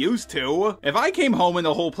how they used to. If I came home and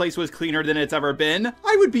the whole place was cleaner than it's ever been,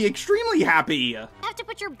 I would be extremely happy. You have to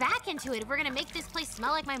put your back into it if we're gonna make this place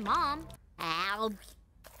smell like my mom.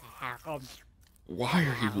 Why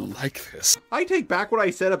are you like this? I take back what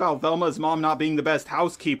I said about Velma's mom not being the best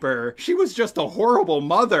housekeeper. She was just a horrible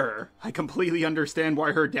mother. I completely understand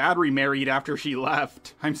why her dad remarried after she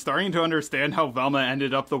left. I'm starting to understand how Velma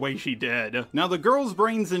ended up the way she did. Now the girls'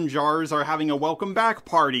 brains in jars are having a welcome back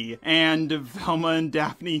party, and Velma and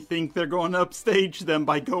Daphne think they're going to upstage them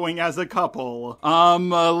by going as a couple. A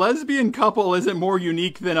lesbian couple isn't more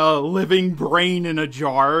unique than a living brain in a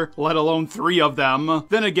jar, let alone 3 of them.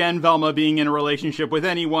 Then again, Velma being in a relationship with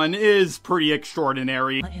anyone is pretty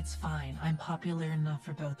extraordinary. It's fine. I'm popular enough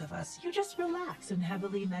for both of us. You just relax and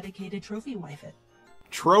heavily medicated trophy wife it.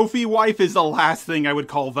 Trophy wife is the last thing I would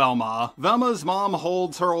call Velma. Velma's mom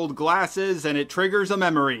holds her old glasses and it triggers a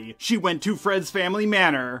memory. She went to Fred's family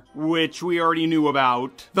manor, which we already knew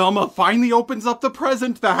about. Velma finally opens up the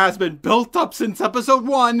present that has been built up since episode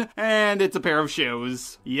 1, and it's a pair of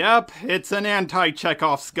shoes. Yep, it's an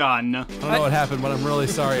anti-Chekhov's gun. I don't know what happened, but I'm really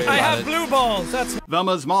sorry about I have blue balls, that's...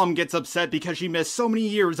 Velma's mom gets upset because she missed so many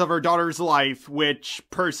years of her daughter's life, which,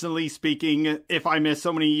 personally speaking, if I missed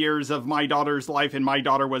so many years of my daughter's life and my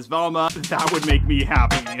daughter was Velma, that would make me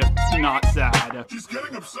happy, not sad. She's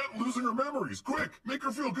getting upset and losing her memories. Quick, make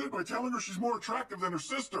her feel good by telling her she's more attractive than her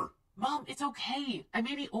sister. Mom, it's okay. I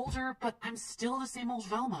may be older, but I'm still the same old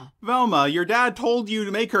Velma. Velma, your dad told you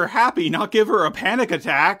to make her happy, not give her a panic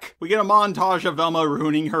attack. We get a montage of Velma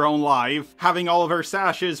ruining her own life, having all of her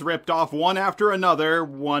sashes ripped off one after another,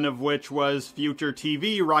 one of which was future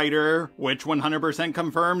TV writer, which 100%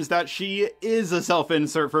 confirms that she is a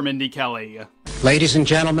self-insert for Mindy Kelly. Ladies and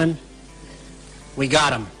gentlemen, we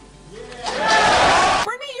got him.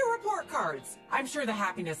 Bring me your report cards. I'm sure the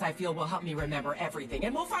happiness I feel will help me remember everything,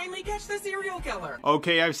 and we'll finally catch the serial killer.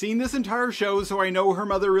 Okay, I've seen this entire show, so I know her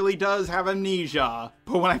mother really does have amnesia.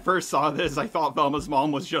 But when I first saw this, I thought Velma's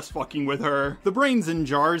mom was just fucking with her. The brains in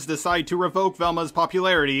jars decide to revoke Velma's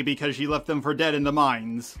popularity because she left them for dead in the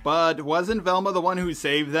mines. But wasn't Velma the one who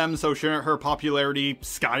saved them, so shouldn't her popularity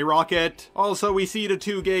skyrocket? Also, we see the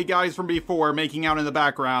 2 gay guys from before making out in the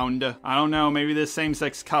background. I don't know, maybe this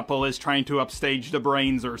same-sex couple is trying to upstage the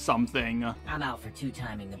brains or something. I'm out for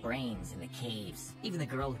 2-timing the brains in the caves. Even the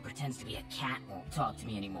girl who pretends to be a cat won't talk to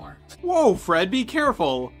me anymore. Whoa, Fred, be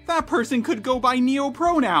careful. That person could go by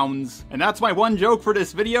neo-pronouns. And that's my one joke for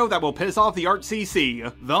this video that will piss off the Art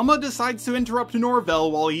CC. Velma decides to interrupt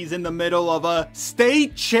Norvell while he's in the middle of a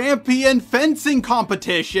state champion fencing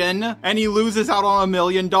competition, and he loses out on $1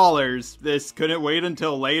 million. This couldn't wait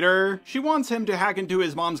until later. She wants him to hack into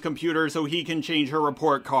his mom's computer so he can change her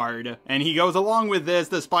report card. And he goes along with this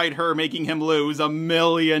despite her making him lose $1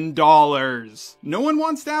 million. No one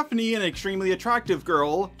wants Daphne, an extremely attractive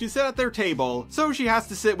girl, to sit at their table, so she has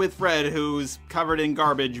to sit with Fred, who's covered in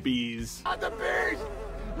garbage bees. Not the bees!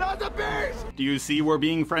 Not the bees! Do you see where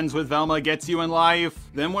being friends with Velma gets you in life?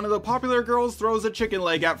 Then one of the popular girls throws a chicken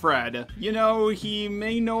leg at Fred. You know, he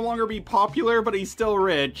may no longer be popular, but he's still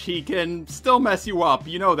rich. He can still mess you up,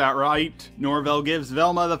 you know that, right? Norvell gives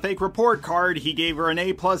Velma the fake report card. He gave her an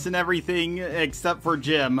A+ and everything, except for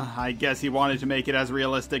Jim. I guess he wanted to make it as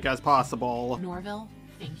realistic as possible. Norvell,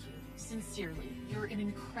 thank you. Sincerely, you're an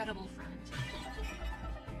incredible friend.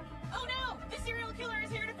 Oh no! The serial killer is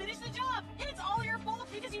here to finish the job! And it's all your fault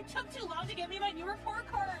because you took too long to get me my new report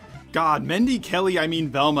card! God, Mindy Kelly, I mean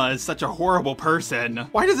Velma, is such a horrible person.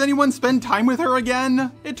 Why does anyone spend time with her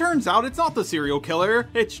again? It turns out it's not the serial killer.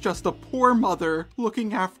 It's just a poor mother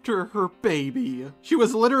looking after her baby. She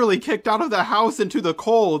was literally kicked out of the house into the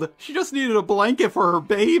cold. She just needed a blanket for her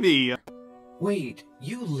baby. Wait,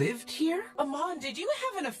 you lived here? Amon, did you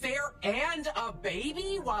have an affair and a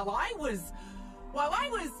baby while I was...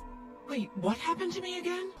 Wait, what happened to me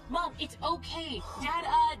again? Mom, it's okay. Dad,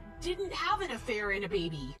 didn't have an affair and a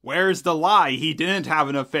baby. Where's the lie? He didn't have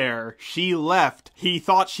an affair. She left. He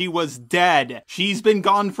thought she was dead. She's been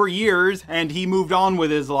gone for years, and he moved on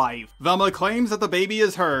with his life. Velma claims that the baby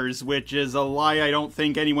is hers, which is a lie I don't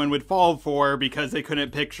think anyone would fall for because they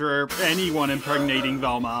couldn't picture anyone impregnating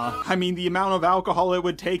Velma. I mean, the amount of alcohol it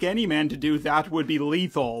would take any man to do that would be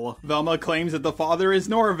lethal. Velma claims that the father is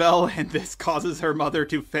Norvell, and this causes her mother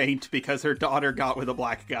to faint because her daughter got with a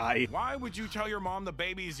black guy. Why would you tell your mom the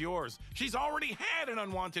baby's yours? She's already had an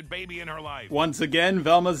unwanted baby in her life. Once again,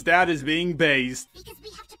 Velma's dad is being based. Because we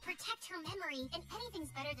have to protect her memory, and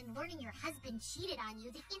anything's better than learning your husband cheated on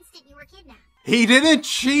you the instant you were kidnapped. He didn't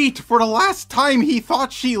cheat! For the last time he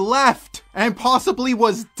thought she left! And possibly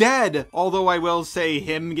was dead! Although I will say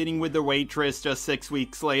him getting with the waitress just 6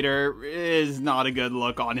 weeks later is not a good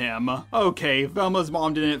look on him. Okay, Velma's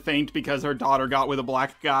mom didn't faint because her daughter got with a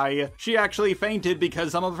black guy. She actually fainted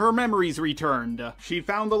because some of her memories returned. She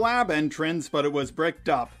found the lab entrance, but it was bricked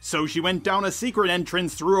up. So she went down a secret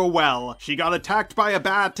entrance through a well. She got attacked by a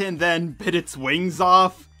bat and then bit its wings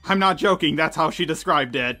off. I'm not joking, that's how she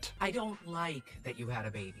described it. I don't like that you had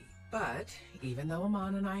a baby. But even though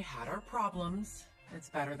Amon and I had our problems, it's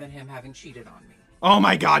better than him having cheated on me. Oh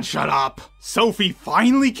my god, shut up! Sophie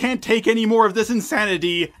finally can't take any more of this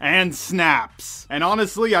insanity and snaps. And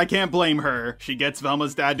honestly, I can't blame her. She gets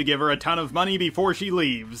Velma's dad to give her a ton of money before she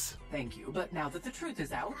leaves. Thank you, but now that the truth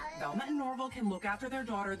is out, Velma and Norval can look after their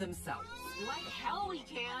daughter themselves. Like hell we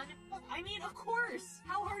can. I mean, of course.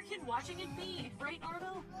 How hard can watching it be? Right,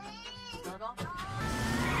 Norval? Norval?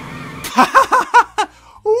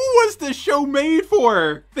 Who was this show made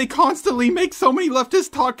for? They constantly make so many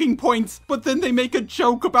leftist talking points, but then they make a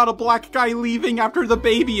joke about a black guy leaving after the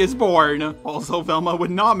baby is born. Also, Velma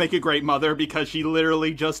would not make a great mother because she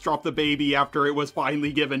literally just dropped the baby after it was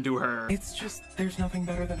finally given to her. It's just, there's nothing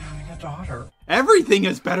better than having a daughter. Everything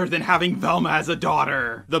is better than having Velma as a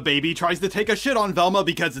daughter. The baby tries to take a shit on Velma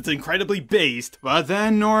because it's incredibly based, but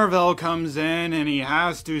then Norval comes in and he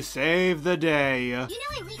has to save the day. You know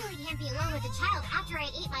I legally can't be alone with a child after I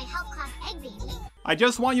ate my health class egg baby. I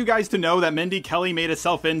just want you guys to know that Mindy Kelly made a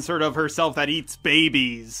self-insert of herself that eats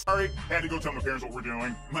babies. Sorry, had to go tell my parents what we're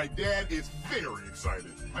doing. My dad is very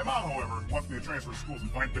excited. My mom, however, wants me to transfer schools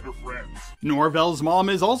and find better friends. Norval's mom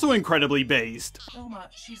is also incredibly based. Velma,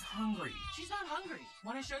 she's hungry. She's not hungry.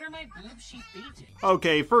 When I showed her my boobs, she fainted.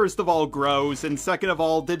 Okay, first of all, gross, and second of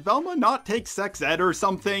all, did Velma not take sex ed or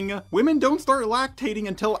something? Women don't start lactating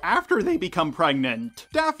until after they become pregnant.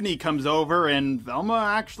 Daphne comes over and Velma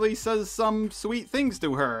actually says some sweet things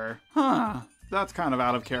to her. Huh. That's kind of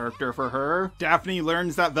out of character for her. Daphne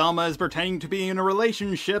learns that Velma is pretending to be in a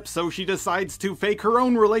relationship, so she decides to fake her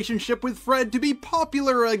own relationship with Fred to be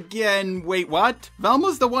popular again. Wait, what?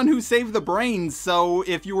 Velma's the one who saved the brains, so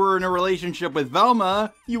if you were in a relationship with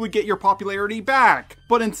Velma, you would get your popularity back.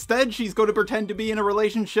 But instead, she's going to pretend to be in a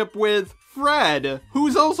relationship with Fred,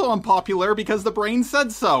 who's also unpopular because the brain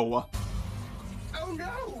said so. Oh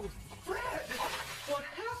no! Fred! What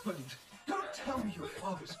happened? Don't tell me your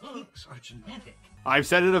father's kinks are genetic. I've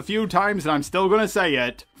said it a few times and I'm still gonna say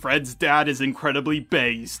it. Fred's dad is incredibly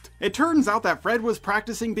based. It turns out that Fred was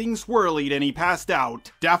practicing being swirlied and he passed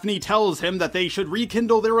out. Daphne tells him that they should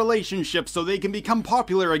rekindle their relationship so they can become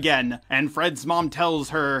popular again, and Fred's mom tells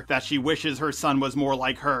her that she wishes her son was more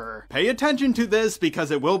like her. Pay attention to this because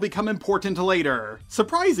it will become important later.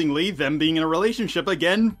 Surprisingly, them being in a relationship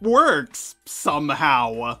again works.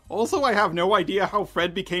 Somehow. Also, I have no idea how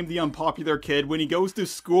Fred became the unpopular kid when he goes to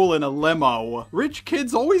school in a limo. Rich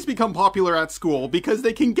kids always become popular at school because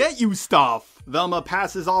they can get you stuff. Velma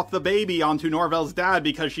passes off the baby onto Norval's dad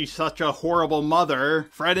because she's such a horrible mother.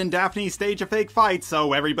 Fred and Daphne stage a fake fight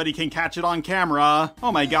so everybody can catch it on camera.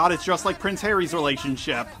 Oh my god, it's just like Prince Harry's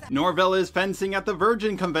relationship. Norval is fencing at the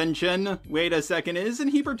Virgin Convention. Wait a second, isn't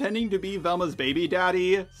he pretending to be Velma's baby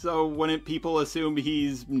daddy? So wouldn't people assume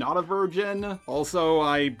he's not a virgin? Also,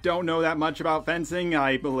 I don't know that much about fencing.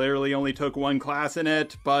 I literally only took one class in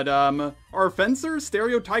it, but are fencers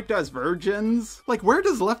stereotyped as virgins? Like, where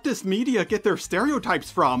does leftist media get their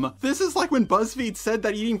stereotypes from? This is like when BuzzFeed said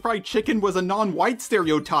that eating fried chicken was a non-white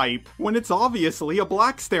stereotype, when it's obviously a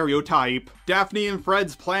black stereotype. Daphne and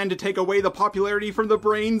Fred's plan to take away the popularity from the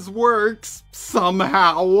brains works.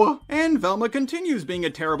 Somehow. And Velma continues being a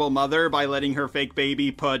terrible mother by letting her fake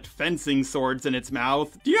baby put fencing swords in its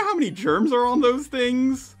mouth. Do you know how many germs are on those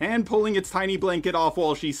things? And pulling its tiny blanket off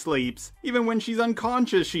while she sleeps. Even when she's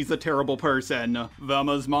unconscious, she's a terrible person.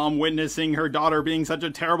 Velma's mom, witnessing her daughter being such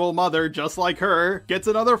a terrible mother just like her, gets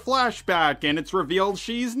another flashback and it's revealed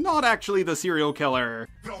she's not actually the serial killer.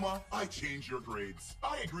 Velma, I changed your grades.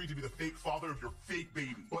 I agreed to be the fake father of your fake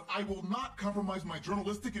baby, but I will not compromise my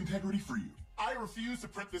journalistic integrity for you. I refuse to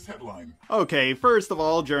print this headline. Okay, first of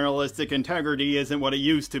all, journalistic integrity isn't what it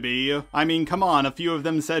used to be. I mean, come on, a few of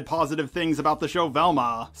them said positive things about the show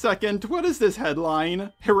Velma. Second, what is this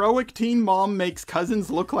headline? Heroic teen mom makes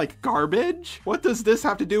cousins look like garbage? What does this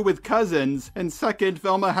have to do with cousins? And second,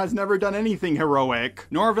 Velma has never done anything heroic.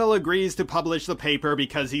 Norval agrees to publish the paper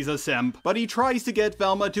because he's a simp, but he tries to get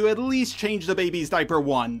Velma to at least change the baby's diaper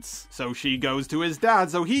once. So she goes to his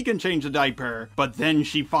dad so he can change the diaper. But then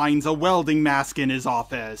she finds a welding welding mask in his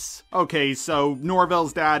office. Okay, so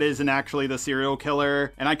Norvell's dad isn't actually the serial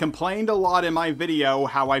killer, and I complained a lot in my video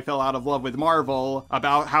how I fell out of love with Marvel,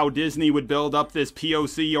 about how Disney would build up this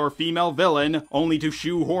POC or female villain, only to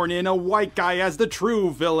shoehorn in a white guy as the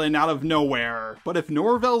true villain out of nowhere. But if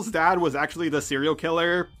Norvell's dad was actually the serial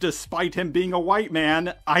killer, despite him being a white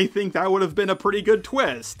man, I think that would have been a pretty good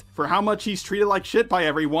twist. For how much he's treated like shit by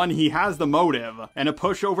everyone, he has the motive, and a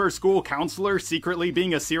pushover school counselor secretly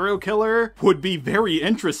being a serial killer would be very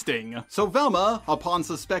interesting. So Velma, upon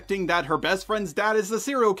suspecting that her best friend's dad is the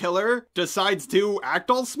serial killer, decides to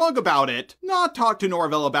act all smug about it, not talk to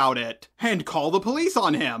Norvell about it, and call the police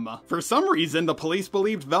on him. For some reason, the police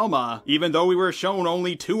believed Velma, even though we were shown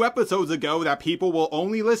only 2 episodes ago that people will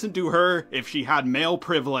only listen to her if she had male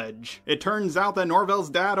privilege. It turns out that Norvell's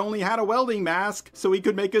dad only had a welding mask, so he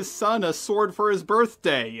could make his son a sword for his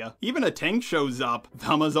birthday. Even a tank shows up.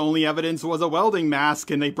 Velma's only evidence was a welding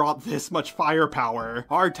mask, and they brought this much firepower.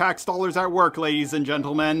 Our tax dollars at work, ladies and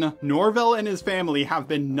gentlemen. Norvell and his family have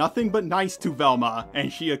been nothing but nice to Velma,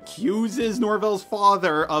 and she accuses Norvell's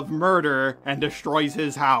father of murder and destroys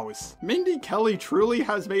his house. Mindy Kelly truly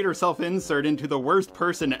has made herself insert into the worst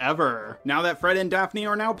person ever. Now that Fred and Daphne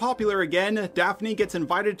are now popular again, Daphne gets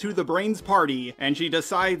invited to the Brains party, and she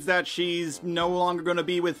decides that she's no longer going to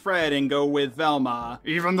be with Fred and go with Velma.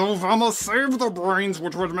 Even though Velma saved the Brains,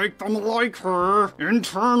 which would make them like her, in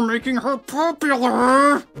turn making her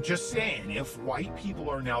popular. Just saying, if white people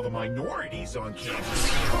are now the minorities on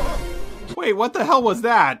campus... Wait, what the hell was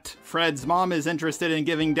that? Fred's mom is interested in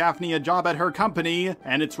giving Daphne a job at her company,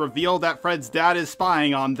 and it's revealed that Fred's dad is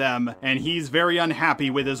spying on them, and he's very unhappy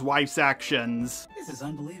with his wife's actions. This is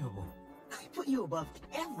unbelievable. I put you above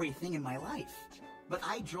everything in my life, but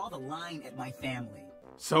I draw the line at my family.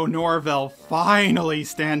 So Norvell finally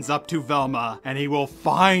stands up to Velma, and he will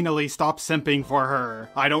finally stop simping for her.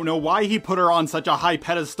 I don't know why he put her on such a high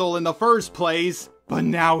pedestal in the first place, but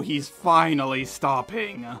now he's finally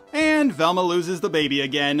stopping. And Velma loses the baby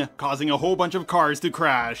again, causing a whole bunch of cars to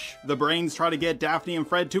crash. The Brains try to get Daphne and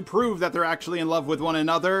Fred to prove that they're actually in love with one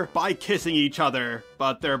another by kissing each other.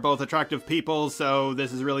 But they're both attractive people, so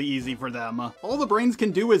this is really easy for them. All the Brains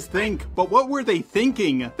can do is think, but what were they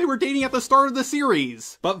thinking? They were dating at the start of the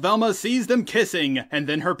series. But Velma sees them kissing, and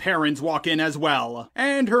then her parents walk in as well.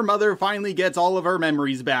 And her mother finally gets all of her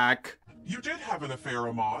memories back. You did have an affair,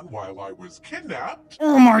 Amon, while I was kidnapped.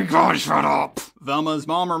 Oh my god, shut up! Velma's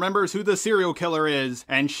mom remembers who the serial killer is,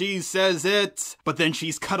 and she says it, but then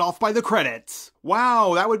she's cut off by the credits.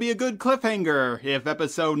 Wow, that would be a good cliffhanger if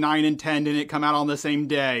episode 9 and 10 didn't come out on the same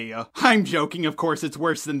day. I'm joking, of course it's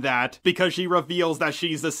worse than that, because she reveals that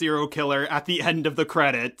she's the serial killer at the end of the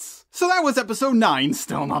credits. So that was episode 9,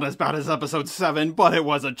 still not as bad as episode 7, but it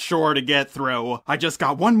was a chore to get through. I just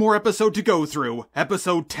got one more episode to go through,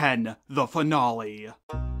 episode 10, the finale.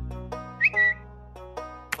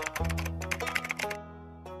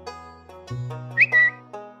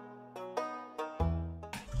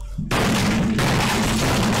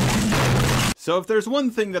 So if there's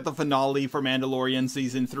one thing that the finale for Mandalorian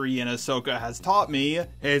Season 3 in Ahsoka has taught me,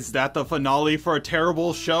 is that the finale for a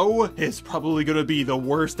terrible show is probably gonna be the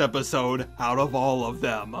worst episode out of all of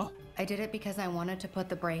them. I did it because I wanted to put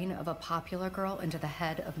the brain of a popular girl into the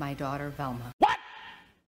head of my daughter, Velma.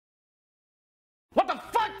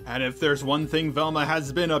 And if there's one thing Velma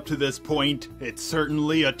has been up to this point, it's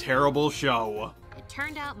certainly a terrible show. It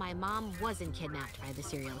turned out my mom wasn't kidnapped by the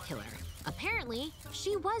serial killer. Apparently,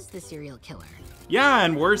 she was the serial killer. Yeah,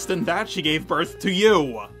 and worse than that, she gave birth to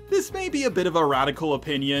you. This may be a bit of a radical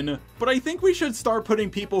opinion, but I think we should start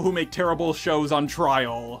putting people who make terrible shows on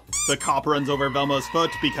trial. The cop runs over Velma's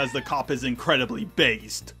foot because the cop is incredibly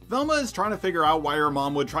based. Velma is trying to figure out why her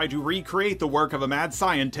mom would try to recreate the work of a mad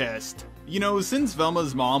scientist. You know, since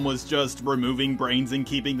Velma's mom was just removing brains and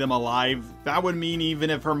keeping them alive, that would mean even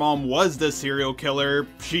if her mom was the serial killer,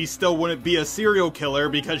 she still wouldn't be a serial killer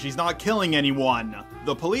because she's not killing anyone.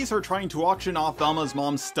 The police are trying to auction off Velma's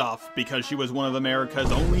mom's stuff because she was one of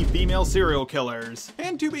America's only female serial killers.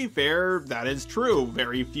 And to be fair, that is true.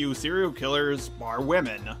 Very few serial killers are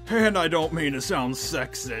women. And I don't mean to sound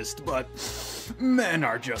sexist, but men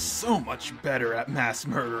are just so much better at mass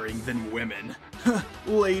murdering than women.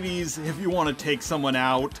 Ladies, if you want to take someone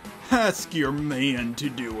out, ask your man to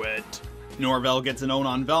do it. Norvell gets an own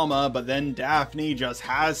on Velma, but then Daphne just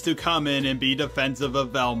has to come in and be defensive of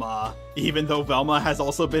Velma, even though Velma has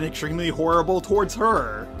also been extremely horrible towards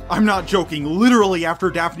her. I'm not joking, literally after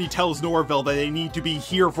Daphne tells Norvell that they need to be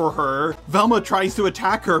here for her, Velma tries to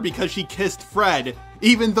attack her because she kissed Fred,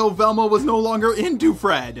 even though Velma was no longer into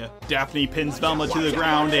Fred. Daphne pins Velma to the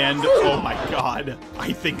ground and, oh my god,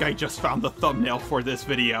 I think I just found the thumbnail for this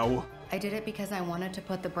video. I did it because I wanted to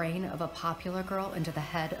put the brain of a popular girl into the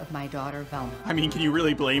head of my daughter, Velma. I mean, can you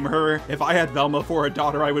really blame her? If I had Velma for a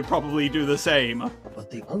daughter, I would probably do the same.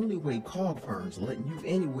 But the only way Cogfern's letting you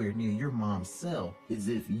anywhere near your mom's cell is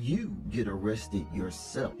if you get arrested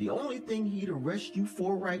yourself. The only thing he'd arrest you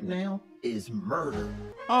for right now is murder.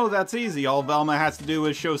 Oh, that's easy. All Velma has to do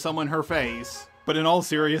is show someone her face. But in all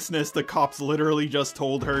seriousness, the cops literally just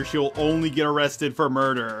told her she'll only get arrested for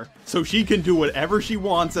murder. So she can do whatever she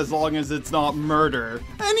wants as long as it's not murder.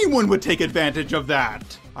 Anyone would take advantage of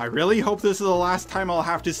that. I really hope this is the last time I'll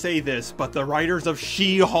have to say this, but the writers of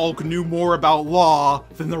She-Hulk knew more about law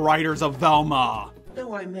than the writers of Velma.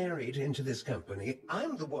 Though I married into this company,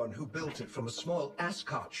 I'm the one who built it from a small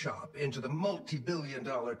ascot shop into the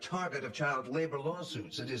multi-billion-dollar target of child labor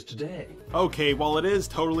lawsuits it is today. Okay, while it is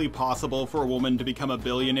totally possible for a woman to become a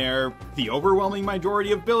billionaire, the overwhelming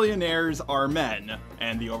majority of billionaires are men,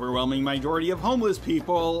 and the overwhelming majority of homeless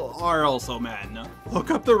people are also men. Look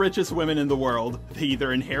up the richest women in the world. They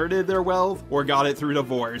either inherited their wealth or got it through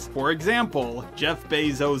divorce. For example, Jeff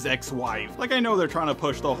Bezos' ex-wife. Like, I know they're trying to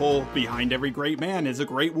push the whole behind every great man is a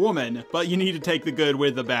great woman, but you need to take the good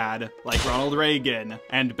with the bad, like Ronald Reagan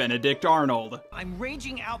and Benedict Arnold. I'm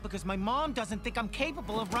raging out because my mom doesn't think I'm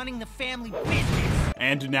capable of running the family business.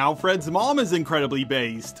 And now Fred's mom is incredibly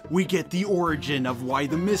based. We get the origin of why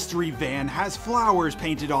the mystery van has flowers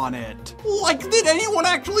painted on it. Like, did anyone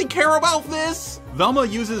actually care about this? Velma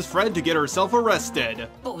uses Fred to get herself arrested.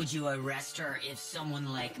 But would you arrest her if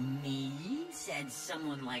someone like me said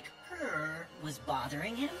someone like her was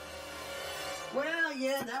bothering him? Well,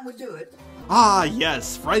 yeah, that would do it. Ah,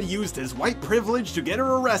 yes, Fred used his white privilege to get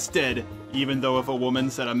her arrested. Even though if a woman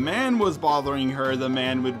said a man was bothering her, the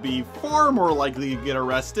man would be far more likely to get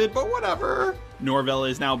arrested, but whatever. Norvell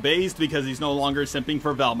is now based because he's no longer simping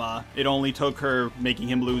for Velma. It only took her making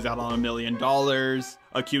him lose out on $1 million,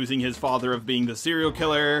 accusing his father of being the serial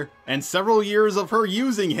killer, and several years of her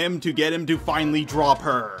using him to get him to finally drop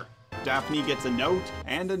her. Daphne gets a note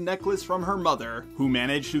and a necklace from her mother, who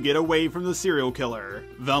managed to get away from the serial killer.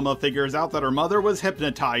 Velma figures out that her mother was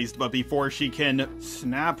hypnotized, but before she can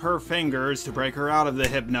snap her fingers to break her out of the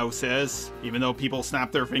hypnosis, even though people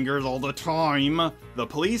snap their fingers all the time, the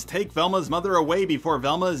police take Velma's mother away before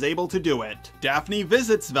Velma is able to do it. Daphne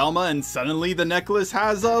visits Velma and suddenly the necklace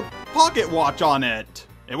has a pocket watch on it.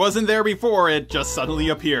 It wasn't there before, it just suddenly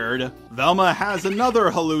appeared. Velma has another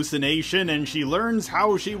hallucination and she learns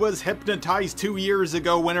how she was hypnotized 2 years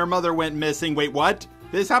ago when her mother went missing. Wait, what?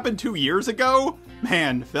 This happened 2 years ago?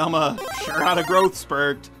 Man, Velma sure had a growth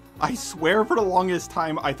spurt. I swear for the longest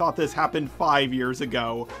time I thought this happened 5 years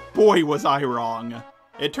ago. Boy, was I wrong.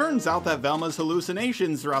 It turns out that Velma's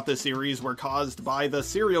hallucinations throughout the series were caused by the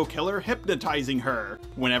serial killer hypnotizing her.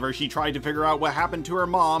 Whenever she tried to figure out what happened to her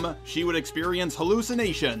mom, she would experience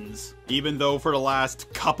hallucinations. Even though for the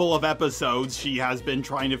last couple of episodes she has been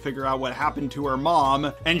trying to figure out what happened to her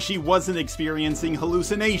mom, and she wasn't experiencing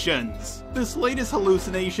hallucinations. This latest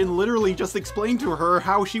hallucination literally just explained to her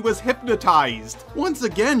how she was hypnotized. Once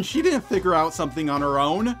again, she didn't figure out something on her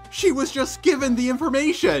own. She was just given the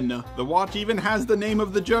information. The watch even has the name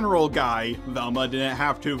of the general guy. Velma didn't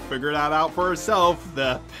have to figure that out for herself.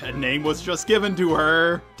 The name was just given to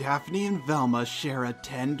her. Daphne and Velma share a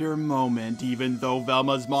tender moment, even though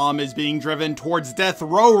Velma's mom is being driven towards death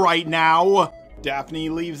row right now. Daphne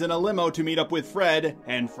leaves in a limo to meet up with Fred,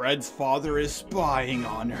 and Fred's father is spying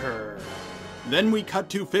on her. Then we cut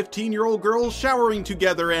to 15-year-old girls showering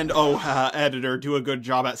together and editor, do a good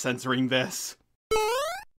job at censoring this.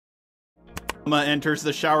 Velma enters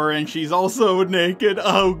the shower and she's also naked.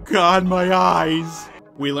 Oh god, my eyes.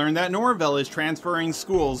 We learn that Norvell is transferring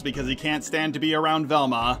schools because he can't stand to be around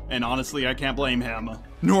Velma, and honestly, I can't blame him.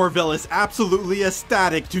 Norvell is absolutely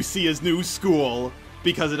ecstatic to see his new school,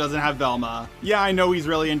 because it doesn't have Velma. Yeah, I know he's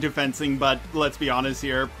really into fencing, but let's be honest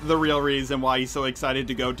here, the real reason why he's so excited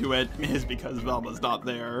to go to it is because Velma's not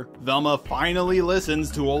there. Velma finally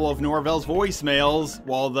listens to all of Norvell's voicemails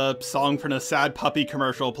while the song from the Sad Puppy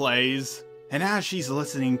commercial plays. And as she's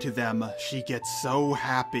listening to them, she gets so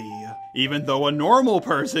happy. Even though a normal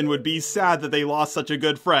person would be sad that they lost such a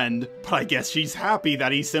good friend. But I guess she's happy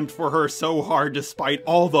that he simped for her so hard despite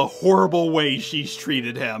all the horrible ways she's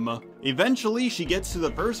treated him. Eventually, she gets to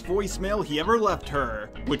the first voicemail he ever left her,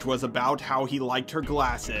 which was about how he liked her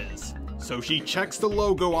glasses. So she checks the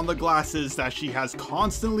logo on the glasses that she has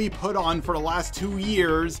constantly put on for the last 2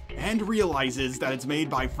 years and realizes that it's made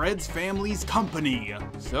by Fred's family's company.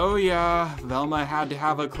 So yeah, Velma had to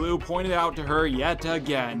have a clue pointed out to her yet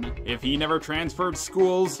again. If he never transferred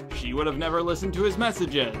schools, she would have never listened to his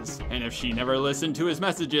messages. And if she never listened to his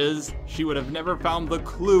messages, she would have never found the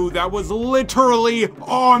clue that was literally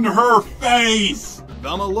on her face!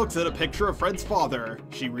 Velma looks at a picture of Fred's father.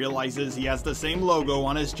 She realizes he has the same logo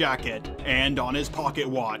on his jacket and on his pocket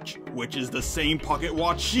watch, which is the same pocket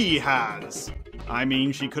watch she has. I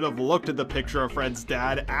mean, she could have looked at the picture of Fred's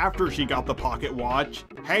dad after she got the pocket watch.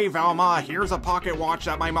 Hey Velma, here's a pocket watch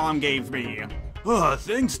that my mom gave me.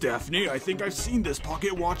 Thanks Daphne, I think I've seen this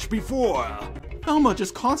pocket watch before. Velma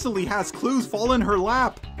just constantly has clues fall in her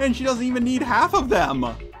lap, and she doesn't even need half of them.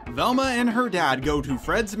 Velma and her dad go to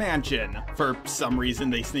Fred's mansion. For some reason,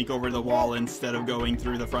 they sneak over the wall instead of going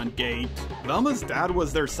through the front gate. Velma's dad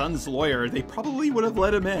was their son's lawyer. They probably would have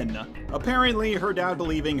let him in. Apparently, her dad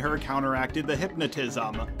believing her counteracted the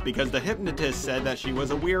hypnotism, because the hypnotist said that she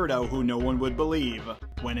was a weirdo who no one would believe,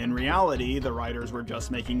 when in reality, the writers were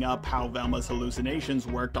just making up how Velma's hallucinations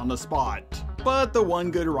worked on the spot. But the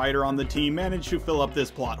one good writer on the team managed to fill up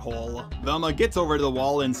this plot hole. Velma gets over to the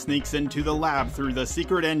wall and sneaks into the lab through the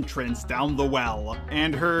secret entrance down the well.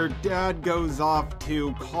 And her dad goes off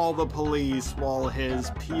to call the police while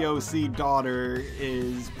his POC daughter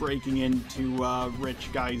is breaking into a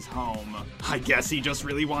rich guy's home. I guess he just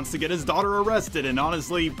really wants to get his daughter arrested, and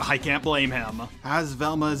honestly, I can't blame him. As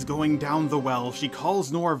Velma is going down the well, she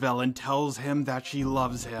calls Norvell and tells him that she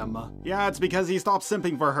loves him. Yeah, it's because he stopped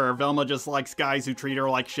simping for her. Velma just likes guys who treat her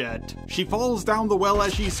like shit. She falls down the well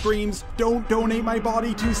as she screams, "Don't donate my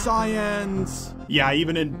body to science!" Yeah,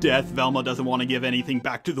 even in death, Velma doesn't want to give anything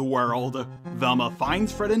back to the world. Velma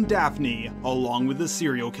finds Fred and Daphne, along with the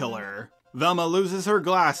serial killer. Velma loses her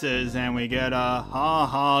glasses, and we get a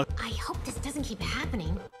ha-ha. I hope this doesn't keep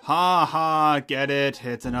happening. Ha-ha, get it?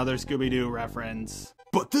 It's another Scooby-Doo reference.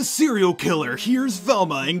 But the serial killer hears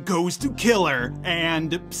Velma and goes to kill her,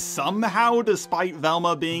 and somehow, despite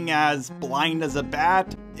Velma being as blind as a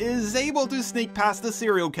bat, is able to sneak past the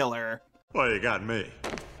serial killer. Well, you got me.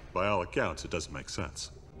 By all accounts, it doesn't make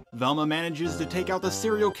sense. Velma manages to take out the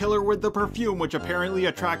serial killer with the perfume, which apparently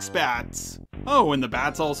attracts bats. Oh, and the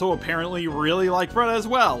bats also apparently really like Fred as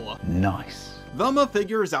well. Nice. Velma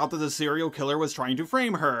figures out that the serial killer was trying to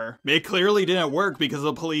frame her. It clearly didn't work because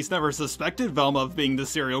the police never suspected Velma of being the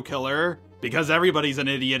serial killer, because everybody's an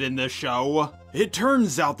idiot in this show. It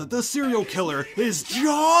turns out that the serial killer is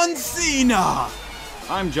John Cena!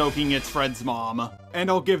 I'm joking, it's Fred's mom. And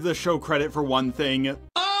I'll give the show credit for one thing.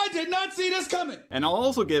 I did not see this coming! And I'll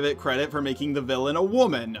also give it credit for making the villain a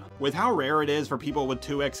woman. With how rare it is for people with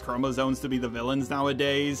 2 X chromosomes to be the villains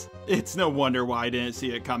nowadays, it's no wonder why I didn't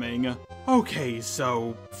see it coming. Okay,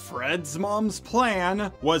 so Fred's mom's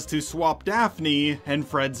plan was to swap Daphne and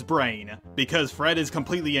Fred's brain, because Fred is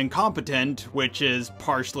completely incompetent, which is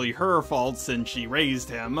partially her fault since she raised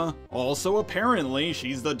him. Also, apparently,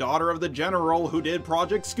 she's the daughter of the general who did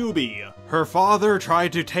Project Scooby. Her father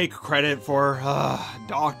tried to take credit for,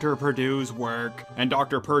 Dr. Purdue's work, and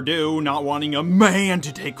Dr. Purdue, not wanting a man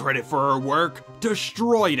to take credit for her work,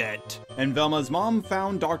 destroyed it. And Velma's mom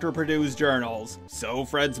found Dr. Purdue's journals, so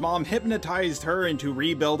Fred's mom hypnotized her into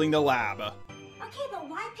rebuilding the lab. Okay, but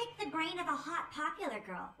why pick the brain of a hot popular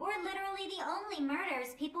girl? We're literally the only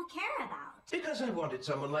murders people care about. Because I wanted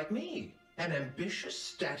someone like me. An ambitious,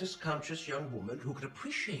 status-conscious young woman who could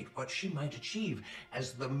appreciate what she might achieve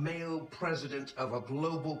as the male president of a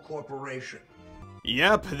global corporation.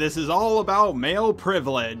 Yep, this is all about male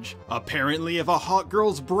privilege. Apparently, if a hot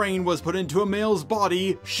girl's brain was put into a male's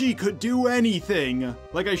body, she could do anything.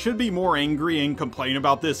 Like, I should be more angry and complain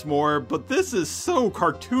about this more, but this is so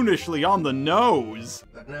cartoonishly on the nose.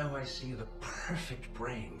 But now I see the perfect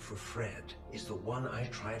brain for Fred is the one I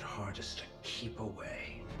tried hardest to keep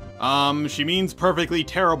away. She means perfectly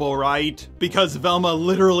terrible, right? Because Velma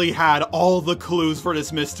literally had all the clues for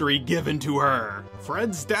this mystery given to her.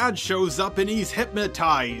 Fred's dad shows up and he's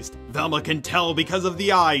hypnotized. Velma can tell because of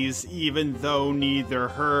the eyes, even though neither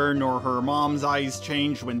her nor her mom's eyes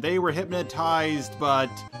changed when they were hypnotized, but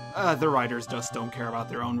the writers just don't care about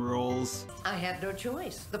their own rules. I had no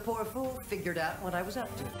choice. The poor fool figured out what I was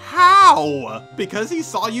up to. How? Because he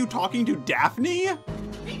saw you talking to Daphne?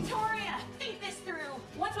 Victoria, think this through.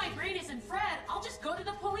 Once my brain is in Fred, I'll just go to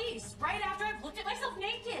the police right after I've looked at myself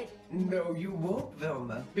naked. No, you won't,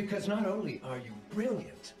 Velma, because not only are you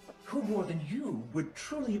brilliant, who more than you would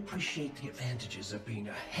truly appreciate the advantages of being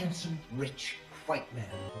a handsome, rich, white man.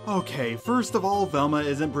 Okay, first of all, Velma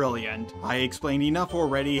isn't brilliant. I explained enough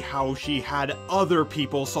already how she had other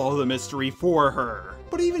people solve the mystery for her.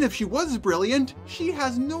 But even if she was brilliant, she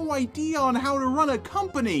has no idea on how to run a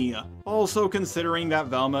company. Also, considering that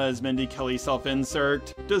Velma is Mindy Kelly's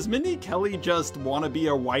self-insert, does Mindy Kelly just want to be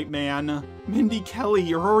a white man? Mindy Kelly,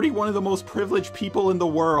 you're already one of the most privileged people in the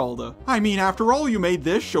world. I mean, after all, you made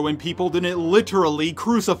this show and people didn't literally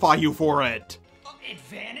crucify you for it.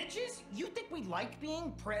 Advantages? You think we like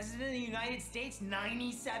being president of the United States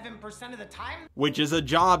 97% of the time? Which is a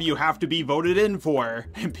job you have to be voted in for,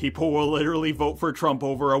 and people will literally vote for Trump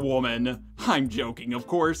over a woman. I'm joking, of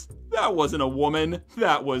course. That wasn't a woman,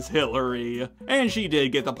 that was Hillary. And she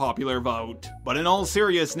did get the popular vote. But in all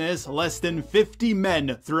seriousness, less than 50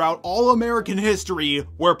 men throughout all American history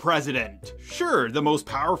were president. Sure, the most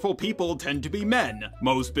powerful people tend to be men.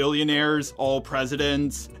 Most billionaires, all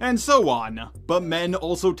presidents, and so on. But men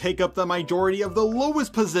also take up the majority of the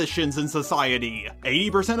lowest positions in society.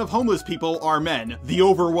 80% of homeless people are men. The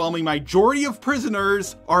overwhelming majority of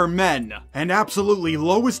prisoners are men. And absolutely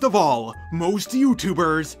lowest of all, most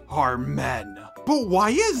YouTubers are men. But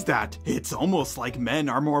why is that? It's almost like men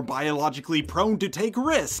are more biologically prone to take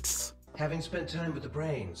risks. Having spent time with the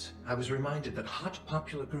brains, I was reminded that hot,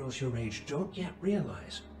 popular girls your age don't yet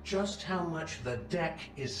realize just how much the deck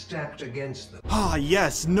is stacked against them. Ah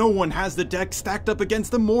yes, no one has the deck stacked up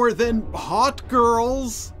against them more than hot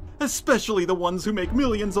girls. Especially the ones who make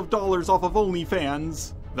millions of dollars off of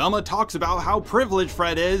OnlyFans. Velma talks about how privileged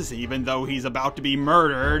Fred is, even though he's about to be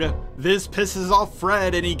murdered. This pisses off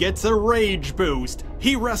Fred and he gets a rage boost.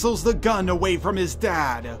 He wrestles the gun away from his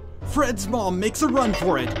dad. Fred's mom makes a run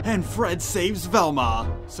for it, and Fred saves Velma.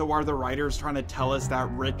 So are the writers trying to tell us that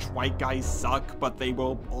rich white guys suck, but they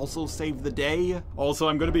will also save the day? Also,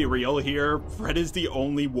 I'm gonna be real here. Fred is the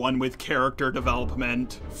only one with character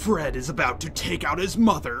development. Fred is about to take out his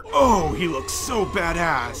mother. Oh, he looks so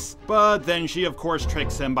badass. But then she of course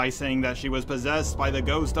tricks him by saying that she was possessed by the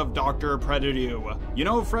ghost of Dr. Predadew. You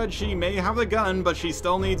know, Fred, she may have the gun, but she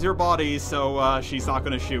still needs your body, so she's not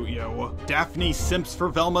gonna shoot you. Daphne simps for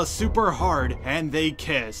Velma super hard, and they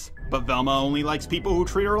kiss. But Velma only likes people who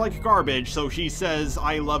treat her like garbage, so she says,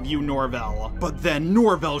 "I love you, Norvell." But then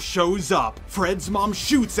Norvell shows up. Fred's mom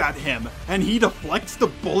shoots at him, and he deflects the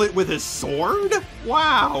bullet with his sword?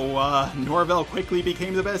 Wow, Norvell quickly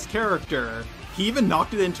became the best character. He even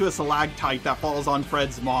knocked it into a stalactite that falls on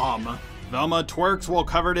Fred's mom. Velma twerks while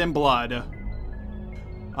covered in blood.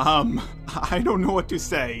 I don't know what to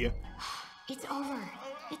say. It's over.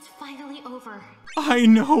 It's finally over. I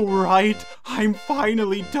know, right? I'm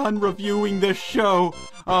finally done reviewing this show.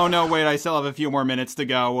 Oh no, wait, I still have a few more minutes to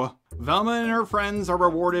go. Velma and her friends are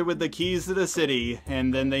rewarded with the keys to the city,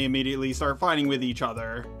 and then they immediately start fighting with each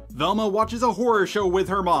other. Velma watches a horror show with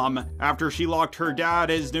her mom after she locked her dad,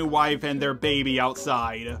 his new wife, and their baby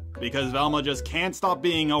outside, because Velma just can't stop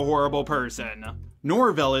being a horrible person.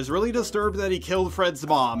 Norvell is really disturbed that he killed Fred's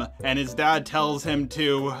mom, and his dad tells him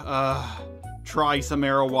to, try some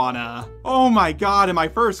marijuana. Oh my god, in my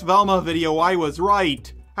first Velma video I was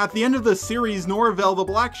right. At the end of the series, Norvell the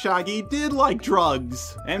Black Shaggy did like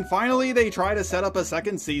drugs. And finally they try to set up a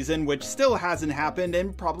second season, which still hasn't happened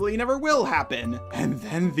and probably never will happen. And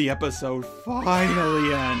then the episode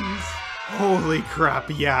finally ends. Holy crap,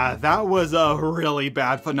 yeah, that was a really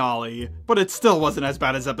bad finale, but it still wasn't as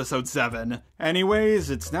bad as episode 7. Anyways,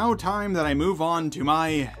 it's now time that I move on to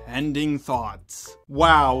my ending thoughts.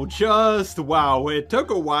 Wow, just wow, it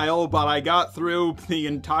took a while, but I got through the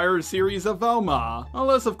entire series of Velma.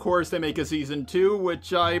 Unless, of course, they make a season 2,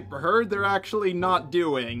 which I heard they're actually not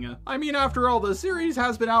doing. I mean, after all, the series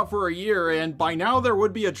has been out for a year, and by now there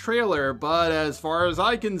would be a trailer, but as far as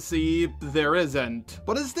I can see, there isn't.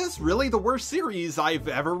 But is this really the worst series I've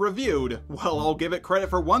ever reviewed? Well, I'll give it credit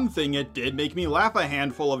for one thing, it did make me laugh a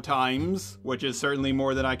handful of times, which is certainly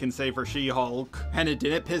more than I can say for She-Hulk. And it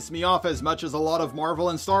didn't piss me off as much as a lot of Marvel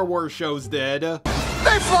and Star Wars shows did.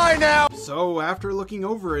 They fly now! So after looking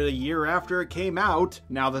over it a year after it came out,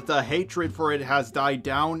 now that the hatred for it has died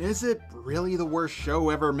down, is it really the worst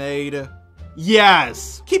show ever made?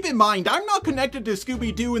 Yes! Keep in mind, I'm not connected to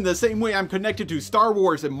Scooby-Doo in the same way I'm connected to Star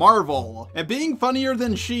Wars and Marvel. And being funnier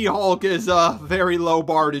than She-Hulk is a very low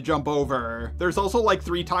bar to jump over. There's also like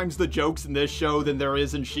 3 times the jokes in this show than there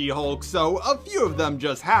is in She-Hulk, so a few of them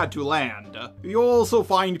just had to land. You'll also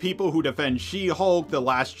find people who defend She-Hulk, The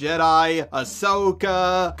Last Jedi,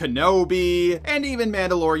 Ahsoka, Kenobi, and even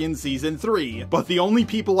Mandalorian Season 3. But the only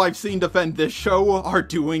people I've seen defend this show are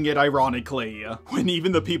doing it ironically. When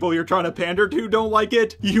even the people you're trying to pander or two don't like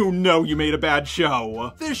it, you know you made a bad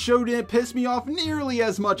show. This show didn't piss me off nearly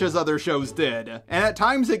as much as other shows did, and at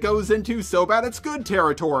times it goes into so bad it's good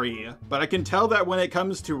territory. But I can tell that when it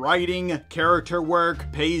comes to writing, character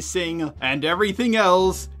work, pacing, and everything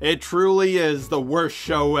else, it truly is the worst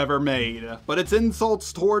show ever made. But its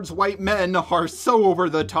insults towards white men are so over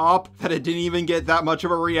the top that it didn't even get that much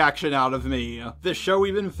of a reaction out of me. This show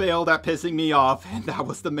even failed at pissing me off, and that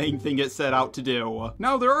was the main thing it set out to do.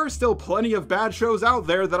 Now, there are still plenty of bad shows out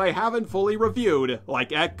there that I haven't fully reviewed,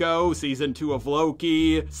 like Echo, Season 2 of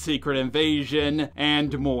Loki, Secret Invasion,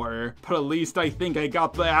 and more. But at least I think I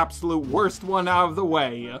got the absolute worst one out of the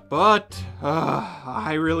way. But,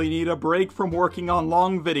 I really need a break from working on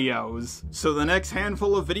long videos. So the next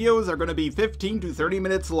handful of videos are going to be 15 to 30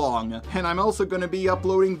 minutes long, and I'm also going to be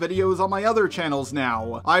uploading videos on my other channels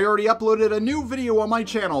now. I already uploaded a new video on my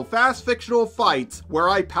channel, Fast Fictional Fights, where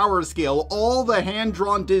I power scale all the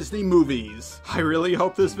hand-drawn Disney movies. I really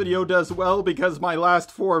hope this video does well because my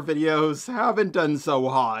last 4 videos haven't done so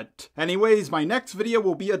hot. Anyways, my next video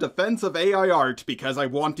will be a defense of AI art because I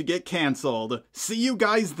want to get cancelled. See you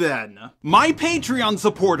guys then. My Patreon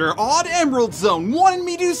supporter, Odd Emerald Zone, wanted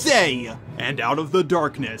me to say, and out of the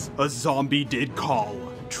darkness, a zombie did call.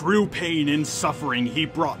 True pain and suffering he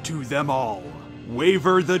brought to them all.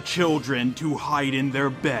 Waver the children to hide in their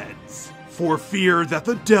beds, for fear that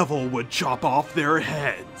the devil would chop off their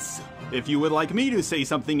heads. If you would like me to say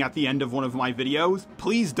something at the end of one of my videos,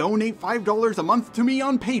 please donate $5 a month to me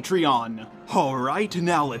on Patreon. Alright,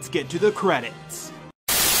 now let's get to the credits.